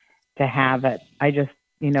have it. I just,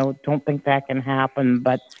 don't think that can happen.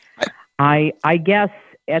 But I guess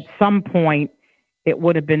at some point it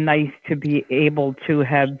would have been nice to be able to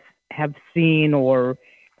have seen or,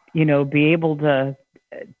 be able to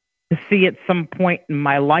to see at some point in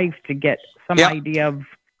my life to get some idea of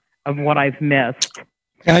what I've missed.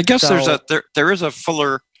 Yeah, I guess there is a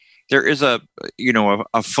fuller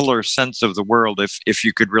sense of the world if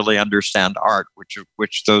you could really understand art,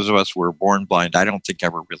 which those of us who were born blind, I don't think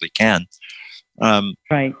ever really can.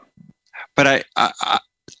 Right. But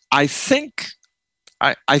I think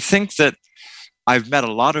that I've met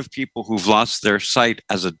a lot of people who've lost their sight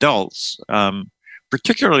as adults,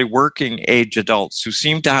 particularly working age adults, who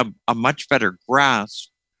seem to have a much better grasp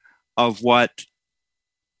of what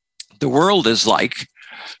the world is like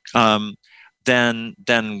than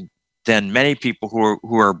many people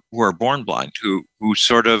who are born blind, who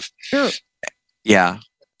sort of who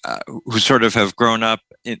sort of have grown up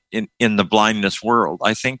in the blindness world.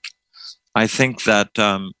 I think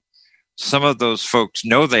that some of those folks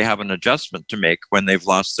know they have an adjustment to make when they've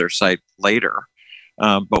lost their sight later.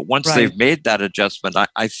 But once they've made that adjustment,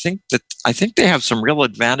 I think they have some real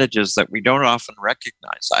advantages that we don't often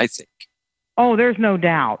recognize, I think. Oh, there's no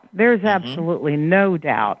doubt. There's absolutely no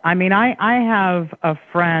doubt. I mean, I have a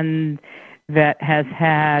friend that has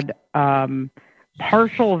had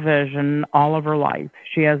partial vision all of her life.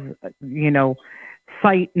 She has,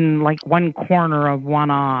 sight in like one corner of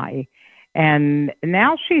one eye. And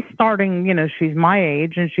now she's starting, she's my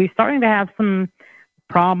age, and she's starting to have some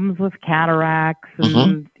problems with cataracts.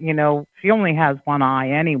 And, she only has one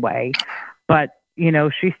eye anyway. But,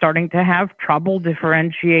 she's starting to have trouble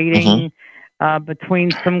differentiating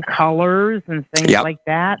between some colors and things like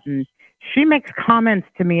that. And she makes comments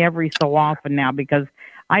to me every so often now, because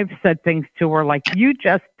I've said things to her like, you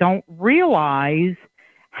just don't realize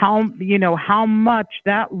how much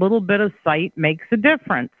that little bit of sight makes a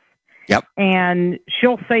difference. Yep. And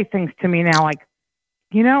she'll say things to me now like,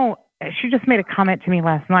 she just made a comment to me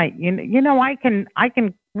last night. I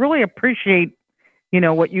can really appreciate,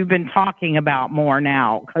 what you've been talking about more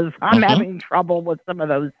now, because I'm having trouble with some of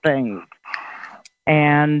those things.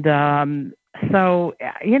 And so,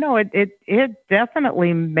 it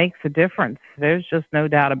definitely makes a difference. There's just no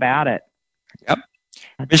doubt about it. Yep.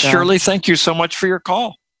 Miss Shirley, thank you so much for your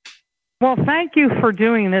call. Well, thank you for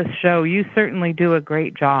doing this show. You certainly do a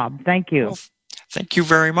great job. Thank you. Well, thank you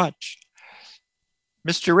very much.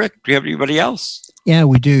 Mr. Rick, do you have anybody else? Yeah,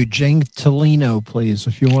 we do. Jane Tolino, please,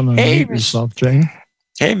 if you want to unmute yourself, Jane.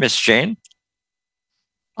 Hey, Miss Jane.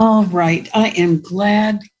 All right. I am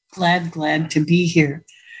glad to be here.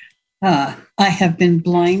 I have been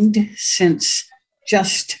blind since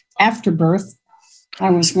just after birth.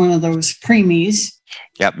 I was one of those preemies.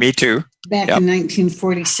 Yeah, me too. Back in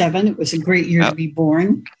 1947. It was a great year to be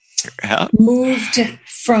born. Moved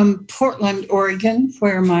from Portland, Oregon,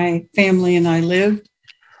 where my family and I lived.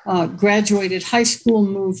 Graduated high school,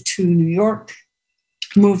 moved to New York,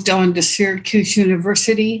 moved on to Syracuse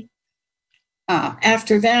University.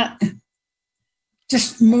 After that,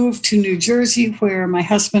 just moved to New Jersey, where my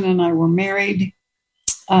husband and I were married.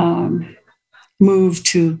 Moved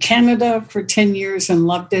to Canada for 10 years and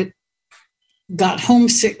loved it. Got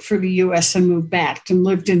homesick for the U.S. and moved back and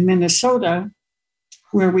lived in Minnesota,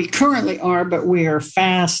 where we currently are, but we are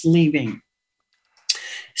fast leaving.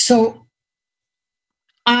 So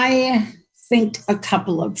I think a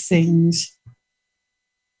couple of things.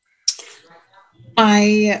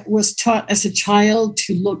 I was taught as a child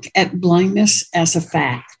to look at blindness as a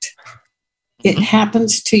fact. It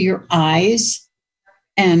happens to your eyes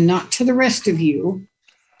and not to the rest of you.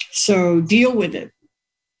 So deal with it.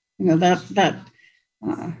 That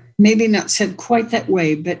maybe not said quite that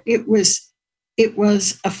way, but it was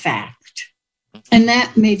a fact. And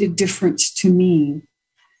that made a difference to me,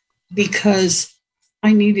 because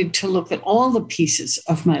I needed to look at all the pieces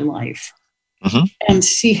of my life and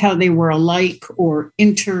see how they were alike or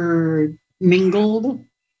intermingled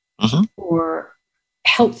or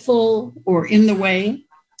helpful or in the way.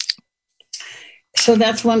 So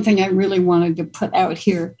that's one thing I really wanted to put out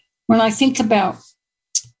here. When I think about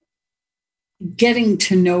getting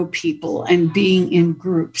to know people and being in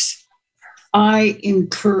groups, I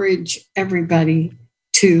encourage everybody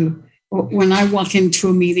to, when I walk into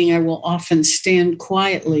a meeting, I will often stand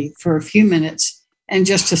quietly for a few minutes and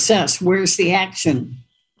just assess where's the action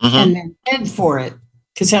and then head for it,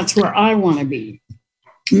 because that's where I want to be,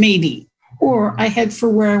 maybe, or I head for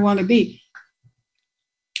where I want to be.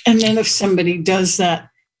 And then if somebody does that,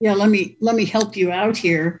 let me help you out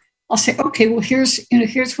here, I'll say, okay, well, here's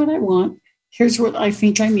what I want. Here's what I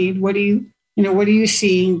think I need. What are you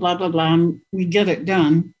seeing? Blah, blah, blah. And we get it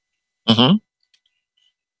done.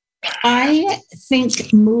 I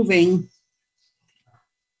think moving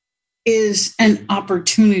is an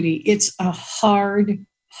opportunity. It's a hard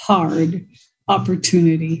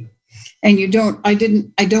opportunity. And I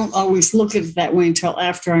don't always look at it that way until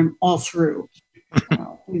after I'm all through.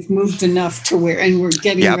 We've moved enough to where, and we're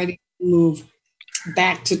getting ready to move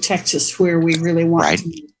back to Texas where we really want to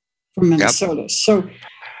move from Minnesota. So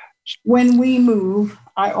when we move,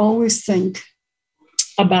 I always think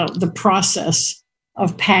about the process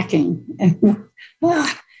of packing and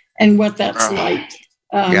what that's like.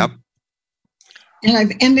 And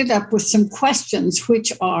I've ended up with some questions,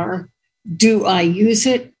 which are, do I use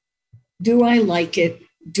it? Do I like it?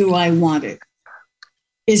 Do I want it?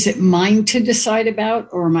 Is it mine to decide about,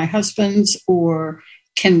 or my husband's, or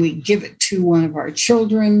can we give it to one of our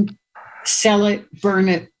children, sell it, burn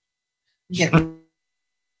it, get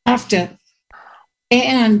after?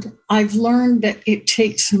 And I've learned that it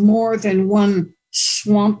takes more than one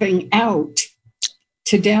swamping out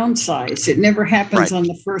to downsize. It never happens on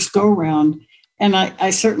the first go round. And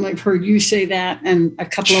I certainly have heard you say that, and a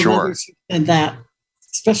couple of others have said that,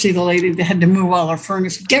 especially the lady that had to move all her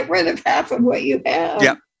furniture. Get rid of half of what you have.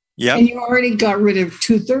 Yeah. And you already got rid of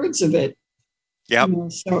 2/3 of it. Yeah.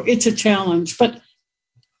 So it's a challenge. But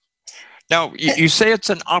now you say it's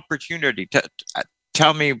an opportunity.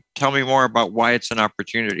 Tell me more about why it's an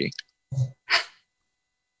opportunity.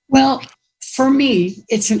 Well, for me,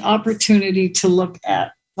 it's an opportunity to look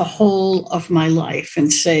at the whole of my life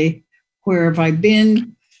and say, where have I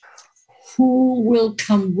been? Who will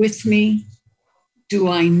come with me? Do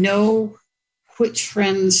I know which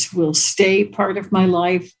friends will stay part of my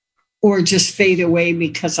life or just fade away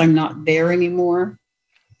because I'm not there anymore?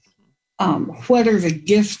 What are the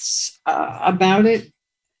gifts about it?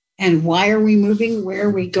 And why are we moving? Where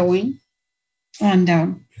are we going?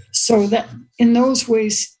 And so that in those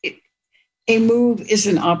ways, a move is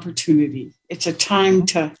an opportunity. It's a time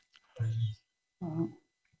to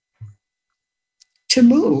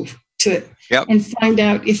move, and find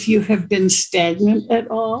out if you have been stagnant at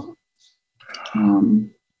all.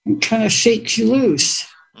 It kind of shakes you loose.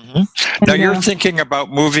 Mm-hmm. Now you're thinking about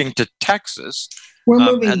moving to Texas. We're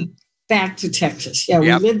moving back to Texas. Yeah,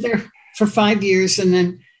 we lived there for 5 years, and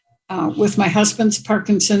then with my husband's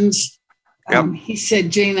Parkinson's, he said,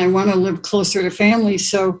 Jane, I want to live closer to family.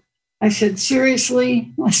 So I said,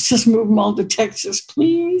 seriously, let's just move them all to Texas,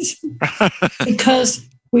 please. Because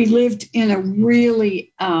we lived in a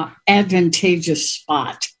really advantageous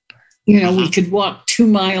spot. We could walk 2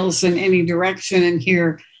 miles in any direction and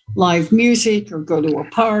hear live music or go to a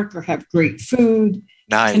park or have great food,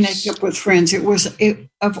 connect up with friends.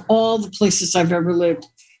 Of all the places I've ever lived,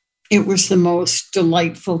 it was the most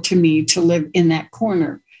delightful to me to live in that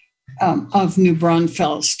corner of New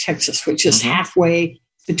Braunfels, Texas, which is halfway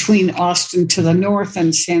between Austin to the north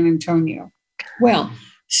and San Antonio. Well,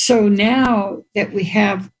 so now that we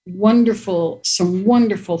have some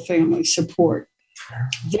wonderful family support,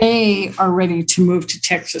 they are ready to move to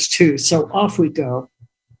Texas too. So off we go.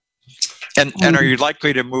 And are you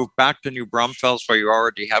likely to move back to New Braunfels where you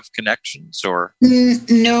already have connections, or?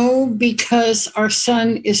 No, because our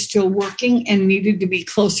son is still working and needed to be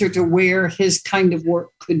closer to where his kind of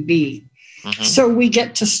work could be. Mm-hmm. So we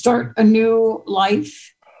get to start a new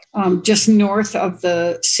life just north of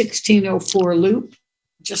the 1604 Loop,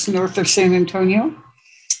 just north of San Antonio.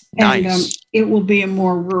 And it will be a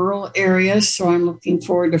more rural area, so I'm looking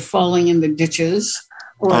forward to falling in the ditches,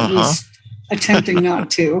 or at least attempting not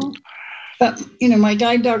to. But, my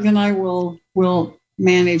guide dog and I will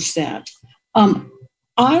manage that.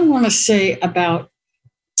 I want to say about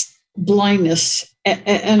blindness,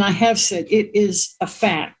 and I have said it is a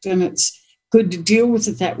fact, and it's good to deal with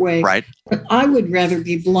it that way. Right. But I would rather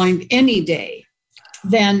be blind any day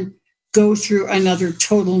than go through another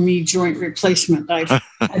total knee joint replacement. I've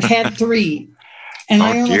had 3, and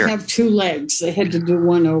I only have 2 legs. They had to do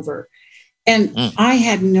one over. And I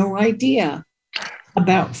had no idea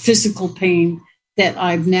about physical pain that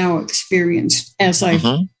I've now experienced as I've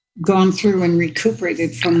gone through and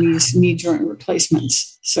recuperated from these knee joint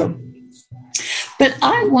replacements. So, but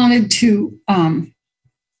I wanted to, and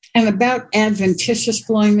about adventitious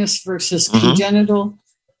blindness versus congenital,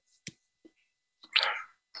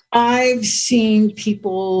 I've seen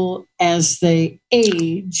people as they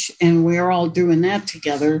age, and we're all doing that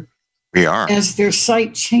together. We are. As their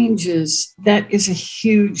sight changes, that is a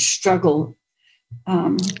huge struggle.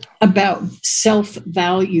 About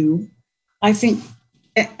self-value, I think,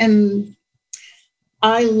 and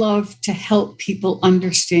I love to help people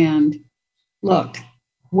understand, look,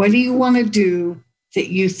 what do you want to do that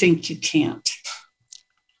you think you can't?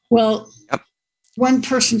 Well, one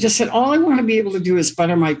person just said, all I want to be able to do is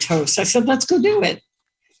butter my toast. I said, let's go do it.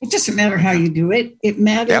 It doesn't matter how you do it. It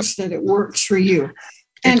matters that it works for you.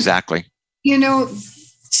 And, exactly.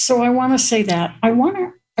 So I want to say that. I want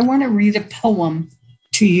I want to read a poem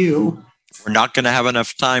to you. We're not going to have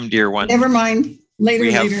enough time, dear one. Never mind.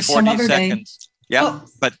 Later, some other seconds. Day. Yep. Oh,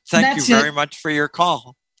 but thank you very much for your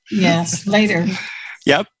call. Yes, later.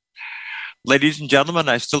 Yep. Ladies and gentlemen,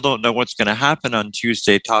 I still don't know what's going to happen on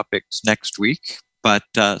Tuesday Topics next week, but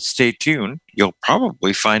stay tuned. You'll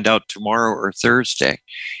probably find out tomorrow or Thursday.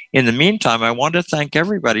 In the meantime, I want to thank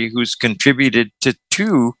everybody who's contributed to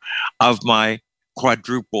 2 of my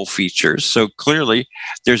quadruple features. So clearly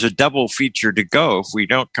there's a double feature to go if we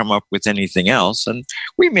don't come up with anything else. And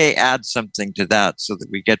we may add something to that so that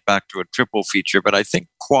we get back to a triple feature, but I think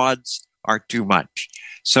quads are too much.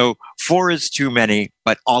 So 4 is too many,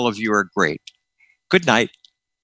 but all of you are great. Good night.